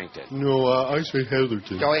 Harrington. No, I say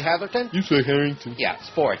Heatherton. Joey Heatherton? You say Harrington. Yeah,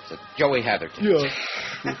 sports. Joey Heatherton. Yeah.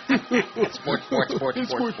 Sports.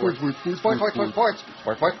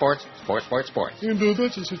 And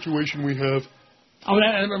that's the situation we have. Oh,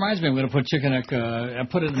 that reminds me. I'm going to put Chicken Neck. I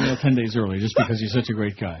put it in the mail 10 days early just because he's such a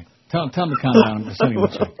great guy. Tell him to calm down and send him a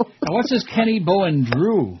check. Now, what's this Kenny, Bo, and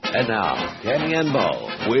Drew? And now, Kenny and Bo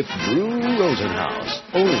with Drew Rosenhaus,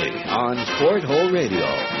 only on Sport Hole Radio,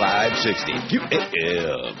 560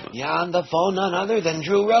 QAM. You're on the phone, none other than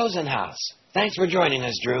Drew Rosenhaus. Thanks for joining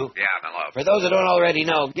us, Drew. Yeah, hello. For those that don't already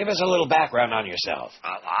know, give us a little background on yourself.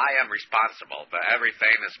 I am responsible for every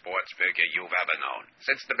famous sports figure you've ever known.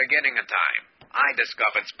 Since the beginning of time, I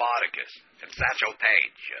discovered Spartacus and Satchel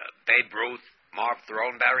Paige, Babe Ruth, Marv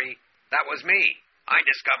Thornberry. That was me. I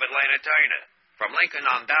discovered Lana Turner. From Lincoln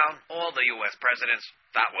on down, all the U.S. presidents,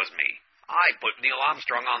 that was me. I put Neil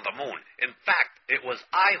Armstrong on the moon. In fact, it was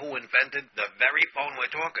I who invented the very phone we're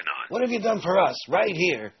talking on. What have you done for us right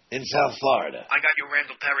here in South Florida? I got you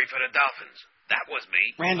Randall Terry for the Dolphins. That was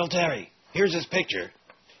me. Randall Terry. Here's his picture.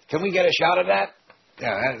 Can we get a shot of that?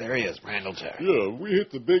 Yeah, there he is, Randall Terry. Yeah, we hit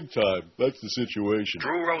the big time. That's the situation.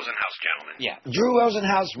 Drew Rosenhaus, gentlemen. Yeah, Drew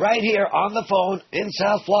Rosenhaus right here on the phone in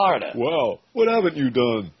South Florida. Wow, what haven't you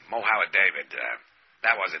done? Mo Howard David,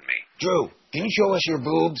 that wasn't me. Drew, can you show us your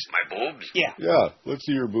boobs? My boobs? Yeah. Yeah, let's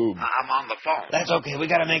see your boobs. I'm on the phone. That's okay. We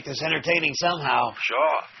got to make this entertaining somehow.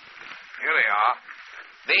 Sure. Here they are.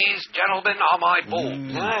 These, gentlemen, are my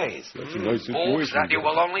boobs. Nice. That's a nice boobs situation. that you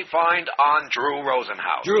will only find on Drew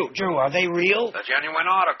Rosenhaus. Drew, are they real? A genuine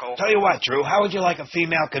article. Tell you what, Drew, how would you like a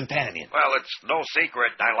female companion? Well, it's no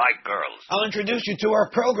secret I like girls. I'll introduce you to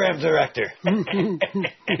our program director.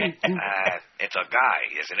 It's a guy,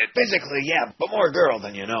 isn't it? Physically, yeah, but more girl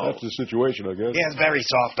than you know. That's the situation, I guess. He has very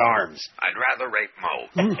soft arms. I'd rather rape Mo.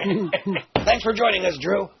 Thanks for joining us,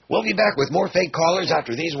 Drew. We'll be back with more fake callers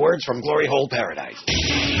after these words from Glory Hole Paradise.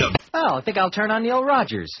 Oh, I think I'll turn on Neil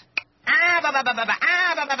Rogers. Hold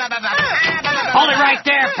it right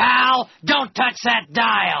there, pal. Don't touch that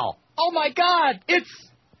dial. Oh, my God. It's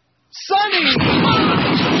Sonny.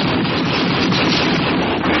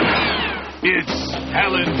 It's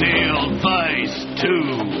Allendale Vice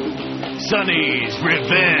 2. Sonny's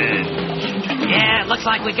Revenge. Yeah, looks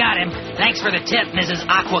like we got him. Thanks for the tip, Mrs.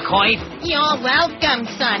 Aquacoy. You're welcome,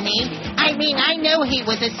 Sonny. I mean, I knew he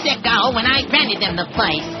was a sicko when I rented him the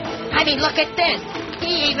place. I mean, look at this.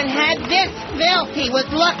 He even had this filth he was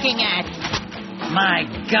looking at. My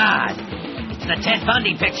God. It's the Ted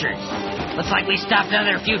Bundy pictures. Looks like we stopped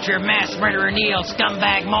another future mass murderer Neil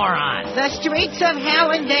scumbag moron. The streets of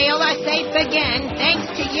Hallandale are safe again, thanks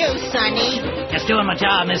to you, Sonny. Just doing my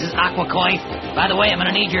job, Mrs. Aquacoy. By the way, I'm going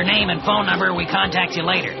to need your name and phone number. We contact you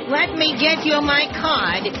later. Let me get you my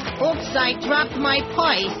card. Oops, I dropped my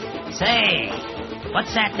purse. Say,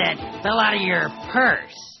 what's that fell out of your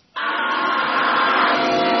purse?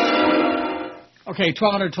 Okay,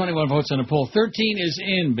 1,221 votes on the poll. 13 is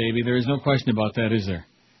in, baby. There is no question about that, is there?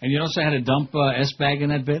 And you also had to dump S-Bag in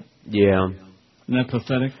that bit? Yeah. Isn't that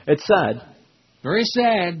pathetic? It's sad. Very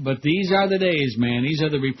sad, but these are the days, man. These are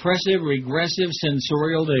the repressive, regressive,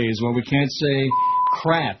 censorial days where we can't say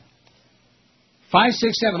crap.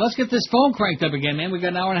 567. Let's get this phone cranked up again, man. We got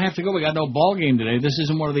an hour and a half to go. We got no ball game today. This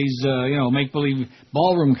isn't one of these, make-believe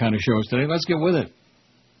ballroom kind of shows today. Let's get with it.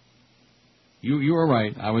 You were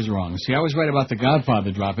right. I was wrong. See, I was right about the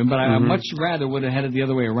Godfather dropping, but I much rather would have had it the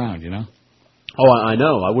other way around, you know? Oh, I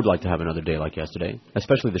know. I would like to have another day like yesterday,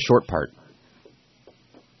 especially the short part.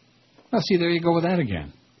 Well, see, there you go with that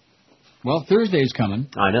again. Well, Thursday's coming.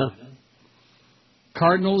 I know.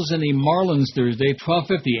 Cardinals and the Marlins Thursday,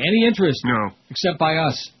 12:50. Any interest? No. Except by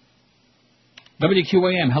us.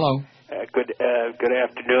 WQAM, hello. Good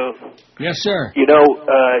afternoon. Yes, sir. You know,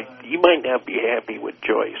 you might not be happy with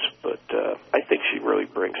Joyce, but I think she really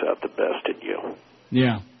brings out the best in you.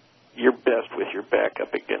 Yeah. You're best with your back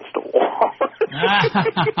up against the wall.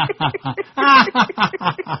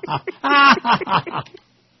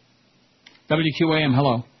 WQAM,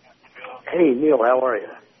 hello. Hey, Neil, how are you?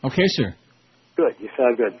 Okay, sir. Good, you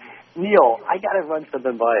sound good. Neil, I got to run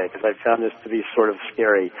something by you because I found this to be sort of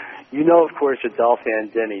scary. You know, of course, that Dolph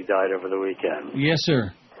Denny died over the weekend. Yes,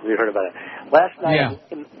 sir. We heard about it. Last night, Yeah.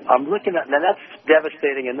 I'm looking at, now that's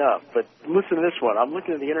devastating enough, but listen to this one. I'm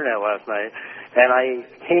looking at the internet last night, and I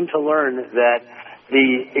came to learn that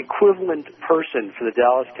the equivalent person for the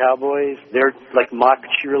Dallas Cowboys, they're like mock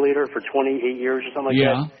cheerleader for 28 years or something like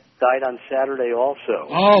that. died on Saturday also.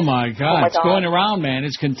 Oh, my God. It's going around, man.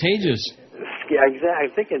 It's contagious. Yeah, exactly.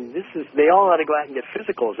 I'm thinking they all ought to go out and get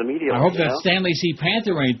physicals immediately. I hope that Stanley C.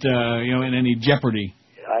 Panther ain't, in any jeopardy.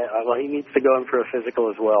 Well, he needs to go in for a physical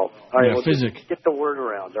as well. All right, well, physic. Get the word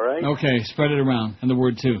around, all right? Okay, spread it around, and the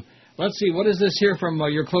word, too. Let's see, what is this here from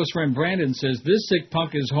your close friend Brandon says, this sick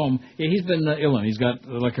punk is home. Yeah, he's been ill, and he's got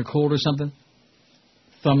like a cold or something.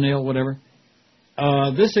 Thumbnail, whatever.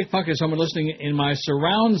 This sick punk is home and listening in my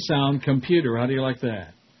surround sound computer. How do you like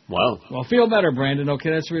that? Wow. Well, feel better, Brandon. Okay,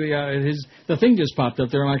 that's really the thing just popped up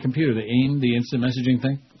there on my computer, the AIM, the instant messaging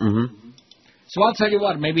thing. Mm-hmm. So I'll tell you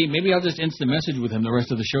what, maybe I'll just instant message with him the rest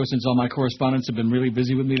of the show since all my correspondents have been really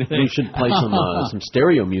busy with me today. You should play some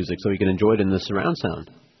stereo music so we can enjoy it in the surround sound.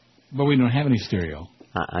 But we don't have any stereo.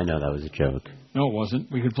 I know that was a joke. No, it wasn't.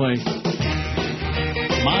 We could play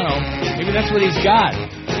mono. Maybe that's what he's got.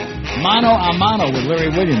 Mano a mano with Larry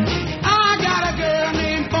Williams. I got a girl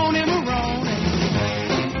named Bonnie Maroney.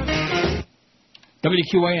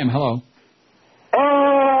 WQAM, hello.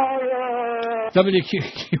 Oh, yeah.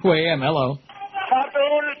 WQAM, hello. Happy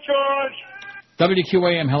George.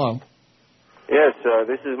 WQAM, hello. Yes,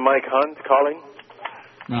 this is Mike Hunt calling.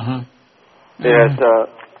 Uh-huh. Yes,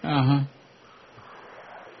 Uh-huh.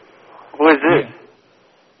 Who is this? Yeah.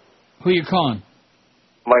 Who you calling?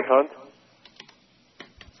 Mike Hunt.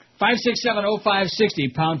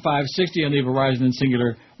 567-0560, pound 560 on the Verizon and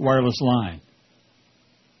Singular wireless line.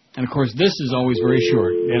 And, of course, this is always very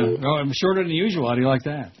short. Yeah, no, I'm shorter than usual. How do you like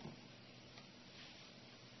that?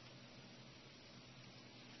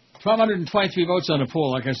 1,223 votes on the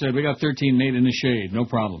poll. Like I said, we got 13 made in the shade. No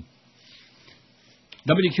problem.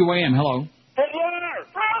 WQAM, hello.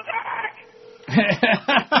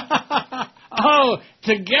 Oh,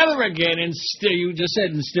 together again in you just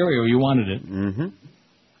said in stereo. You wanted it. Mm-hmm.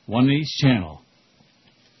 One in each channel.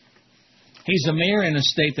 He's the mayor in a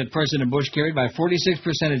state that President Bush carried by 46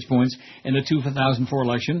 percentage points in the 2004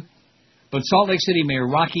 election. But Salt Lake City Mayor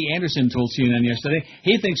Rocky Anderson told CNN yesterday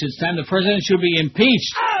he thinks it's time the president should be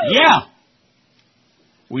impeached. Yeah!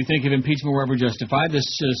 We think if impeachment were ever justified, this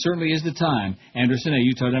certainly is the time, Anderson, a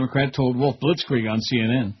Utah Democrat, told Wolf Blitzkrieg on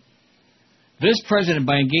CNN. This president,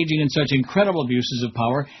 by engaging in such incredible abuses of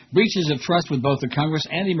power, breaches of trust with both the Congress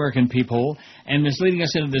and the American people, and misleading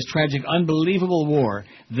us into this tragic, unbelievable war,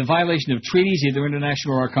 the violation of treaties, either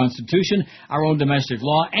international or our Constitution, our own domestic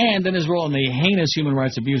law, and then his role in the heinous human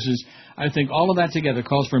rights abuses, I think all of that together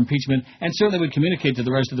calls for impeachment, and certainly would communicate to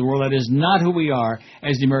the rest of the world that is not who we are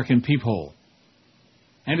as the American people.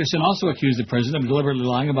 Anderson also accused the president of deliberately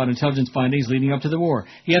lying about intelligence findings leading up to the war.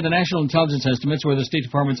 He had the national intelligence estimates where the State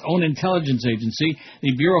Department's own intelligence agency,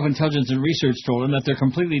 the Bureau of Intelligence and Research, told him that they're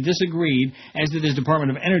completely disagreed, as did his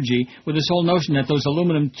Department of Energy, with this whole notion that those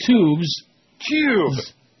aluminum tubes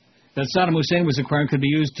that Saddam Hussein was acquiring could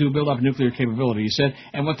be used to build up nuclear capability, he said.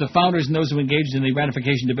 And what the founders and those who engaged in the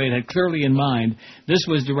ratification debate had clearly in mind, this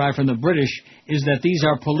was derived from the British, is that these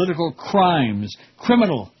are political crimes,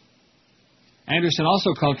 criminal. Anderson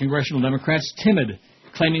also called congressional Democrats timid,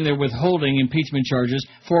 claiming they're withholding impeachment charges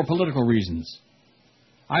for political reasons.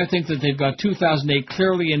 I think that they've got 2008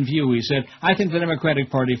 clearly in view, he said. I think the Democratic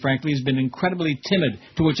Party, frankly, has been incredibly timid,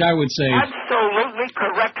 to which I would say... Absolutely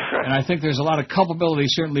correct, sir. And I think there's a lot of culpability,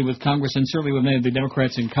 certainly with Congress, and certainly with many of the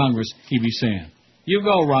Democrats in Congress, he'd be saying. You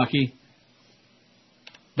go, Rocky.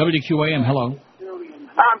 WQAM, hello.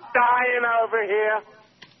 I'm dying over here.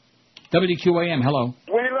 WQAM, hello.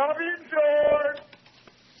 We love you, George.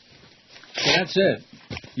 So that's it.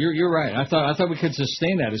 You're right. I thought we could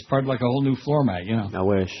sustain that as part of like a whole new format, you know. I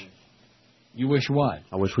wish. You wish what?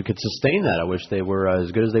 I wish we could sustain that. I wish they were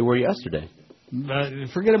as good as they were yesterday.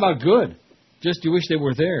 Forget about good. Just you wish they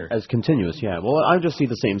were there. As continuous, yeah. Well, I just see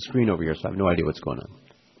the same screen over here, so I have no idea what's going on.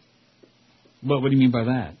 But what do you mean by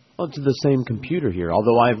that? Well, it's the same computer here,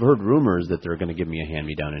 although I've heard rumors that they're going to give me a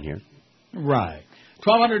hand-me-down in here. Right.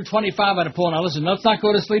 1,225 on a poll. Now, listen, let's not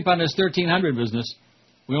go to sleep on this 1,300 business.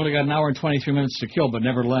 We only got an hour and 23 minutes to kill, but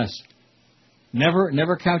nevertheless.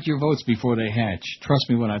 Never count your votes before they hatch. Trust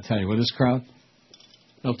me when I tell you. With this crowd,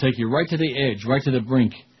 they'll take you right to the edge, right to the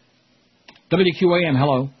brink. WQAM,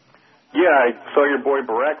 hello. Yeah, I saw your boy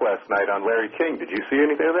Barack last night on Larry King. Did you see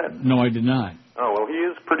anything of that? No, I did not. Oh, well, he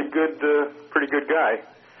is pretty good guy.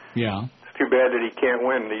 Yeah. It's too bad that he can't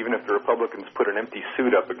win. Even if the Republicans put an empty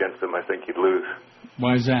suit up against him, I think he'd lose.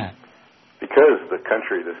 Why is that? Because this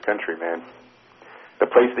country, man. The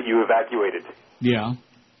place that you evacuated. Yeah.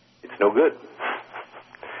 It's no good.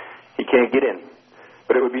 He can't get in.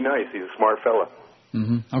 But it would be nice. He's a smart fella.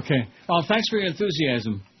 Mm-hmm. Okay. Well, thanks for your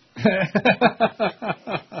enthusiasm.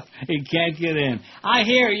 He can't get in. I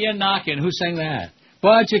hear you knocking. Who sang that?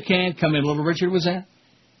 But you can't come in. Little Richard, was that?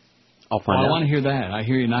 I'll find I out. want to hear that. I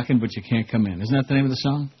hear you knocking, but you can't come in. Isn't that the name of the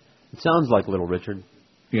song? It sounds like Little Richard.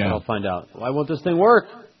 Yeah. But I'll find out. Why won't this thing work?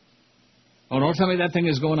 Oh, don't tell me that thing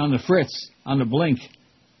is going on the fritz, on the blink.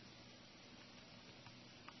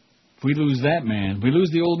 If we lose that man, we lose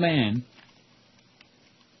the old man.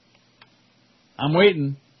 I'm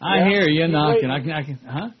waiting. I hear you knocking. Waiting. I can,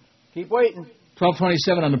 huh? Keep waiting.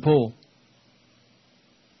 1227 on the pole.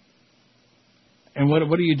 And what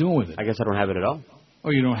are you doing with it? I guess I don't have it at all. Oh,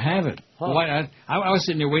 you don't have it? Huh. Why? I was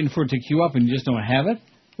sitting there waiting for it to queue up, and you just don't have it?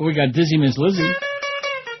 Well, we got Dizzy Miss Lizzie.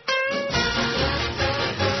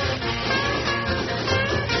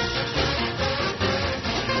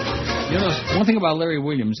 You know, one thing about Larry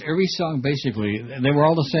Williams, every song basically, they were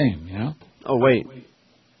all the same, you know? Oh, wait.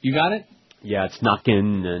 You got it? Yeah, it's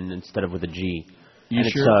knockin' and instead of with a G. You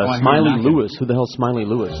and sure? it's Oh, I hear Smiley knockin'. Lewis. Who the hell's Smiley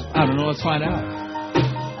Lewis? I don't know. Let's find out.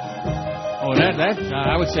 Oh, that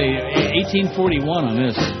I would say 1841 on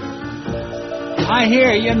this. I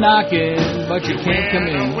hear you knocking, but you can't come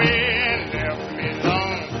in.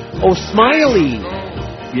 Oh, Smiley.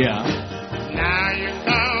 Yeah.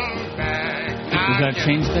 Does that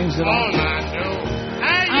change things at all?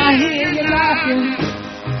 I hear you knocking.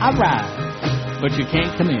 All right. But you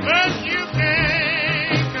can't come in.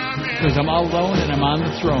 Because I'm all alone and I'm on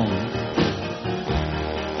the throne.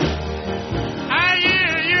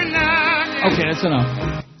 Okay, that's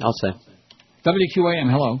enough. I'll say. WQAM,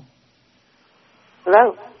 hello.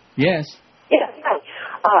 Hello? Yes. Yeah,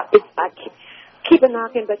 hi. It's keep a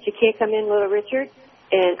knocking, but you can't come in, Little Richard.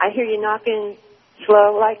 And I hear you knocking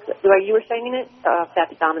slow, like the way you were singing it.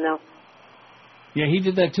 That's Domino. Yeah, he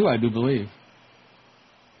did that too, I do believe.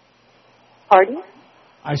 Pardon?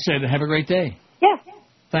 I said, have a great day. Yeah.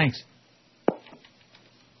 Thanks.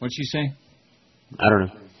 What'd she say? I don't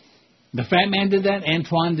know. The fat man did that?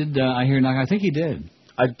 Antoine did I hear knock? I think he did.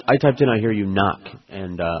 I typed in I hear you knock,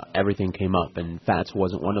 and everything came up, and Fats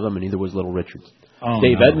wasn't one of them, and neither was Little Richard. Oh,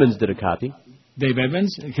 Dave no. Edmonds did a copy. Dave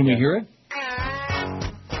Edmonds? Can we hear it?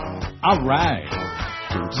 All right.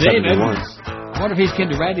 Dave 71. Edmonds. I wonder if he's kin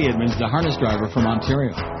to Randy Edmonds, the harness driver from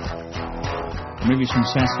Ontario. Maybe he's from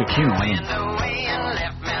Saskatoon. I don't know.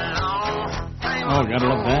 Oh, gotta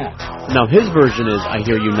love that. Now, his version is I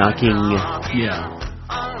hear you knocking. Yeah.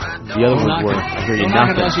 The other ones were I hear you Don't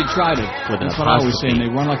knock it knocking. unless you tried it. With an That's what I always say, apostrophe. and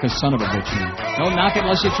they run like a son of a bitch. Don't knock it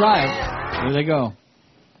unless you try it. There they go.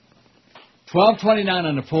 1229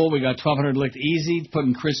 on the poll. We got 1200 licked easy,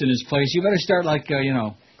 putting Chris in his place. You better start,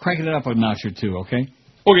 cranking it up a notch or two, okay?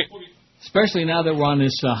 Okay. Especially now that we're on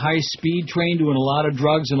this high-speed train doing a lot of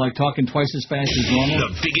drugs and, talking twice as fast as normal.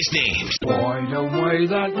 The biggest names. Boy, the way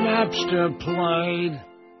that Napster played.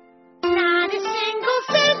 Not a single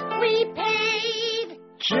cent we paid.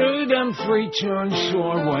 Gee, them 3 tunes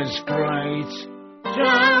sure was great.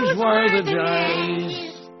 Those were the days.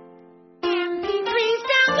 MP3s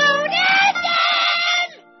downloaded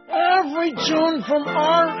Every tune from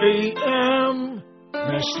REM.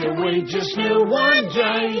 Mister, we just knew one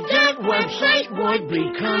day that website would be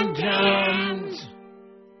condemned.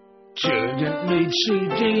 Didn't need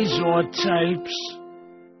CDs or tapes.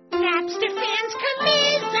 Napster fans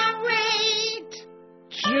commiserate.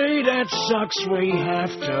 Gee, that sucks, we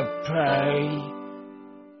have to pay.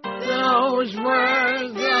 Those were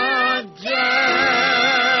the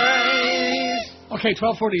days. Okay,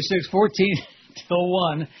 1246, 14 till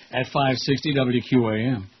 1 at 560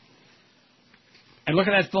 WQAM. And look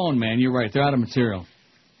at that phone, man. You're right. They're out of material.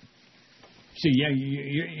 See, yeah,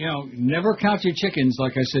 you know, never count your chickens,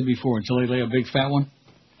 like I said before, until they lay a big fat one.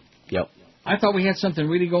 Yep. I thought we had something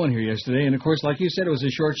really going here yesterday, and of course, like you said, it was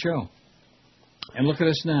a short show. And look at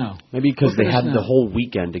us now. Maybe because Look they at us had now. the whole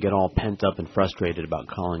weekend to get all pent up and frustrated about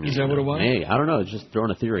calling you. Is that what it was? Hey, I don't know. It's just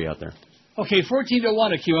throwing a theory out there. Okay, 14 to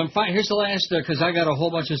 1 at Q. I'm fine. Here's the last, because I got a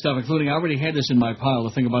whole bunch of stuff, including I already had this in my pile,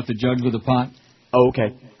 the thing about the judge with the pot. Oh,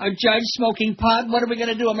 okay. A judge smoking pot? What are we going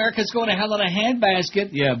to do? America's going to hell in a handbasket?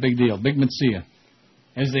 Yeah, big deal. Big Matsia.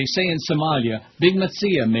 As they say in Somalia, Big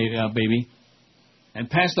Matsia, baby. And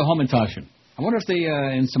pass the Homentashen. I wonder if they,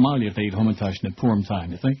 in Somalia, if they eat Homentashen at Purim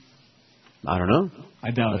time, you think? I don't know.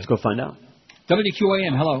 I doubt Let's go find out.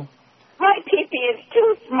 WQAM, hello. My pee-pee is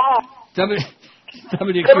too small. WQAM.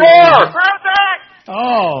 Come here!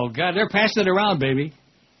 Oh, God, they're passing it around, baby.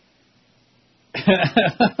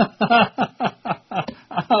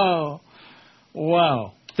 Oh,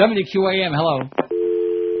 wow. WQAM, hello.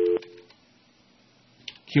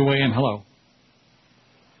 QAM, hello.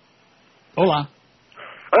 Hola.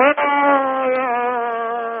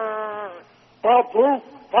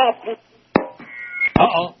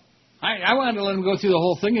 Uh-oh. I wanted to let him go through the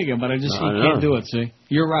whole thing again, but I just he can't do it, see?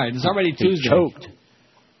 You're right. It's already Tuesday. Choked.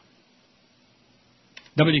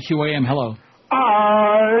 WQAM, hello.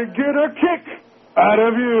 I get a kick out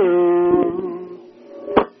of you.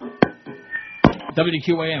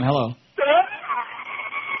 WQAM, hello.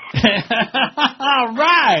 All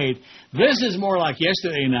right. This is more like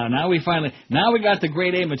yesterday now. Now we got the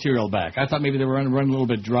grade A material back. I thought maybe they were running a little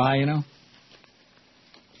bit dry, you know.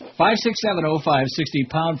 5670560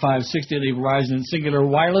 pound 560 the Verizon singular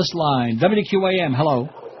wireless line. WQAM, hello.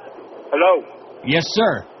 Hello. Yes,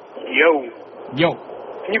 sir. Yo.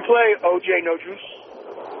 Can you play OJ No Juice?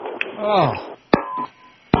 Oh.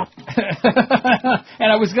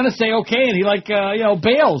 And I was going to say okay, and he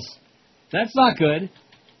bails. That's not good.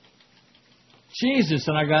 Jesus,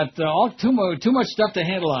 and I got too much stuff to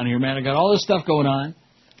handle on here, man. I got all this stuff going on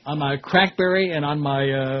my Crackberry and on my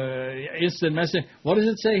instant message. What does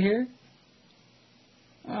it say here?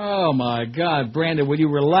 Oh, my God. Brandon, will you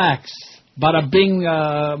relax? Bada bing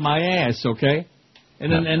my ass, okay?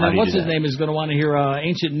 And then what's his name is going to want to hear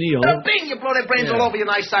Ancient Neil. Bada bing, you blow their brains all over your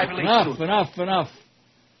nice Ivy League suit. Enough.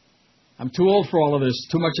 I'm too old for all of this.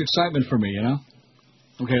 Too much excitement for me, you know?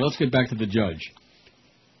 Okay, let's get back to the judge.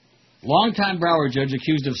 Longtime Broward judge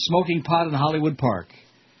accused of smoking pot in Hollywood Park.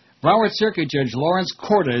 Broward Circuit Judge Lawrence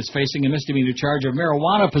Corda is facing a misdemeanor charge of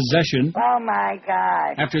marijuana possession. Oh, my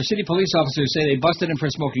God. After city police officers say they busted him for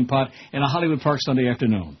smoking pot in a Hollywood Park Sunday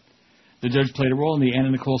afternoon. The judge played a role in the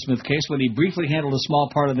Anna Nicole Smith case when he briefly handled a small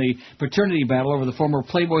part of the paternity battle over the former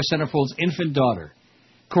Playboy centerfold's infant daughter.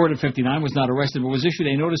 Corda, 59, was not arrested but was issued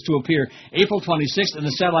a notice to appear April 26th in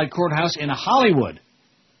the satellite courthouse in Hollywood.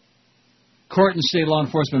 Court and state law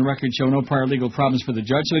enforcement records show no prior legal problems for the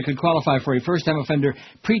judge, so he could qualify for a first-time offender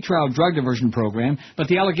pretrial drug diversion program, but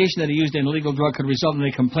the allegation that he used an illegal drug could result in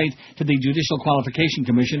a complaint to the Judicial Qualification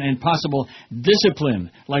Commission and possible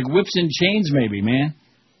discipline, like whips and chains maybe, man.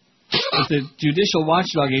 If the Judicial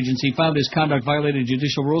Watchdog Agency found his conduct violated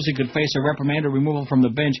judicial rules, he could face a reprimand or removal from the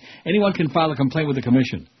bench. Anyone can file a complaint with the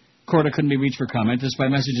commission. Corda couldn't be reached for comment,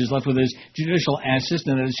 despite messages left with his judicial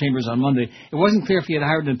assistant at his chambers on Monday. It wasn't clear if he had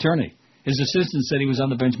hired an attorney. His assistant said he was on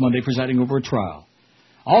the bench Monday presiding over a trial.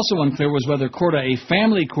 Also unclear was whether Corda, a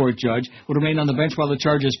family court judge, would remain on the bench while the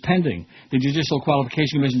charge is pending. The Judicial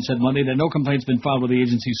Qualification Commission said Monday that no complaints have been filed with the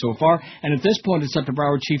agency so far, and at this point it's up to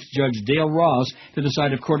Broward Chief Judge Dale Ross to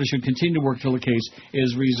decide if Corda should continue to work till the case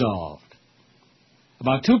is resolved.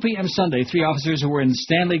 About 2 p.m. Sunday, 3 officers who were in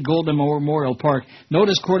Stanley Golden Memorial Park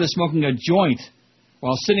noticed Corda smoking a joint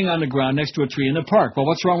while sitting on the ground next to a tree in the park. Well,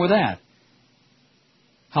 what's wrong with that?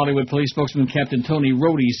 Hollywood police spokesman Captain Tony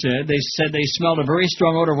Rohde said they smelled a very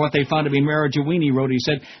strong odor of what they found to be marijuana. Rohde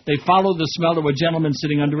said they followed the smell to a gentleman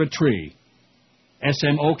sitting under a tree.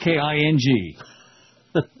 Smoking.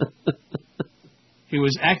 He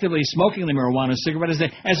was actively smoking the marijuana cigarette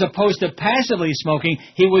as opposed to passively smoking.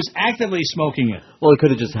 He was actively smoking it. Well, he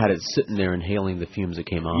could have just had it sitting there inhaling the fumes that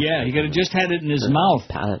came off. Yeah, he could have just had it in his mouth.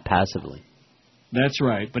 Passively. That's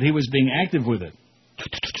right, but he was being active with it.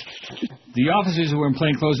 The officers who were in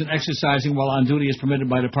plain clothes and exercising while on duty as permitted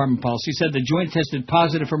by department policy said the joint tested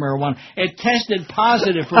positive for marijuana. It tested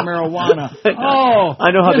positive for marijuana. Oh,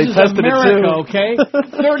 I know how they tested America, it too. Okay?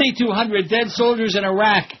 3,200 dead soldiers in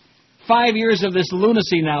Iraq. 5 years of this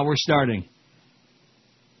lunacy now we're starting.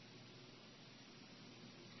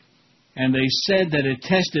 And they said that it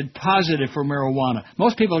tested positive for marijuana.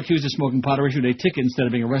 Most people accused of smoking pot are issued a ticket instead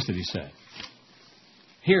of being arrested, he said.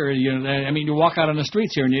 Here, you walk out on the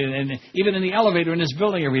streets here, and even in the elevator in this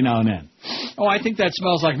building every now and then. Oh, I think that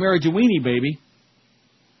smells like marijuana, baby.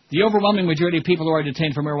 The overwhelming majority of people who are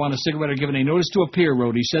detained for marijuana cigarette are given a notice to appear,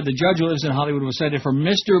 Rohde said. The judge who lives in Hollywood was cited for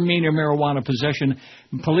misdemeanor marijuana possession.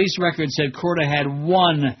 Police records said Corda had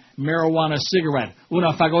one marijuana cigarette,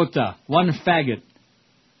 una fagota, one faggot.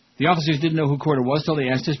 The officers didn't know who Corda was till they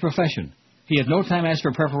asked his profession. He had no time asked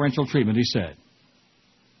for preferential treatment, he said.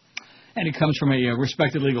 And he comes from a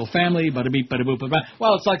respected legal family, bada-beep, bada-boop, bada-boop.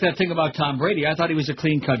 Well, it's like that thing about Tom Brady. I thought he was a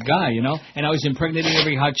clean-cut guy, you know, and I was impregnating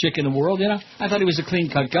every hot chick in the world, you know. I thought he was a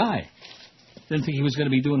clean-cut guy. Didn't think he was going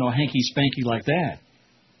to be doing no hanky-spanky like that.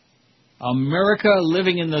 America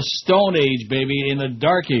living in the Stone Age, baby, in the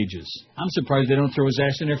Dark Ages. I'm surprised they don't throw his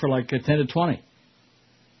ass in there for like 10 to 20.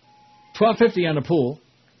 $12.50 on the pool.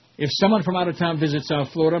 If someone from out of town visits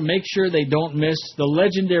South Florida, make sure they don't miss the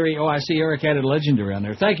legendary, I see Eric added legendary on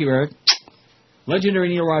there. Thank you, Eric. Legendary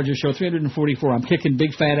Neil Rogers Show, 344. I'm kicking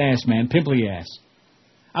big fat ass, man, pimply ass.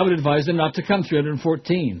 I would advise them not to come,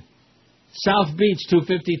 314. South Beach,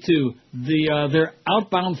 252. Their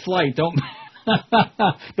outbound flight, don't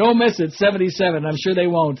miss it, 77. I'm sure they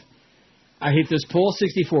won't. I hate this poll,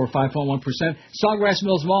 64, 5.1%. Sawgrass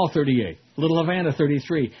Mills Mall, 38. Little Havana,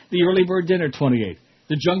 33. The Early Bird Dinner, 28.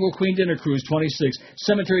 The Jungle Queen Dinner Cruise, 26.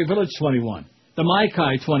 Cemetery Village, 21. The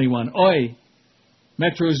Maikai 21. Oi.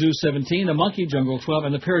 Metro Zoo 17. The Monkey Jungle 12.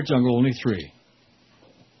 And the Parrot Jungle only 3.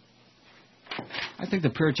 I think the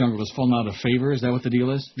Parrot Jungle has fallen out of favor. Is that what the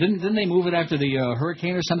deal is? Didn't they move it after the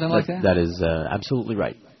hurricane or something like that? That is absolutely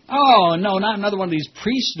right. Oh, no, not another one of these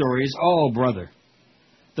priest stories. Oh, brother.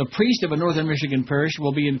 The priest of a northern Michigan parish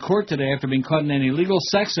will be in court today after being caught in an illegal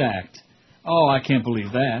sex act. Oh, I can't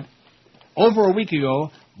believe that. Over a week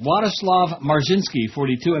ago, Władysław Marzinski,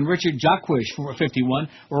 42, and Richard Jacquish, 51,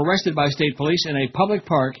 were arrested by state police in a public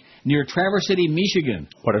park near Traverse City, Michigan.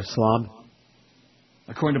 What a slob.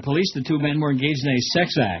 According to police, the two men were engaged in a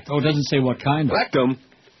sex act. Oh, it doesn't say what kind of. Rectum.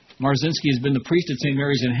 Marzinski has been the priest at St.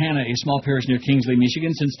 Mary's in Hannah, a small parish near Kingsley,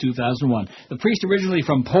 Michigan, since 2001. The priest, originally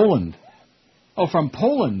from Poland. Oh, from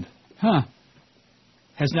Poland. Huh.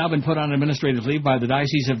 Has now been put on administrative leave by the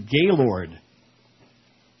Diocese of Gaylord.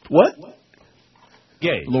 What?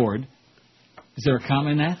 Gay. Lord. Is there a comma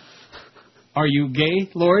in that? Are you gay,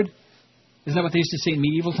 Lord? Isn't that what they used to say in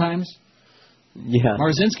medieval times? Yeah.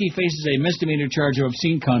 Marzinski faces a misdemeanor charge of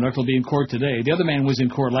obscene conduct. Will be in court today. The other man was in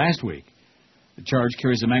court last week. The charge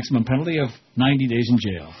carries a maximum penalty of 90 days in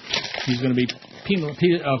jail. He's going to be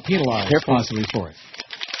penalized possibly for it.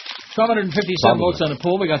 1,257 votes on the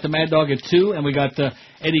poll. We got the Mad Dog at 2, and we got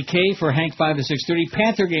Eddie K for Hank 5 to 6:30.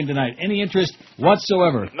 Panther game tonight. Any interest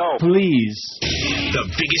whatsoever? No. Please. The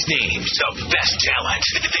biggest names, the best talent.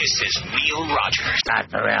 This is Neil Rogers. Not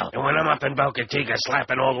Pharrell. And when I'm up in Boca Chica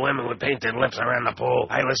slapping old women with painted lips around the pool,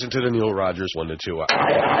 I listen to the Neil Rogers 1 to 2 hour.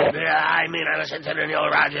 I listen to the Neil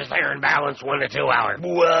Rogers Fair and Balanced 1 to 2 hour.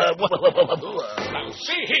 Now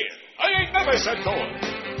see here, I ain't never said no.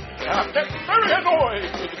 I'm getting very annoyed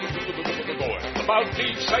about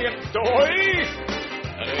these saying doy.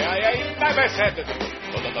 I ain't never said it.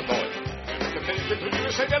 If they continue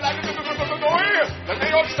to say that I can do the doy, then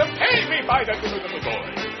they ought to pay me by the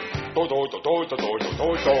doy.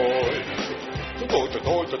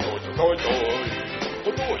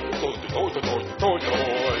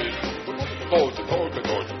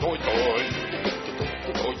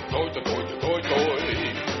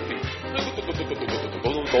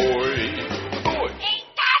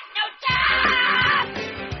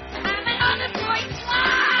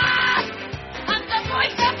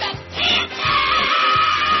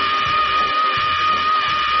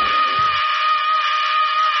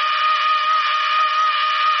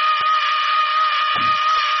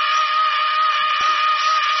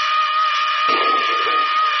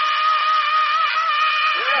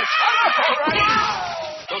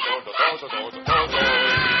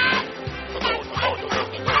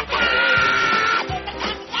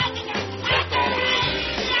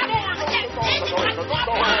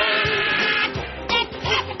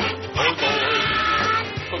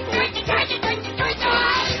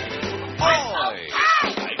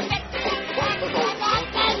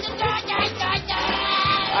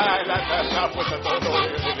 Enough with the dodo,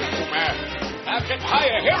 you man. I'm getting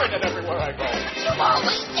tired of hearing it everywhere I go. You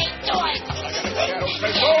always say doy. I don't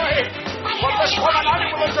say doy. But this woman I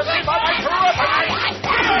will intervene by my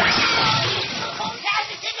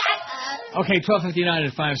Okay, 12:59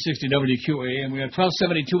 at 560 WQAM. We got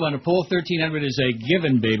 1272 on the poll. 1300 is a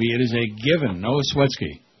given, baby. It is a given. No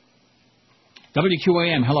Swetsky.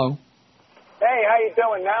 WQAM, hello. Hey, how you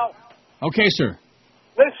doing now? Okay, sir.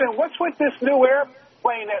 Listen, what's with this new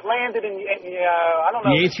airplane that landed in I don't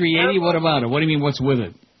know. The A380, what about it? What do you mean, what's with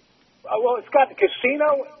it? Well, it's got the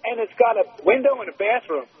casino, and it's got a window and a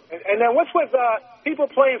bathroom. And then what's with people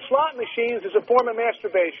playing slot machines as a form of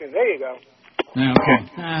masturbation? There you go. Okay.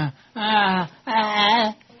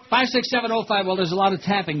 56705. Well, there's a lot of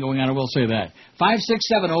tapping going on, I will say that.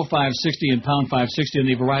 5670560 and pound 560 on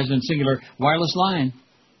the Verizon Singular wireless line.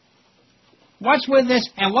 What's with this,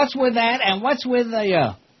 and what's with that, and what's with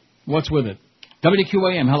the, what's with it?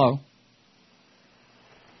 WQAM, hello.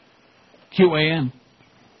 QAM.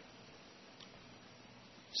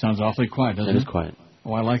 Sounds awfully quiet, doesn't it? It is quiet.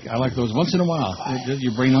 Oh, I like those once in a while. Does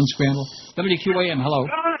your brain unscramble? WQAM, hello.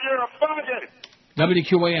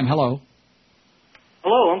 WQAM, hello.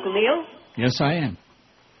 Hello, Uncle Neil? Yes, I am.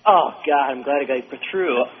 Oh, God, I'm glad I got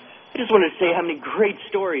through. I just wanted to say how many great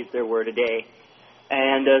stories there were today.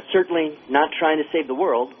 And certainly not trying to save the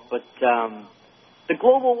world, but the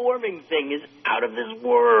global warming thing is out of this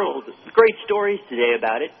world. Great stories today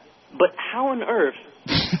about it. But how on earth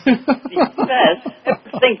do you ever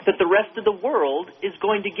think that the rest of the world is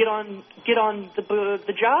going to get on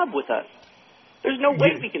the job with us? There's no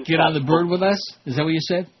way we can get on the bird with us? Is that what you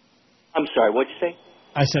said? I'm sorry, what'd you say?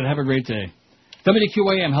 I said, have a great day.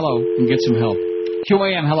 WQAM, hello, and get some help.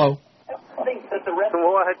 QAM, hello. I think that the rest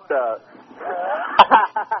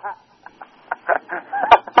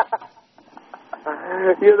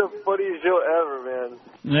You're the funniest show ever, man.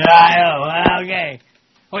 Okay.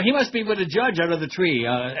 Well, he must be with a judge under the tree.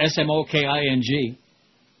 SMOKING.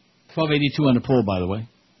 1282 on the poll, by the way.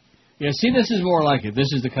 Yeah, see, this is more like it.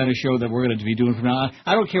 This is the kind of show that we're going to be doing from now on.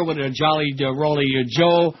 I don't care whether Jolly Rolly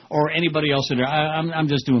Joe or anybody else in there. I'm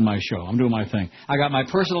just doing my show. I'm doing my thing. I got my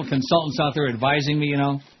personal consultants out there advising me, you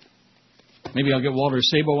know. Maybe I'll get Walter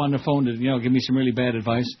Sabo on the phone to, you know, give me some really bad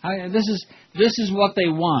advice. This is what they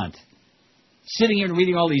want. Sitting here and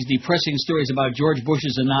reading all these depressing stories about George Bush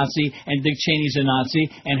is a Nazi and Dick Cheney's a Nazi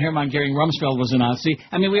and Hermann Goering Rumsfeld was a Nazi.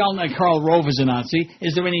 I mean, we all know Karl Rove is a Nazi.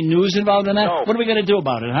 Is there any news involved in that? No. What are we going to do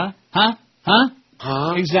about it, huh? Huh?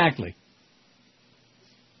 Exactly.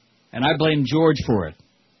 And I blame George for it.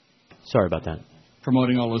 Sorry about that.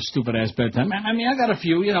 Promoting all those stupid-ass bedtime. I mean, I got a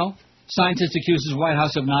few, you know. Scientist accuses White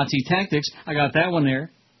House of Nazi tactics. I got that one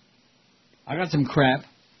there. I got some crap.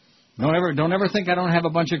 Don't ever think I don't have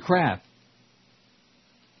a bunch of crap.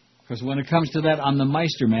 Because when it comes to that, I'm the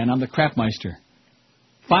Meister, man. I'm the Crapmeister.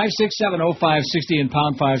 5670560 and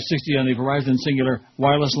pound 560 on the Verizon Singular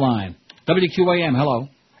wireless line. WQAM, hello.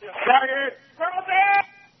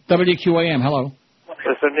 WQAM, hello.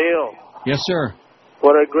 Mr. Neil. Yes, sir.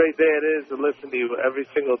 What a great day it is to listen to you. Every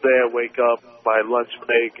single day I wake up, my lunch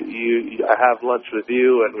break, I have lunch with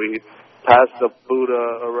you, and we pass the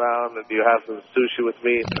Buddha around, and you have some sushi with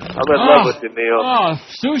me. I'm in love with you, Neil. Oh,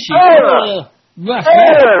 sushi. Why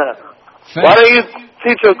don't you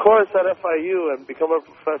teach a course at FIU and become a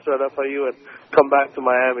professor at FIU and come back to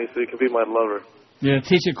Miami so you can be my lover? Yeah,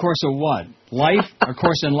 teach a course of what? Life? A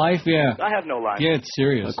course in life? Yeah. I have no life. Yeah, it's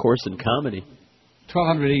serious. A course in comedy.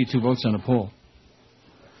 1,282 votes on the poll.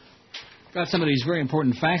 Got some of these very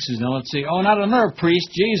important faxes now. Let's see. Oh, not another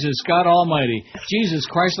priest. Jesus, God Almighty. Jesus,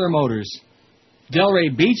 Chrysler Motors.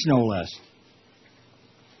 Delray Beach, no less.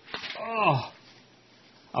 Oh.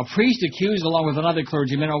 A priest accused along with another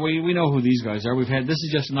clergyman. Oh, we know who these guys are. This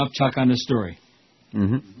is just an upchuck on this story.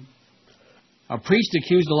 Mm-hmm. A priest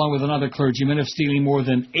accused along with another clergyman of stealing more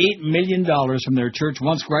than $8 million from their church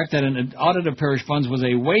once griped that an audit of parish funds was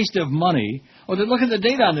a waste of money. Oh, look at the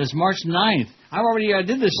date on this, March 9th. I already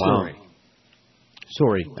did this story. Wow.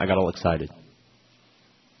 Sorry, I got all excited.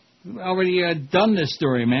 We've already done this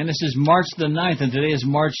story, man. This is March the 9th, and today is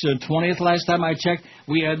March 20th. Last time I checked,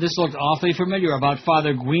 this looked awfully familiar about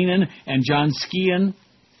Father Guinan and John Skian.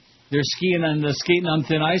 They're skiing and skating on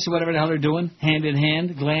thin ice or whatever the hell they're doing, hand in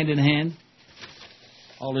hand, gland in hand.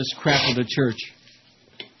 All this crap with the church.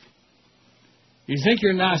 You think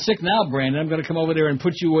you're not sick now, Brandon? I'm going to come over there and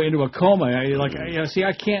put you into a coma. See,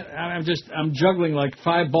 I can't. I'm juggling like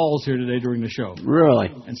 5 balls here today during the show.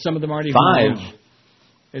 Really? And some of them aren't even 5.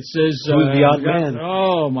 It says. Who's the odd man?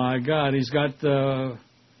 Oh my God, he's got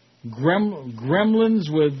Gremlins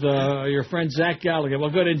with your friend Zach Gallagher. Well,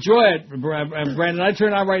 good. Enjoy it, Brandon. I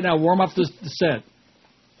turn on right now. Warm up the set.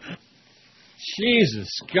 Jesus,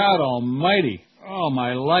 God Almighty. Oh,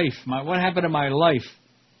 my life. What happened to my life?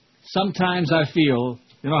 Sometimes I feel,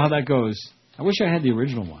 you know how that goes. I wish I had the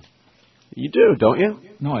original one. You do, don't you?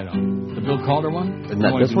 No, I don't. The Bill Calder one? Isn't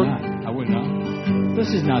that this one? Not. I would not. This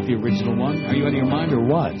is not the original one. Are you out of your mind or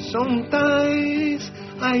what? Sometimes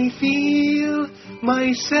I feel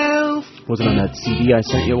myself. Was it on that CD I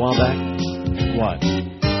sent you a while back? What?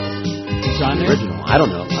 It's on there? Original. I don't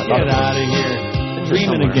know. Get out of here.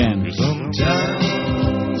 Dreaming again.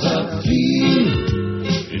 Sometimes I feel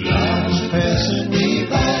life's passing me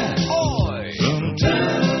by.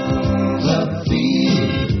 Sometimes I feel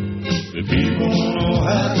that people know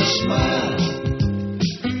how to smile.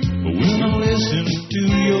 But when I listen to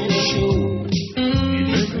your show, you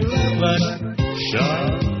make me laugh like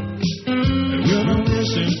sharp. And when I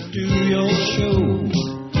listen to your show,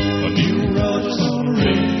 Neil Rogers on the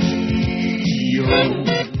radio.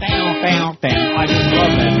 I just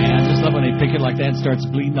love that, man. I just love when they pick it like that and starts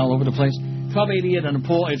bleeding all over the place. 1288 on the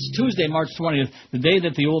poll. It's Tuesday, March 20th, the day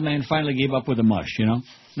that the old man finally gave up with the mush, you know?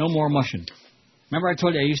 No more mushing. Remember I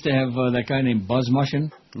told you I used to have that guy named Buzz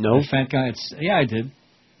Mushin? No. That fat guy? Yeah, I did.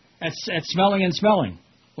 At Smelling and Smelling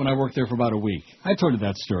when I worked there for about a week. I told you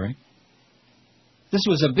that story. This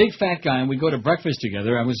was a big fat guy, and we'd go to breakfast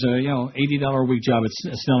together. I was $80 a week job at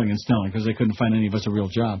Snelling and Snelling because they couldn't find any of us a real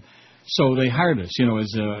job. So they hired us,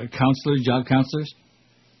 as counselors, job counselors.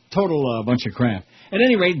 Total bunch of crap. At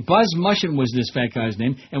any rate, Buzz Mushin was this fat guy's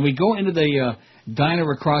name, and we'd go into the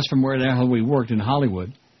diner across from where the hell we worked in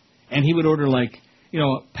Hollywood, and he would order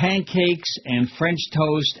pancakes and French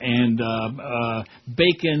toast and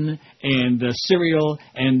bacon and cereal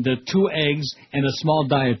and 2 eggs and a small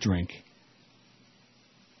diet drink.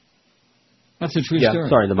 That's a true story.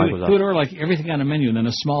 Sorry, the mic was He would order everything on the menu and then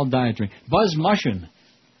a small diet drink. Buzz Mushin.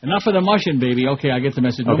 Enough of the mushing, baby. Okay, I get the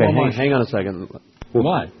message. No Okay, more mush. hang on a second.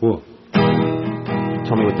 What?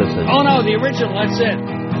 Tell me what this is. Oh, no, the original. That's it.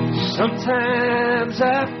 Sometimes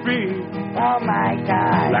I feel Oh, my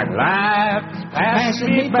God. like life's passing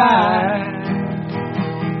me by.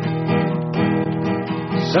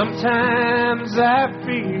 Sometimes I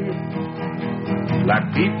feel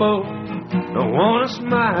like people don't want to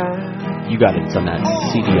smile. You got it. It's on that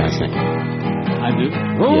CD I sent you. I do?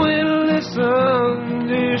 Oh, and listen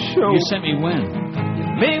to your show. You sent me when?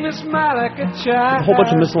 Make me smile like a child. A whole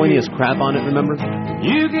bunch of miscellaneous crap on it, remember?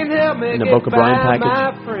 You can help me In the get Boca Brian by, package.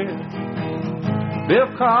 my friend. Bill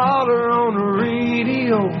Carter on the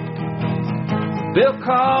radio. Bill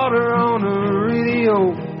Carter on the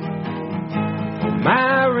radio.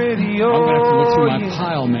 My radio. I'm going to have to look through my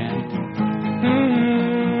pile, man.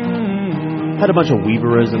 Had a bunch of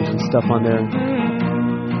Weaverisms and stuff on there.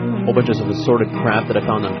 A whole bunch of assorted crap that I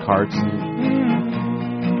found on carts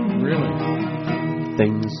and Really?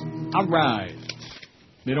 things. All right.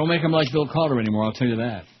 They don't make them like Bill Carter anymore, I'll tell you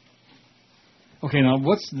that. Okay, now,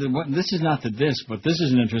 this is not the disc, but this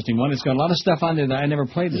is an interesting one. It's got a lot of stuff on there that I never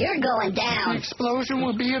played. You're going down. The explosion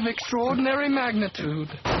will be of extraordinary magnitude.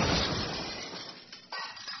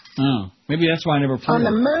 Oh, maybe that's why I never played On the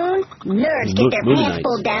it. moon, nerds get their pants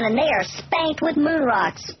pulled down and they are spanked with moon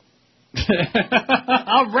rocks.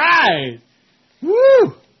 All right.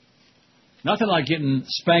 Woo! Nothing like getting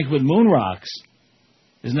spanked with moon rocks.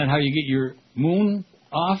 Isn't that how you get your moon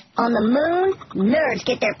off? On the moon, nerds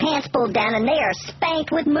get their pants pulled down and they are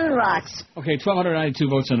spanked with moon rocks. Okay, 1,292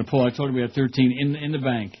 votes on the poll. I told you we had 13 in the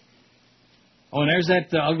bank. Oh, and there's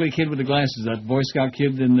that ugly kid with the glasses, that Boy Scout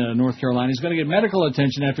kid in North Carolina. He's going to get medical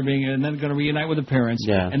attention after being, and then going to reunite with the parents.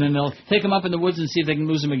 Yeah. And then they'll take him up in the woods and see if they can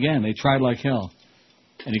lose him again. They tried like hell,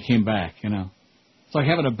 and he came back. You know, it's like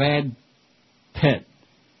having a bad pet,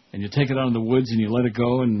 and you take it out in the woods and you let it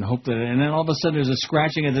go and hope that, and then all of a sudden there's a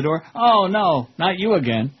scratching at the door. Oh no, not you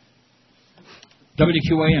again.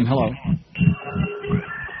 WQAM, hello.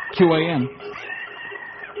 QAM.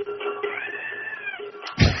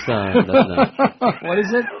 What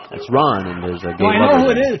is it? That's Ron, and there's a gay No, I know lover who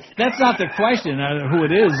it there. is. That's not the question, who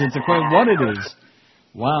it is. It's the question what it is.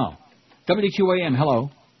 Wow. WQAM, hello.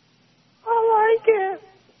 I like it.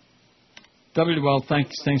 Well,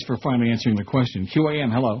 thanks for finally answering the question.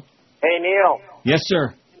 QAM, hello. Hey, Neil. Yes,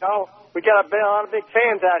 sir. You know, we got a lot of big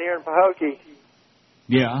fans out here in Pahokee.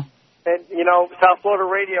 Yeah. And, you know, South Florida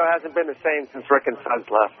radio hasn't been the same since Rick and Sons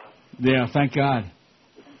left. Yeah, thank God.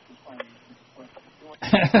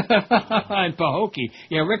 In Pahokee.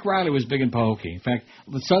 Yeah, Rick Riley was big in Pahokee. In fact,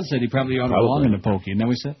 the son said he probably ought to belong in the Pokey. Isn't that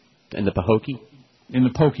what he said? In the Pahokee? In the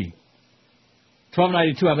Pokey.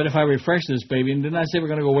 1292. I bet if I refresh this, baby, and didn't I say we're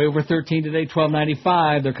going to go way over 13 today?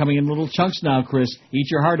 1295. They're coming in little chunks now, Chris. Eat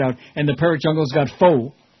your heart out. And the Parrot Jungle's got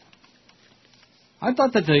faux. I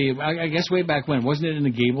thought that I guess way back when, wasn't it in the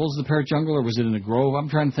Gables, the Parrot Jungle, or was it in the Grove? I'm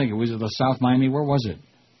trying to think. Was it the South Miami? Where was it?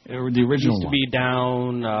 Or the original It used to one? be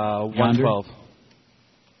down 112.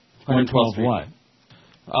 112 what?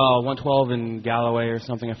 112 in Galloway or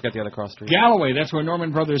something. I forget the other cross street. Galloway, that's where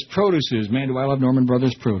Norman Brothers Produce is. Man, do I love Norman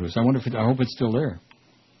Brothers Produce. I hope it's still there.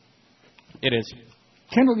 It is.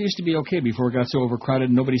 Kendall used to be okay before it got so overcrowded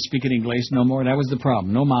and nobody speaking English no more. That was the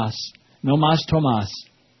problem. No mas. No mas Tomas.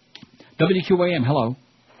 WQAM, hello.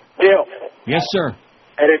 Neil. Yes, sir.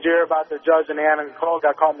 Hey, did you hear about the judge in Anna Nicole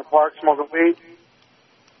got caught in the park smoking weed?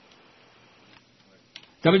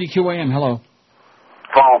 WQAM, hello.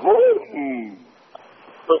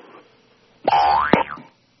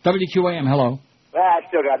 WQAM, hello. I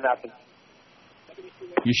still got nothing.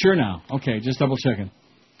 You sure now? Okay, just double checking.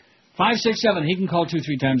 567. He can call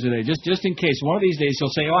 2-3 times a day, just in case. One of these days he'll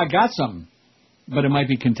say, "Oh, I got something," but it might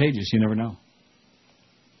be contagious. You never know.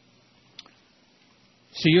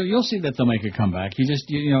 So you'll see that they'll make a comeback.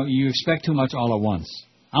 You expect too much all at once.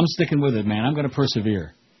 I'm sticking with it, man. I'm going to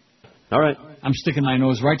persevere. All right. I'm sticking my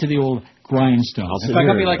nose right to the old grindstone. In fact,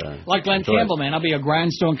 I'll be like Glenn Campbell, man. I'll be a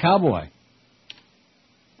grindstone cowboy.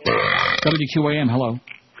 WQAM, hello.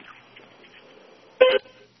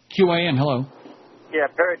 QAM, hello. Yeah,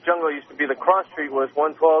 Parrot Jungle used to be the cross street was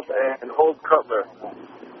 112 and Old Cutler.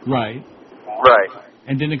 Right. Right.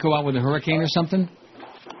 And didn't it go out with a hurricane or something?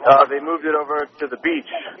 They moved it over to the beach.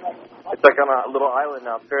 It's like on a little island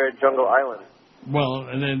now, Parrot Jungle Island. Well,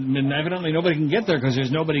 and then evidently nobody can get there because there's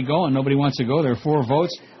nobody going. Nobody wants to go there. 4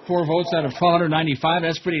 votes. 4 votes out of 495.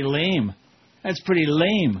 That's pretty lame. That's pretty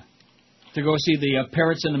lame to go see the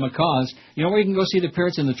parrots and the macaws. You know where you can go see the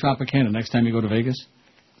parrots? In the Tropicana next time you go to Vegas?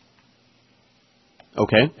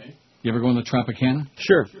 Okay. You ever go in the Tropicana?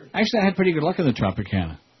 Sure. Actually, I had pretty good luck in the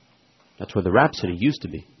Tropicana. That's where the Rhapsody used to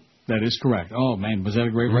be. That is correct. Oh, man, was that a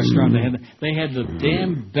great restaurant? They had the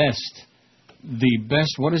damn best. The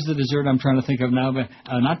best, what is the dessert I'm trying to think of now?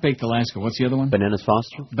 Not Baked Alaska. What's the other one? Bananas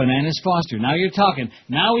Foster? Bananas Foster. Now you're talking.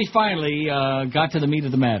 Now we finally got to the meat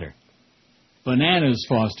of the matter. Bananas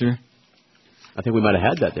Foster. I think we might have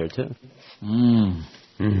had that there, too.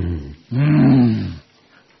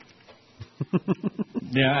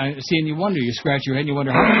 Yeah, see, and you wonder, you scratch your head and you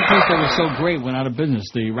wonder how many places that were so great went out of business.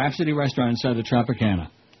 The Rhapsody restaurant inside the Tropicana.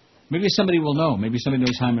 Maybe somebody will know. Maybe somebody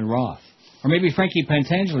knows Hyman Roth. Or maybe Frankie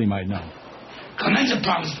Pantangeli might know. Clemenza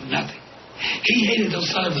promised for nothing. He hated those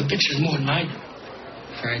son of a bitches more than I do.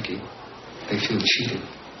 Frankie, they feel cheated.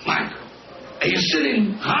 Mike, you're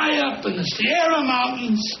sitting high up in the Sierra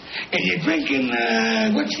Mountains, and you're drinking,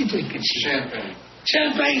 what's he drinking?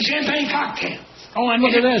 Champagne cocktails. Oh, and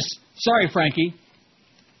look at this. Sorry, Frankie.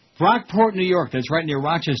 Brockport, New York. That's right near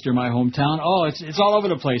Rochester, my hometown. Oh, it's all over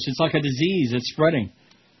the place. It's like a disease. It's spreading.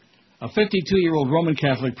 A 52-year-old Roman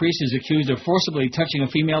Catholic priest is accused of forcibly touching a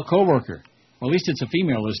female co-worker. Well, at least it's a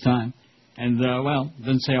female this time. And,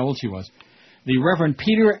 doesn't say how old she was. The Reverend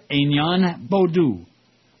Peter Aignan Baudou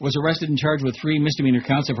was arrested and charged with 3 misdemeanor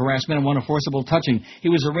counts of harassment and 1 of forcible touching. He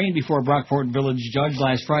was arraigned before a Brockport Village judge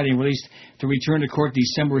last Friday and released to return to court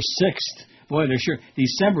December 6th. Boy, they're sure.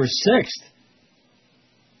 December 6th.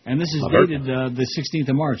 And this is dated the 16th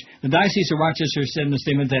of March. The Diocese of Rochester said in a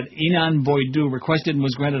statement that Aignan Baudou requested and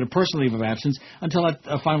was granted a personal leave of absence until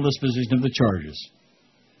a final disposition of the charges.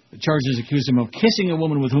 The charges accuse him of kissing a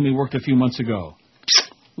woman with whom he worked a few months ago.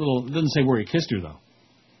 Doesn't say where he kissed her, though.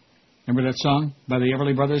 Remember that song by the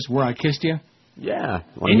Everly Brothers, Where I Kissed You? Yeah.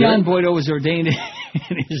 Aignan Baudou was ordained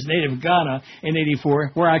in his native Ghana in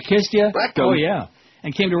 '84. Where I Kissed You? Oh, yeah.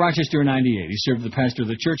 And came to Rochester in '98. He served the pastor of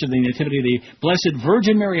the Church of the Nativity of the Blessed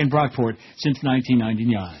Virgin Mary in Brockport since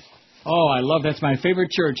 1999. Oh, I love that's my favorite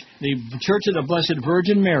church, the Church of the Blessed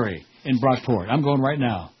Virgin Mary in Brockport. I'm going right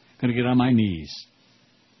now. Going to get on my knees.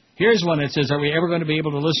 Here's one that says, are we ever going to be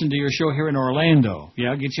able to listen to your show here in Orlando?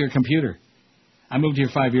 Yeah, get your computer. I moved here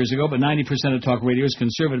 5 years ago, but 90% of talk radio is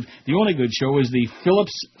conservative. The only good show is the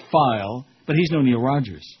Phillips File, but he's no Neil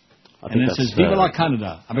Rogers. And it says, Viva la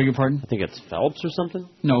Canada. I beg your pardon? I think it's Phelps or something?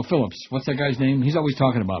 No, Phillips. What's that guy's name? He's always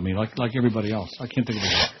talking about me, like everybody else. I can't think of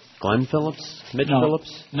his name. Glenn Phillips? Mitch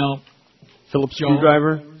Phillips? No. Phillips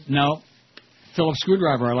Screwdriver? No. Phillips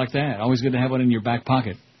Screwdriver, I like that. Always good to have one in your back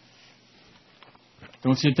pocket.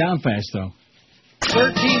 Don't sit down fast, though.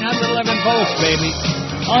 1,311 votes, baby.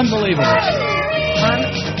 Unbelievable.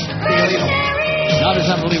 Unbelievable. Not as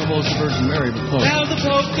unbelievable as the Virgin Mary, but close. Now the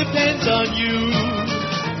Pope depends on you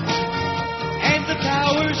and the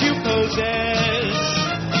powers you possess.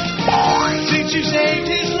 Since you saved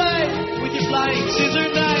his life with your flying scissor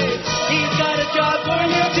knife, he's got a job for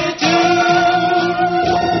you to do.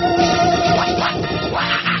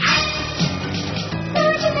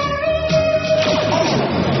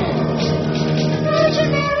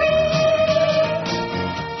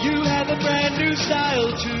 You have a brand new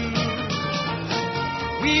style too.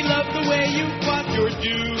 We love the way you want your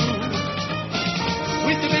due.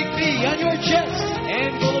 With the big B on your chest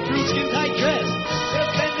and bulletproof skin-tight dress,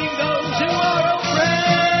 defending those who are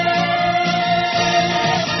oppressed.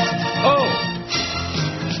 Oh.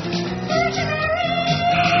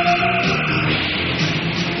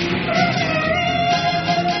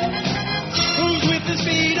 Who's with the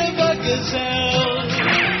speed of a gazelle?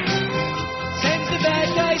 Sends the bad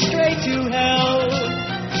guy straight to hell.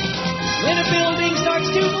 When a building starts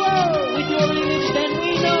to blow with your image, then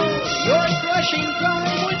we know you're crushing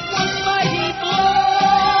crime with one mighty blow.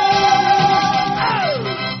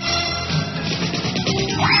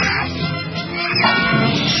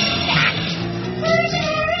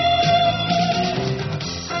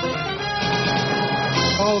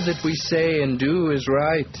 All that we say and do is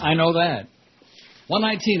right. I know that.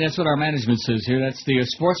 119, that's what our management says here. That's the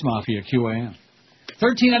Sports Mafia, QAM.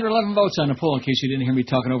 1,311 votes on the poll, in case you didn't hear me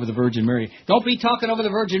talking over the Virgin Mary. Don't be talking over the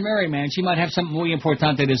Virgin Mary, man. She might have something muy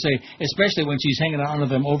importante to say, especially when she's hanging out under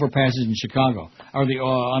them overpasses in Chicago, or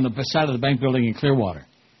on the side of the bank building in Clearwater.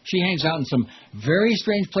 She hangs out in some very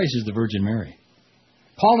strange places, the Virgin Mary.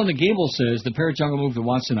 Paul in the Gable says the parrot jungle moved to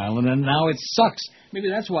Watson Island, and now it sucks. Maybe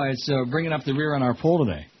that's why it's bringing up the rear on our poll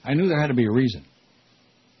today. I knew there had to be a reason.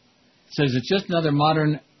 It says it's just another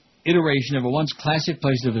modern iteration of a once classic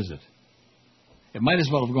place to visit. It might as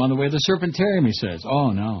well have gone the way of the Serpentarium, he says.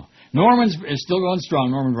 Oh, no. Norman's is still going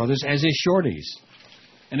strong, Norman Brothers, as is Shorty's.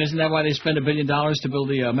 And isn't that why they spend $1 billion to build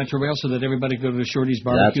the Metro Rail so that everybody can go to the Shorty's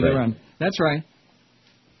barbecue there? That's right.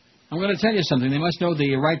 I'm going to tell you something. They must know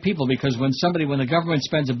the right people, because when the government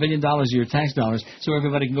spends $1 billion of your tax dollars so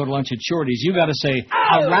everybody can go to lunch at Shorty's, you got to say,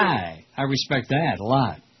 all right. I respect that a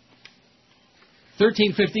lot.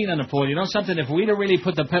 13-15 on the poll. You know something? If we'd have really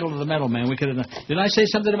put the pedal to the metal, man, we could have done. Did I say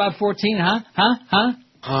something about 14?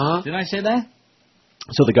 Huh? Did I say that?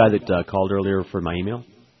 So the guy that called earlier for my email,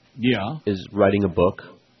 Yeah. is writing a book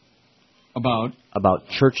about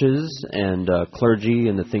churches and clergy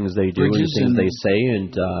and the things they do Bridges and the and things they say.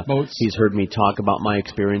 And he's heard me talk about my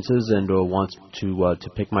experiences and wants to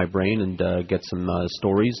pick my brain and get some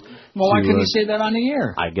stories. Well, why couldn't you say that on the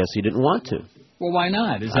air? I guess he didn't want to. Well, why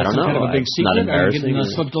not? Is I that don't some know. kind of a big It's not secret? Are you embarrassing getting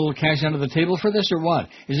or- slipped a little cash under the table for this, or what?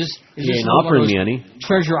 Is this He this ain't one of offering those me any.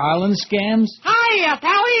 Treasure Island scams Hiya,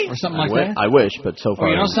 Pally! or something I like wi- that? I wish, but so far. Oh,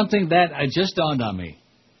 you know something that just dawned on me.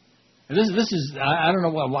 This is I don't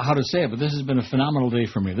know how to say it, but this has been a phenomenal day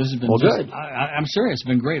for me. This has been Well, just, good. I'm serious. It's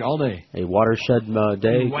been great all day. A watershed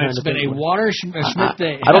day. It's been a Schmidt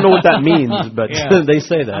day. I don't know what that means, but Yeah. they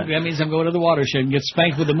say that. That means I'm going to the watershed and get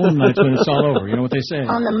spanked with the moonlights when it's all over. You know what they say?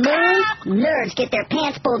 On the moon, nerds get their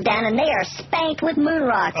pants pulled down and they are spanked with moon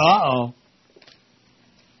rocks. Uh-oh.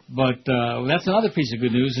 But that's another piece of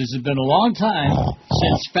good news. It's been a long time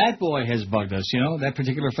since Fat Boy has bugged us. You know, that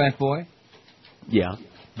particular Fat Boy? Yeah.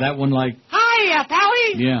 That one, like, Hiya,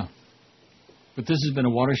 Pally! yeah. But this has been a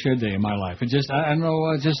watershed day in my life. It just, I don't know,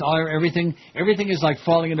 everything is like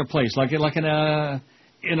falling into place, like in a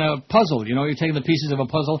puzzle. You know, you're taking the pieces of a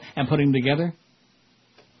puzzle and putting them together.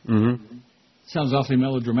 Mm-hmm. Sounds awfully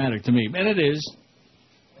melodramatic to me, and it is.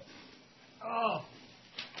 Oh,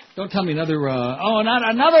 don't tell me another. Not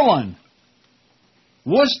another one.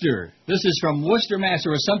 Worcester. This is from Worcester, Mass.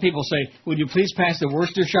 Or as some people say, would you please pass the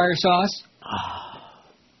Worcestershire sauce?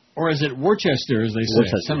 Or is it Worcester, as they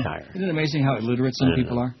say? Worcestershire. Isn't it amazing how illiterate some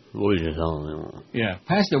people are? are. Yeah,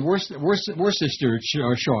 pass the Worcestershire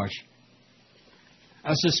sauce.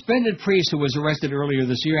 A suspended priest who was arrested earlier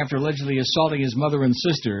this year after allegedly assaulting his mother and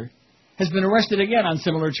sister has been arrested again on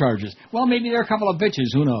similar charges. Well, maybe they're a couple of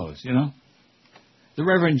bitches. Who knows, you know? The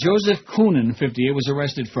Reverend Joseph Coonan, 58, was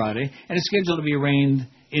arrested Friday and is scheduled to be arraigned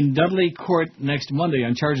in Dudley Court next Monday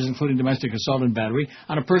on charges including domestic assault and battery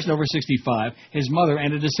on a person over 65, his mother,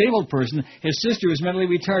 and a disabled person, his sister, who is mentally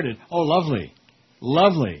retarded. Oh, lovely.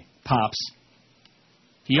 Lovely, Pops.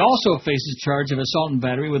 He also faces charge of assault and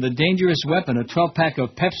battery with a dangerous weapon, a 12-pack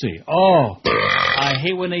of Pepsi. Oh, I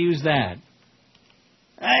hate when they use that.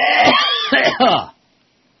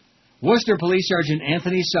 Worcester Police Sergeant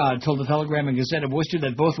Anthony Sod told the Telegram and Gazette of Worcester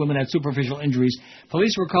that both women had superficial injuries.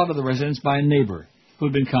 Police were called to the residence by a neighbor who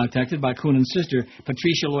had been contacted by Coonan's sister,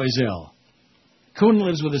 Patricia Loisel. Coonan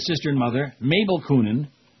lives with his sister and mother, Mabel Coonan.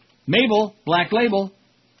 Mabel, Black Label.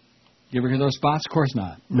 You ever hear those spots? Of course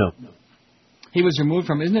not. No. He was removed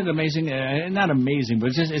from, isn't it amazing? Not amazing, but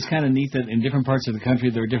it's kind of neat that in different parts of the country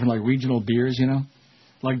there are different like regional beers, you know?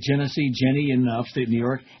 Like Genesee, Jenny in upstate New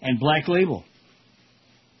York, and Black Label.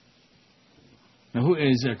 Now, who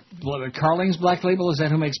is Carling's Black Label? Is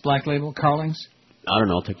that who makes Black Label? Carling's? I don't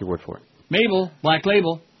know. I'll take your word for it. Mabel, Black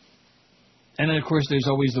Label. And then, of course, there's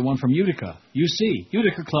always the one from Utica. UC.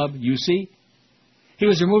 Utica Club, UC. He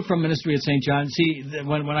was removed from ministry at St. John. See,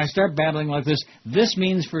 when I start babbling like this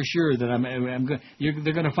means for sure that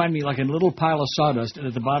they're going to find me like a little pile of sawdust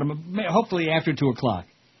at the bottom of, hopefully after 2 o'clock,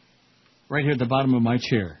 right here at the bottom of my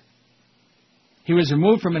chair. He was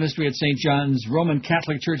removed from ministry at St. John's Roman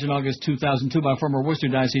Catholic Church in August 2002 by former Worcester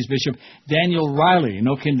Diocese Bishop Daniel Riley,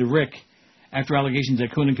 no kin to Rick, after allegations that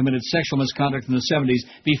Coonan committed sexual misconduct in the 70s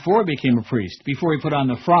before he became a priest, before he put on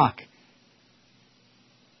the frock.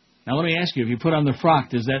 Now, let me ask you, if you put on the frock,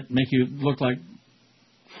 does that make you look like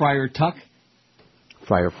Friar Tuck?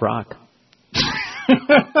 Friar Frock.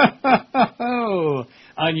 Oh,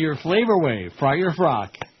 on your flavor wave, Friar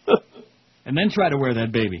Frock. And then try to wear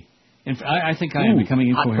that baby. And I think I am becoming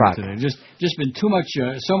incoherent today. Just been too much,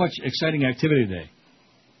 so much exciting activity today.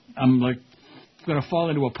 I'm like going to fall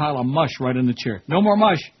into a pile of mush right in the chair. No more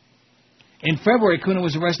mush. In February, Coonan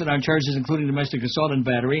was arrested on charges including domestic assault and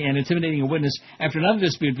battery and intimidating a witness after another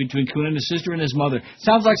dispute between Coonan, his sister, and his mother.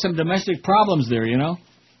 Sounds like some domestic problems there, you know?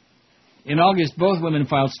 In August, both women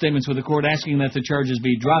filed statements with the court asking that the charges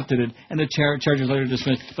be dropped at it, and the charges later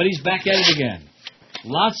dismissed. But he's back at it again.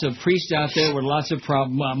 Lots of priests out there with lots of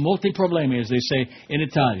multi problemi, as they say in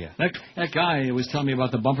Italia. That guy was telling me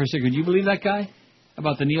about the bumper sticker. Do you believe that guy?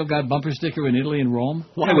 About the Neil God bumper sticker in Italy and Rome?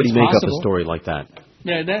 Why would he make up a story like that?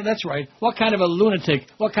 Yeah, that's right. What kind of a lunatic,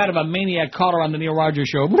 what kind of a maniac caller on the Neil Rogers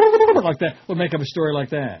show like that would make up a story like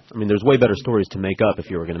that? I mean, there's way better stories to make up if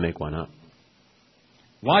you were going to make one up.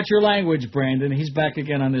 Watch your language, Brandon. He's back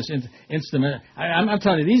again on this instrument. I'm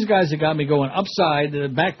telling you, these guys have got me going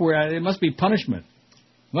upside, back where it must be punishment.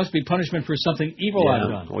 Must be punishment for something evil I've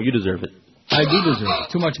done. Well, you deserve it. I do deserve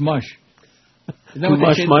it. Too much mush. Isn't that Too what they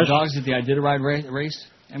much say to mush? the dogs at the Iditarod race?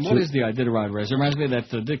 And what is the Iditarod race? It reminds me of that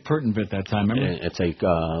Dick Purton bit that time, remember? It's a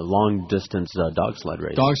long-distance dog sled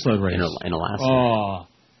race. Dog sled race. In Alaska. Oh.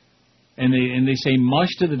 And they say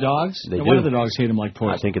mush to the dogs? They do. Why do the dogs hate them like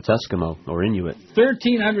poison? I think it's Eskimo or Inuit.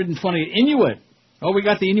 1,320. Inuit. Oh, we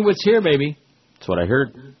got the Inuits here, baby. That's what I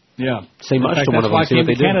heard. Yeah. Say mush to one of them and see what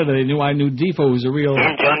they do. That's why I came to Canada. They knew I knew Defoe was a real...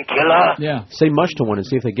 Killer. Yeah. Say mush to one and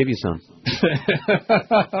see if they give you some.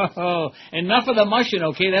 Enough of the mushing,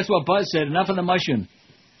 okay? That's what Buzz said. Enough of the mushing.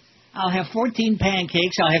 I'll have 14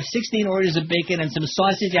 pancakes. I'll have 16 orders of bacon and some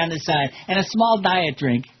sausage on the side and a small diet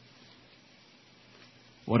drink.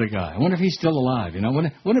 What a guy. I wonder if he's still alive, you know.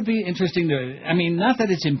 Wouldn't it be interesting to... I mean, not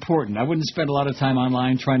that it's important. I wouldn't spend a lot of time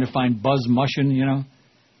online trying to find Buzz Mushin, you know.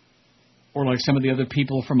 Or like some of the other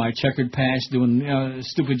people from my checkered past doing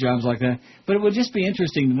stupid jobs like that. But it would just be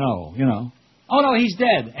interesting to know, you know. Oh, no, he's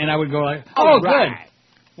dead. And I would go like, oh, good.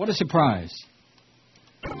 What a surprise.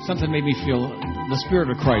 Something made me feel the Spirit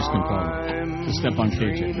of Christ compelled me to step on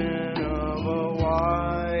KJ.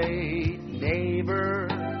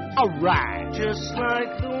 All right. Just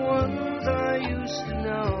like the ones I used to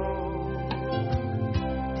know,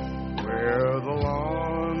 where the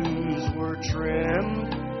lawns were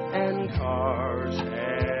trimmed and cars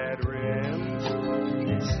had rims.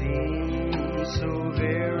 It seems so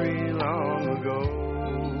very long ago.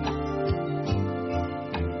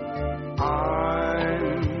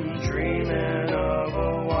 I'm dreaming of a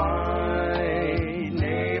white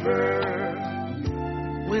neighbor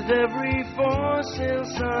with every for sale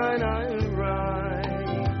sign I write.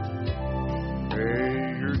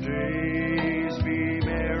 May your days be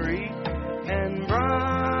merry and bright,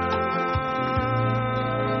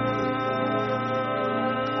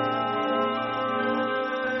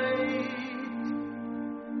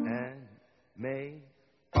 and may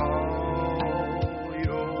all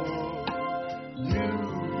your new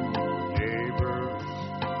neighbors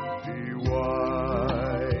be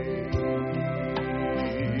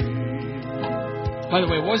By the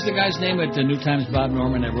way, what was the guy's name at the New Times, Bob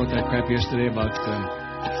Norman, that wrote that crap yesterday about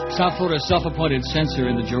South Florida's self-appointed censor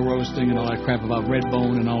and the Joe Rose thing and all that crap about red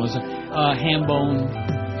bone and all this, ham bone,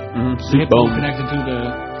 seat bone connected to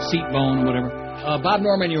the seat bone, whatever. Bob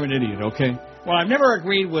Norman, you're an idiot, okay? Well, I've never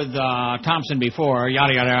agreed with Thompson before,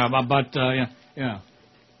 yada yada, but yeah.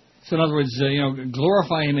 So in other words,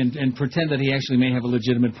 glorify him and pretend that he actually may have a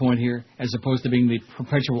legitimate point here, as opposed to being the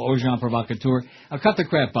perpetual agent provocateur. Cut the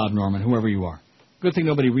crap, Bob Norman, whoever you are. Good thing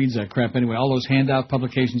nobody reads that crap anyway. All those handout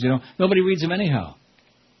publications, nobody reads them anyhow.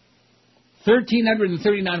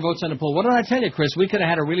 1,339 votes on the poll. What did I tell you, Chris? We could have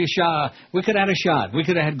had a really shot. We could have had a shot. We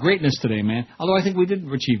could have had greatness today, man. Although I think we did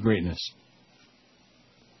achieve greatness.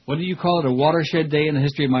 What do you call it? A watershed day in the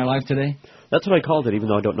history of my life today? That's what I called it, even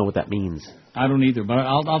though I don't know what that means. I don't either, but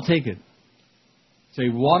I'll take it. It's a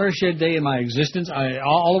watershed day in my existence.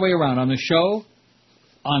 All the way around on the show.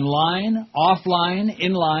 Online, offline,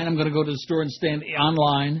 inline. I'm going to go to the store and stand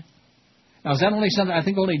online. Now, is that only something? I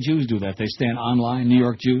think only Jews do that. They stand online, New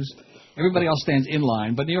York Jews. Everybody else stands in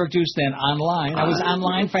line, but New York Jews stand online. I was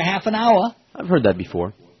online for half an hour. I've heard that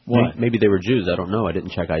before. What? Maybe they were Jews. I don't know. I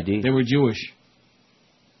didn't check ID. They were Jewish.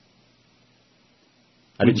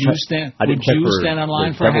 Would Jews stand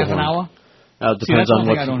online for half an hour? It depends on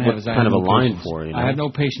what kind of a line for. I have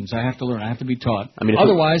no patience. I have to learn. I have to be taught.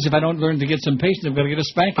 Otherwise, if I don't learn to get some patience, I'm going to get a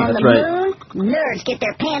spanking. On the moon, nerds get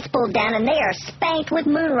their pants pulled down and they are spanked with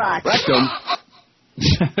moon rocks.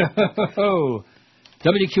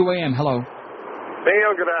 WQAM, hello.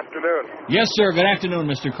 Neil, good afternoon. Yes, sir. Good afternoon,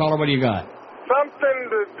 Mr. Caller. What do you got? Something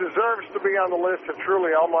that deserves to be on the list of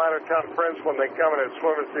truly all my out-of-town friends when they come in at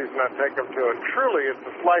swimming season, I take them to it. Truly, it's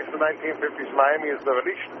the slice of 1950s Miami is the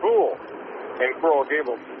Venetian Pool in Coral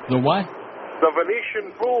Gables. The what? The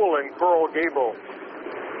Venetian Pool in Coral Gables.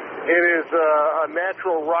 It is a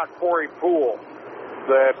natural rock quarry pool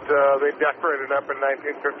that they decorated up in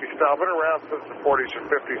 1950 style. Been around since the 40s or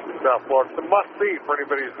 50s in South Florida. It's a must-see for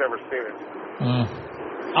anybody who's never seen it.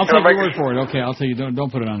 I'll take your word for it. Okay, I'll tell you.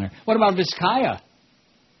 Don't put it on there. What about Vizcaya?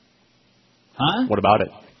 Huh? What about it?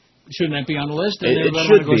 Shouldn't that be on the list? It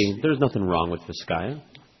should be. There's nothing wrong with Vizcaya.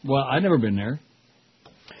 Well, I've never been there.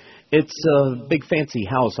 It's a big fancy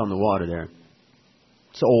house on the water there.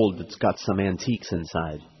 It's old. It's got some antiques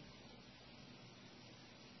inside.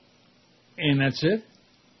 And that's it?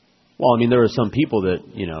 Well, I mean, there are some people that,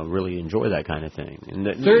 really enjoy that kind of thing. And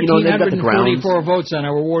they've got the grounds. 1,334 votes on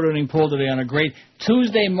our award-winning poll today on a great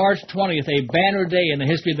Tuesday, March 20th, a banner day in the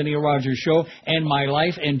history of the Neil Rogers Show, and my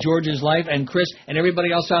life, and George's life, and Chris, and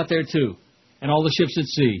everybody else out there, too, and all the ships at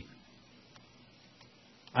sea.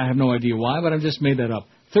 I have no idea why, but I've just made that up.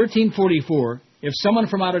 1344, if someone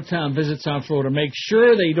from out of town visits South Florida, make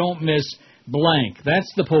sure they don't miss blank.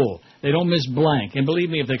 That's the poll. They don't miss blank. And believe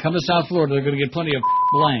me, if they come to South Florida, they're going to get plenty of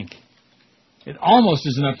blank. It almost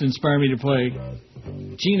is enough to inspire me to play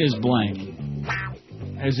Gina's blank.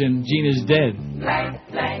 As in, Gina's dead.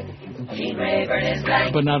 Gene Rayburn is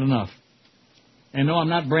blank. But not enough. And no, I'm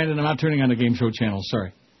not Brandon. I'm not turning on the game show channel.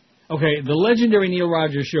 Sorry. Okay, the legendary Neil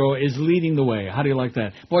Rogers Show is leading the way. How do you like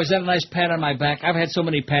that? Boy, is that a nice pat on my back? I've had so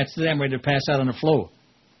many pats today, I'm ready to pass out on the floor.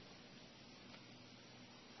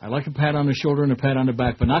 I like a pat on the shoulder and a pat on the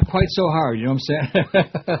back, but not quite so hard, you know what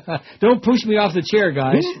I'm saying? Don't push me off the chair,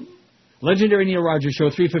 guys. Legendary Neil Rogers Show,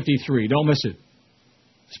 353. Don't miss it.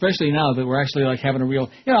 Especially now that we're actually like having a real,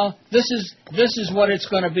 this is what it's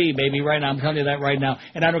going to be, baby, right now. I'm telling you that right now.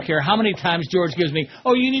 And I don't care how many times George gives me,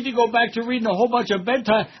 you need to go back to reading a whole bunch of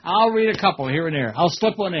bedtime. I'll read a couple here and there. I'll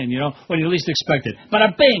slip one in, when you least expect it. But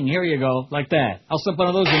a bing, here you go, like that. I'll slip one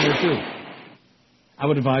of those in there, too. I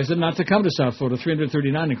would advise them not to come to South Florida,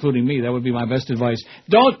 339, including me. That would be my best advice.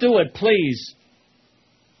 Don't do it, please.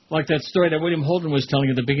 Like that story that William Holden was telling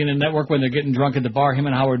at the beginning of the network when they're getting drunk at the bar, him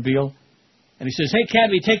and Howard Beale. And he says, hey,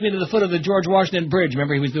 cabby, take me to the foot of the George Washington Bridge.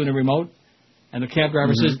 Remember, he was doing a remote? And the cab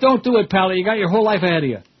driver says, don't do it, Pally. You got your whole life ahead of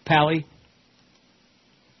you, Pally.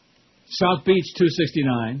 South Beach,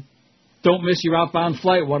 269. Don't miss your outbound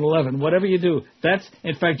flight, 111. Whatever you do.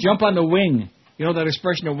 In fact, jump on the wing. You know that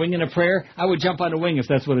expression, a wing in a prayer? I would jump on the wing if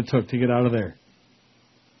that's what it took to get out of there.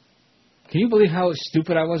 Can you believe how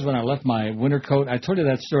stupid I was when I left my winter coat? I told you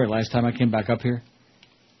that story last time I came back up here.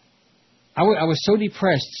 I was so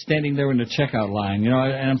depressed standing there in the checkout line, and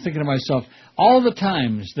I'm thinking to myself, all the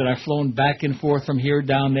times that I've flown back and forth from here,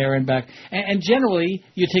 down there, and back, and generally,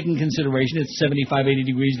 you take in consideration it's 75, 80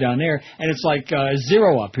 degrees down there, and it's like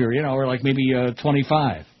 0 up here, or like maybe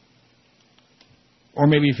 25. Or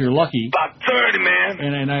maybe if you're lucky. About 30, man.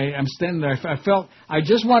 And I'm standing there. I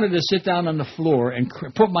just wanted to sit down on the floor and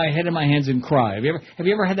put my head in my hands and cry. Have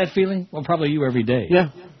you ever had that feeling? Well, probably you every day.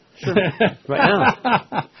 Yeah. Sure. Right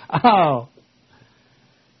now. Oh.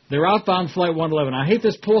 They're outbound flight 111. I hate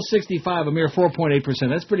this pull 65, a mere 4.8%.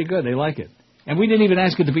 That's pretty good. They like it. And we didn't even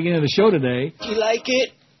ask at the beginning of the show today. You like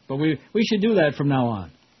it? But we should do that from now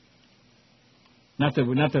on. Not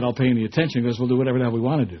that I'll pay any attention because we'll do whatever the hell we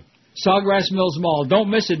want to do. Sawgrass Mills Mall. Don't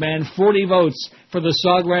miss it, man. 40 votes for the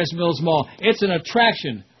Sawgrass Mills Mall. It's an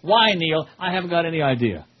attraction. Why, Neil? I haven't got any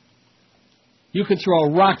idea. You could throw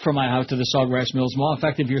a rock from my house to the Sawgrass Mills Mall. In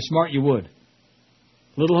fact, if you're smart, you would.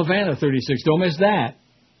 Little Havana, 36. Don't miss that.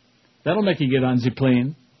 That'll make you get on the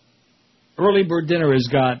plane. Early Bird Dinner has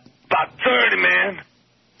got... About 30, man.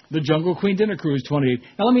 The Jungle Queen Dinner Cruise, 28.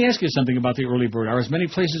 Now, let me ask you something about the Early Bird. Are as many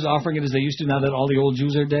places offering it as they used to now that all the old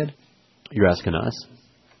Jews are dead? You're asking us?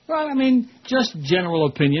 Well, I mean, just general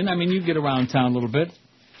opinion. I mean, you get around town a little bit.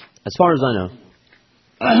 As far as I know.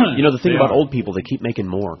 The thing about old people, they keep making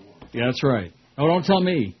more. Yeah, that's right. Oh, don't tell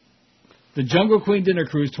me. The Jungle Queen Dinner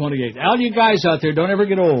Cruise, 28. All you guys out there, don't ever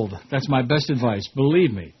get old. That's my best advice.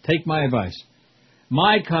 Believe me. Take my advice.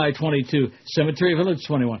 Mai Kai, 22. Cemetery Village,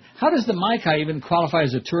 21. How does the Mai Kai even qualify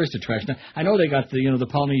as a tourist attraction? I know they got the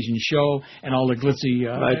Polynesian show and all the glitzy...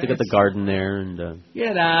 right, they got the garden there. And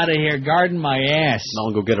get out of here. Garden my ass. And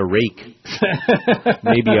I'll go get a rake.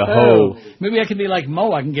 Maybe a hoe. Maybe I can be like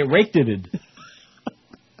Mo. I can get raked-ed.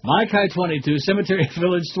 Mai Kai, 22. Cemetery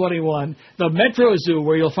Village, 21. The Metro Zoo,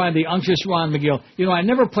 where you'll find the unctuous Ron McGill. I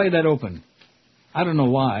never play that open. I don't know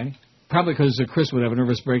why. Probably because Chris would have a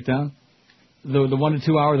nervous breakdown. The 1 to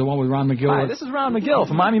 2 hour, the one with Ron McGill. Hi, this is Ron McGill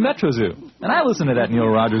from Miami Metro Zoo. And I listen to that Neil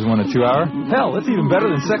Rogers 1 to 2 hour. Hell, it's even better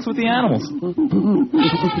than Sex with the Animals.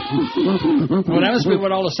 Well, that must be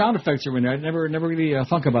what all the sound effects are in there. I never really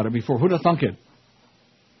thunk about it before. Who'd have thunk it?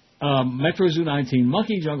 Metro Zoo 19,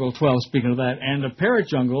 Monkey Jungle 12, speaking of that, and the Parrot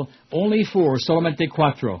Jungle, only 4, solamente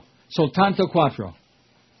cuatro. Soltanto cuatro.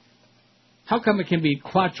 How come it can be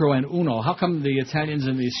quattro and uno? How come the Italians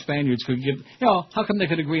and the Spaniards could give... how come they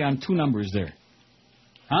could agree on 2 numbers there?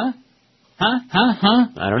 Huh? I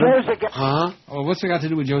don't know. Huh? Oh, what's it got to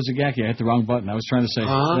do with Joe Zagacki? I hit the wrong button. I was trying to say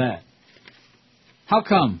that. How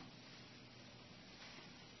come?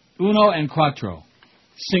 Uno and cuatro.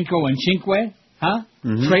 Cinco and cinque? Huh?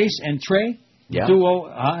 Mm-hmm. Tres and tre? Yeah.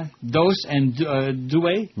 Duo, dos and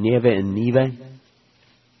due? Nieve and nieve?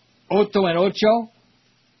 Ocho and ocho?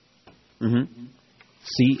 Mm-hmm.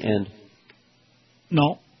 C and...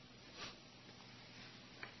 No.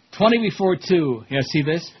 20 before 2. Yeah, see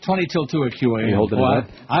this? 20 till 2 at QA. You holding it up?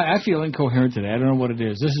 I feel incoherent today. I don't know what it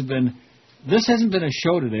is. This hasn't been a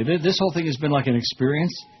show today. This whole thing has been like an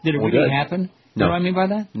experience. Did it really happen? No. You know what I mean by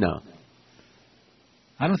that? No.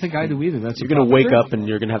 I don't think I do either. That's you're going to wake up and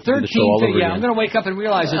you're going to have to do the show all over again. I'm going to wake up and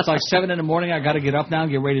realize it's like 7 in the morning. I got to get up now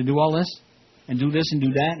and get ready to do all this. and do this and do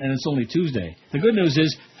that, and it's only Tuesday. The good news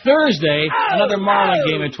is Thursday, another Marlin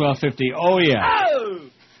game at 12:50. Oh, yeah.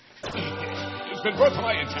 It's been brought to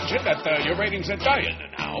my attention that your ratings are dying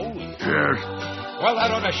now. Yes. Well,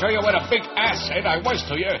 that ought to show you what a big asset I was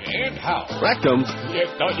to you, and how. Rectum. You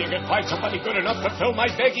thought you could find somebody good enough to fill my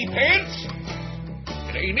baggy pants?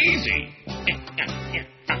 It ain't easy.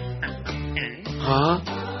 Huh?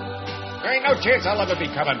 There ain't no chance I'll ever be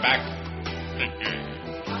coming back.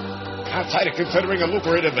 Outside of considering a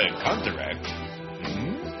lucrative contract.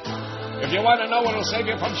 If you want to know what'll save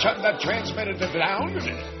you from shutting that transmitter down,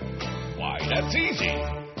 why, that's easy.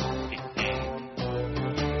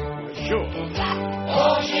 Sure.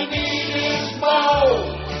 All you need is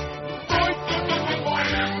Mo.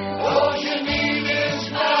 All you need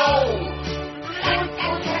is Mo.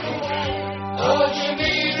 All you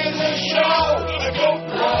need is a show.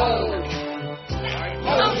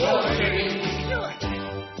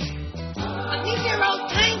 These are old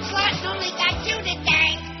time slots only got you to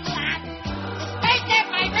thank. Despite that,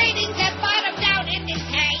 my ratings have bottomed out in the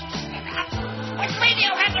tank. But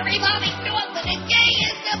radio has a revolving door for the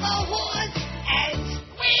gayest of all whores and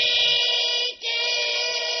squeaky.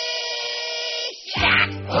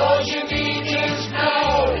 All you need is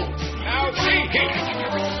Mo. Now, see here.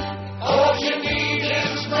 All you need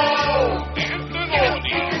is Mo.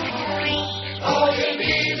 All you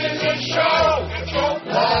need is a show.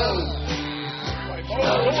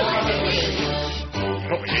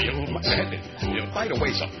 You find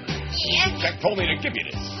away something. Jack told me to give you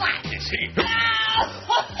this. What? You see?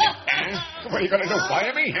 What are you going to do,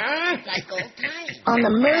 fire me, huh? Like old times. On the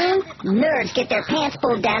moon, nerds get their pants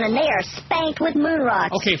pulled down and they are spanked with moon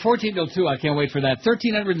rocks. Okay, 14:02. I can't wait for that.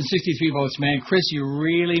 1,363 votes, man. Chris, you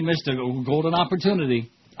really missed a golden opportunity.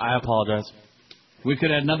 I apologize. We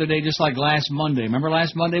could have another day just like last Monday. Remember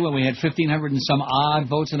last Monday when we had 1,500 and some odd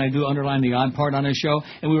votes, and I do underline the odd part on this show,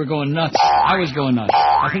 and we were going nuts. I was going nuts.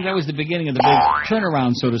 I think that was the beginning of the big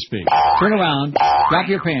turnaround, so to speak. Turn around, drop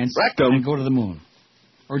your pants, and go to the moon.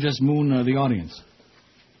 Or just moon the audience.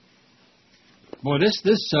 Boy, this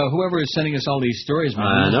whoever is sending us all these stories,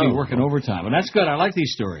 man, must be working overtime. And that's good. I like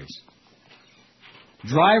these stories.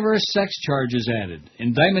 Driver sex charges added.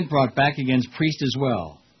 Indictment brought back against priest as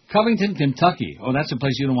well. Covington, Kentucky. Oh, that's a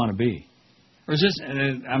place you don't want to be. Or is this?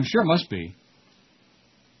 I'm sure it must be.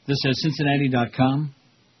 This says Cincinnati.com.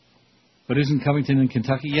 But isn't Covington in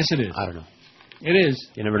Kentucky? Yes, it is. I don't know. It is.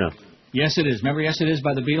 You never know. Yes, it is. Remember Yes, It Is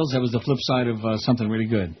by the Beatles? That was the flip side of something really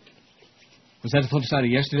good. Was that the flip side of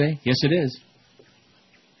Yesterday? Yes, it is.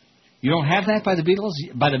 You don't have that by the Beatles?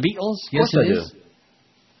 By the Beatles? Yes, it is. Do.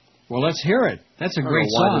 Well, let's hear it. That's a great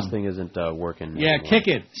song. Why song. this thing isn't working? Yeah, anymore. Kick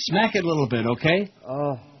it. Smack it a little bit, okay?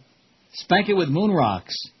 Oh. Spank it with moon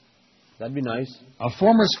rocks. That'd be nice. A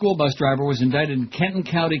former school bus driver was indicted in Kenton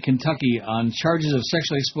County, Kentucky on charges of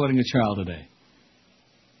sexually exploiting a child today.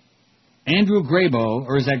 Andrew Grabo,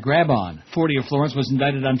 or is that Grabon, 40 of Florence, was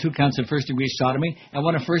indicted on 2 counts of first-degree sodomy and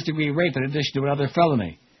 1 of first-degree rape in addition to another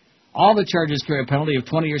felony. All the charges carry a penalty of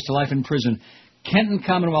 20 years to life in prison. Kenton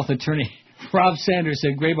Commonwealth Attorney Rob Sanders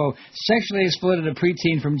said Grabo sexually exploited a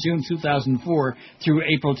preteen from June 2004 through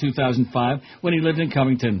April 2005 when he lived in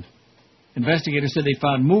Covington. Investigators said they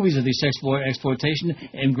found movies of the sex exploitation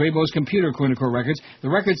in Grabo's computer, according to court records. The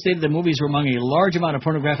records stated the movies were among a large amount of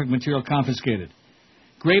pornographic material confiscated.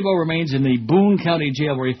 Grabo remains in the Boone County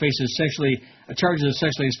Jail where he faces charges of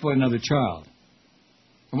sexually exploiting another child.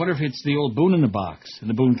 I wonder if it's the old Boone in the box in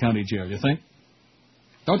the Boone County Jail, you think?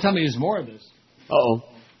 Don't tell me there's more of this. Uh-oh.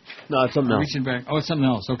 No, it's something else. Reaching back. Oh, it's something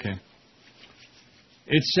else. Okay.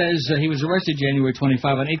 It says he was arrested January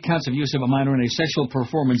 25 on 8 counts of use of a minor in a sexual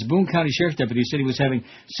performance. Boone County Sheriff's deputy said he was having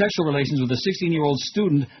sexual relations with a 16-year-old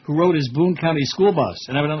student who rode his Boone County school bus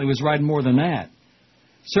and evidently was riding more than that.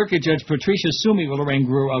 Circuit Judge Patricia Sumi will arraign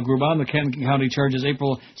Gruba on the Kenton County charges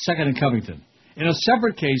April 2nd in Covington. In a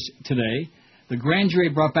separate case today, the grand jury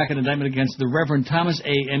brought back an indictment against the Reverend Thomas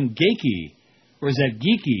A.M. Geeky, or is that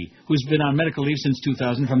Geeky, who's been on medical leave since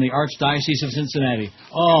 2000 from the Archdiocese of Cincinnati.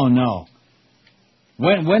 Oh, no.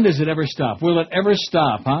 When does it ever stop? Will it ever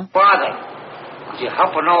stop, huh? Father, you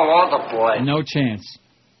helping all the boys. No chance.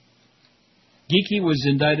 Geeky was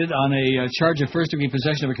indicted on a charge of first-degree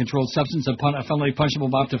possession of a controlled substance, a felony punishable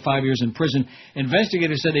by up to 5 years in prison.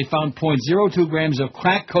 Investigators said they found .02 grams of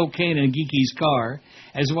crack cocaine in Geeky's car,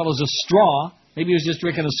 as well as a straw. Maybe he was just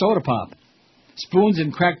drinking a soda pop. Spoons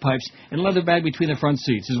and crack pipes, and a leather bag between the front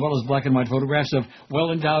seats, as well as black and white photographs of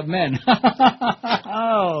well-endowed men.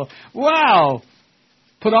 Oh, wow!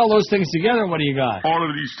 Put all those things together, and what do you got? All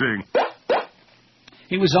of these things.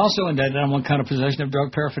 He was also indicted on 1 count of possession of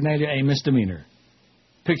drug paraphernalia, a misdemeanor.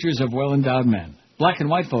 Pictures of well-endowed men. Black and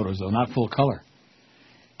white photos, though, not full color.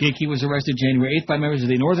 Gakey was arrested January 8th by members of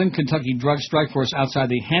the Northern Kentucky Drug Strike Force outside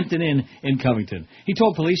the Hampton Inn in Covington. He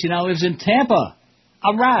told police he now lives in Tampa.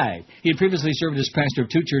 All right. He had previously served as pastor of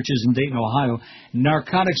 2 churches in Dayton, Ohio.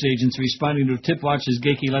 Narcotics agents responding to a tip watched as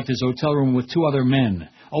Gakey left his hotel room with 2 other men.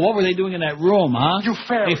 Oh, what were they doing in that room, huh? You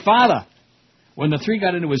fairy. Hey, father. When the 3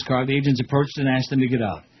 got into his car, the agents approached and asked him to get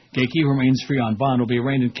out. Gakey, who remains free on bond, will be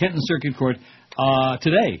arraigned in Kenton Circuit Court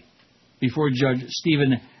today before Judge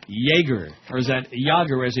Stephen Yeager. Or is that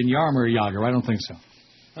Yager as in Yarmer Yager? I don't think so.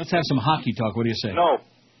 Let's have some hockey talk. What do you say? No.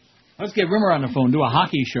 Let's get Rimmer on the phone, do a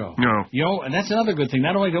hockey show. No. You know, and that's another good thing.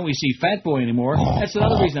 Not only don't we see Fat Boy anymore, that's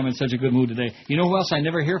another reason I'm in such a good mood today. You know who else I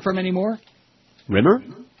never hear from anymore? Rimmer?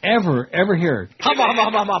 Ever hear. There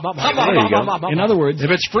you go. In other words... If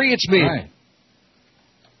it's free, it's me. Right.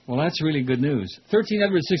 Well, that's really good news.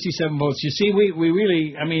 1,367 votes. You see, we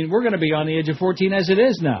really... I mean, we're going to be on the edge of 14 as it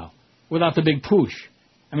is now, without the big push.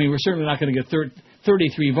 I mean, we're certainly not going to get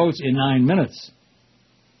 33 votes in 9 minutes.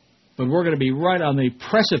 But we're going to be right on the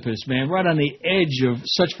precipice, man, right on the edge of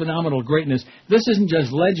such phenomenal greatness. This isn't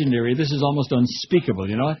just legendary. This is almost unspeakable,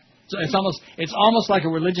 you know what? It's almost like a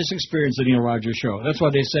religious experience, the Neil Rogers Show. That's why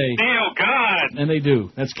they say... Neil, God! And they do.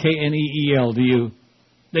 That's Kneel, do you?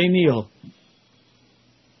 They kneel.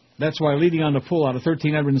 That's why leading on the poll out of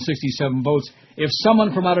 1,367 votes, if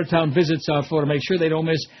someone from out of town visits South Florida, make sure they don't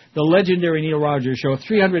miss the legendary Neil Rogers Show,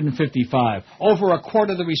 355. Over a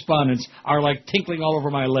quarter of the respondents are like tinkling all over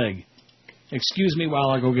my leg. Excuse me while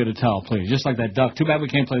I go get a towel, please. Just like that duck. Too bad we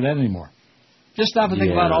can't play that anymore. Just stop and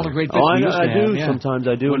think about all the great bits we used to have. I do. Sometimes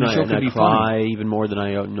I do, When and the show could I be cry funny. even more than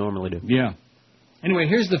I normally do. Yeah. Anyway,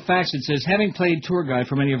 here's the facts. It says, having played tour guide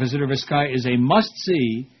for many, a visitor Vizcaya is a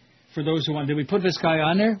must-see for those who want. Did we put Vizcaya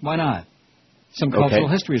on there? Why not? Some cultural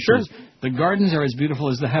history. It says, the gardens are as beautiful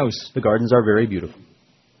as the house. The gardens are very beautiful.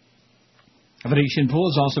 A Venetian pool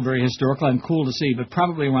is also very historical and cool to see, but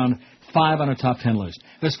probably around 5 on a top 10 list.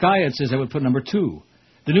 Vizcaya, it says, I would put number 2.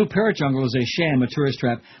 The new Parrot Jungle is a sham, a tourist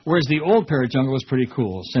trap, whereas the old Parrot Jungle was pretty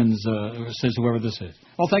cool, says whoever this is.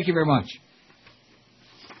 Well, thank you very much.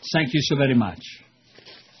 Thank you so very much.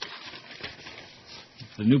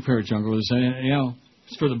 The new Parrot Jungle is,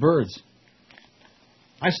 it's for the birds.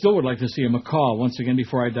 I still would like to see a macaw once again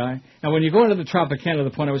before I die. Now, when you go into the Tropicana,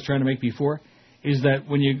 the point I was trying to make before is that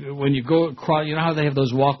when you go across, you know how they have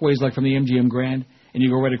those walkways like from the MGM Grand, and you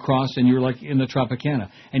go right across, and you're like in the Tropicana,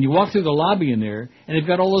 and you walk through the lobby in there, and they've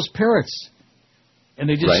got all those parrots, and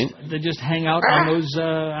they just hang out on those.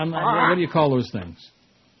 What do you call those things?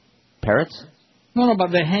 Parrots? No,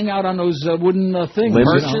 but they hang out on those wooden things.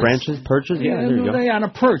 Limbs, branches, perches? Yeah, there you go. they on a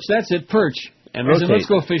perch. That's it, perch. And As in, rotate. let's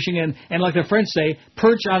go fishing, and like the French say,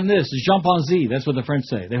 perch on this, chimpanzee. That's what the French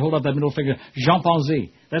say. They hold up that middle finger,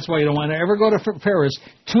 chimpanzee. That's why you don't want to ever go to Paris.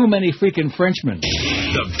 Too many freaking Frenchmen.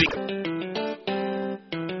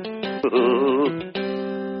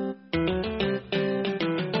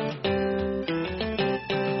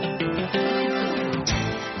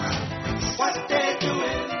 What they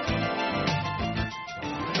doing?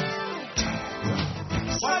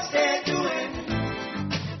 What they doing?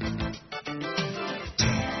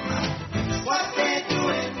 What they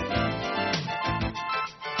doing?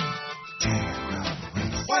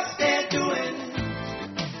 What they doing?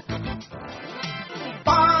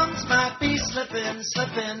 Bombs might be slipping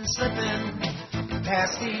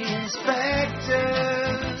past the inspectors.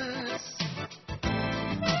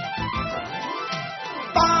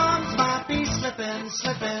 Bombs might be slipping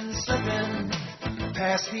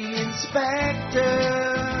past the inspectors.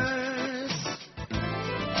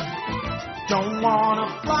 Don't wanna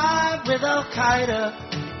fly with Al-Qaeda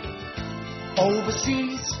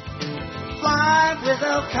overseas. Fly with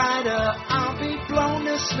Al-Qaeda, I'll be blown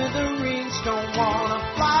to smithereens. Don't wanna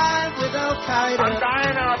fly with Al-Qaeda. I'm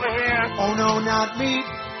dying over here. Oh no, not me.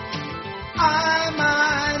 I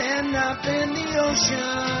might end up in the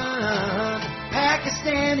ocean.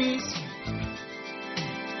 Pakistanis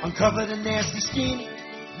uncovered a nasty scheme.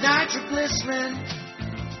 Nitroglycerin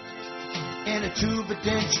in a tube of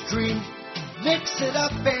denture cream. Mix it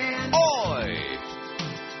up and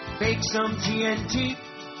bake some TNT.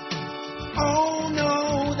 Oh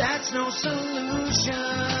no, that's no solution.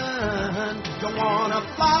 Don't wanna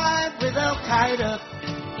fly with Al-Qaeda.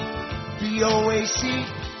 BOAC.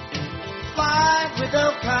 Fly with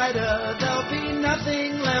Al-Qaeda, there'll be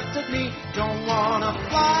nothing left of me. Don't wanna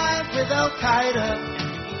fly with Al-Qaeda.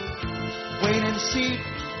 Wait and see.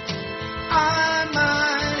 I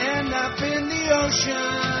might end up in the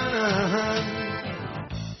ocean.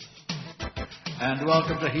 And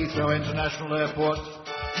welcome to Heathrow International Airport.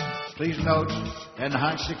 Please note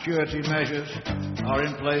Enhanced security measures are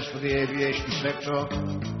in place for the aviation sector.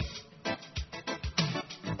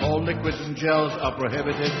 All liquids and gels are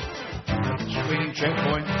prohibited at the screening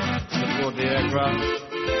checkpoint aboard the aircraft.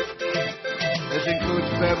 This includes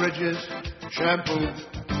beverages, shampoo,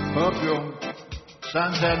 perfume,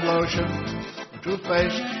 suntan lotion,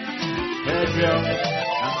 toothpaste, hair gel, and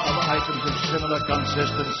other items of similar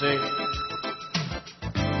consistency.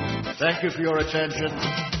 Thank you for your attention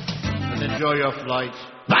and enjoy your flight.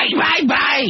 Bye, bye, bye!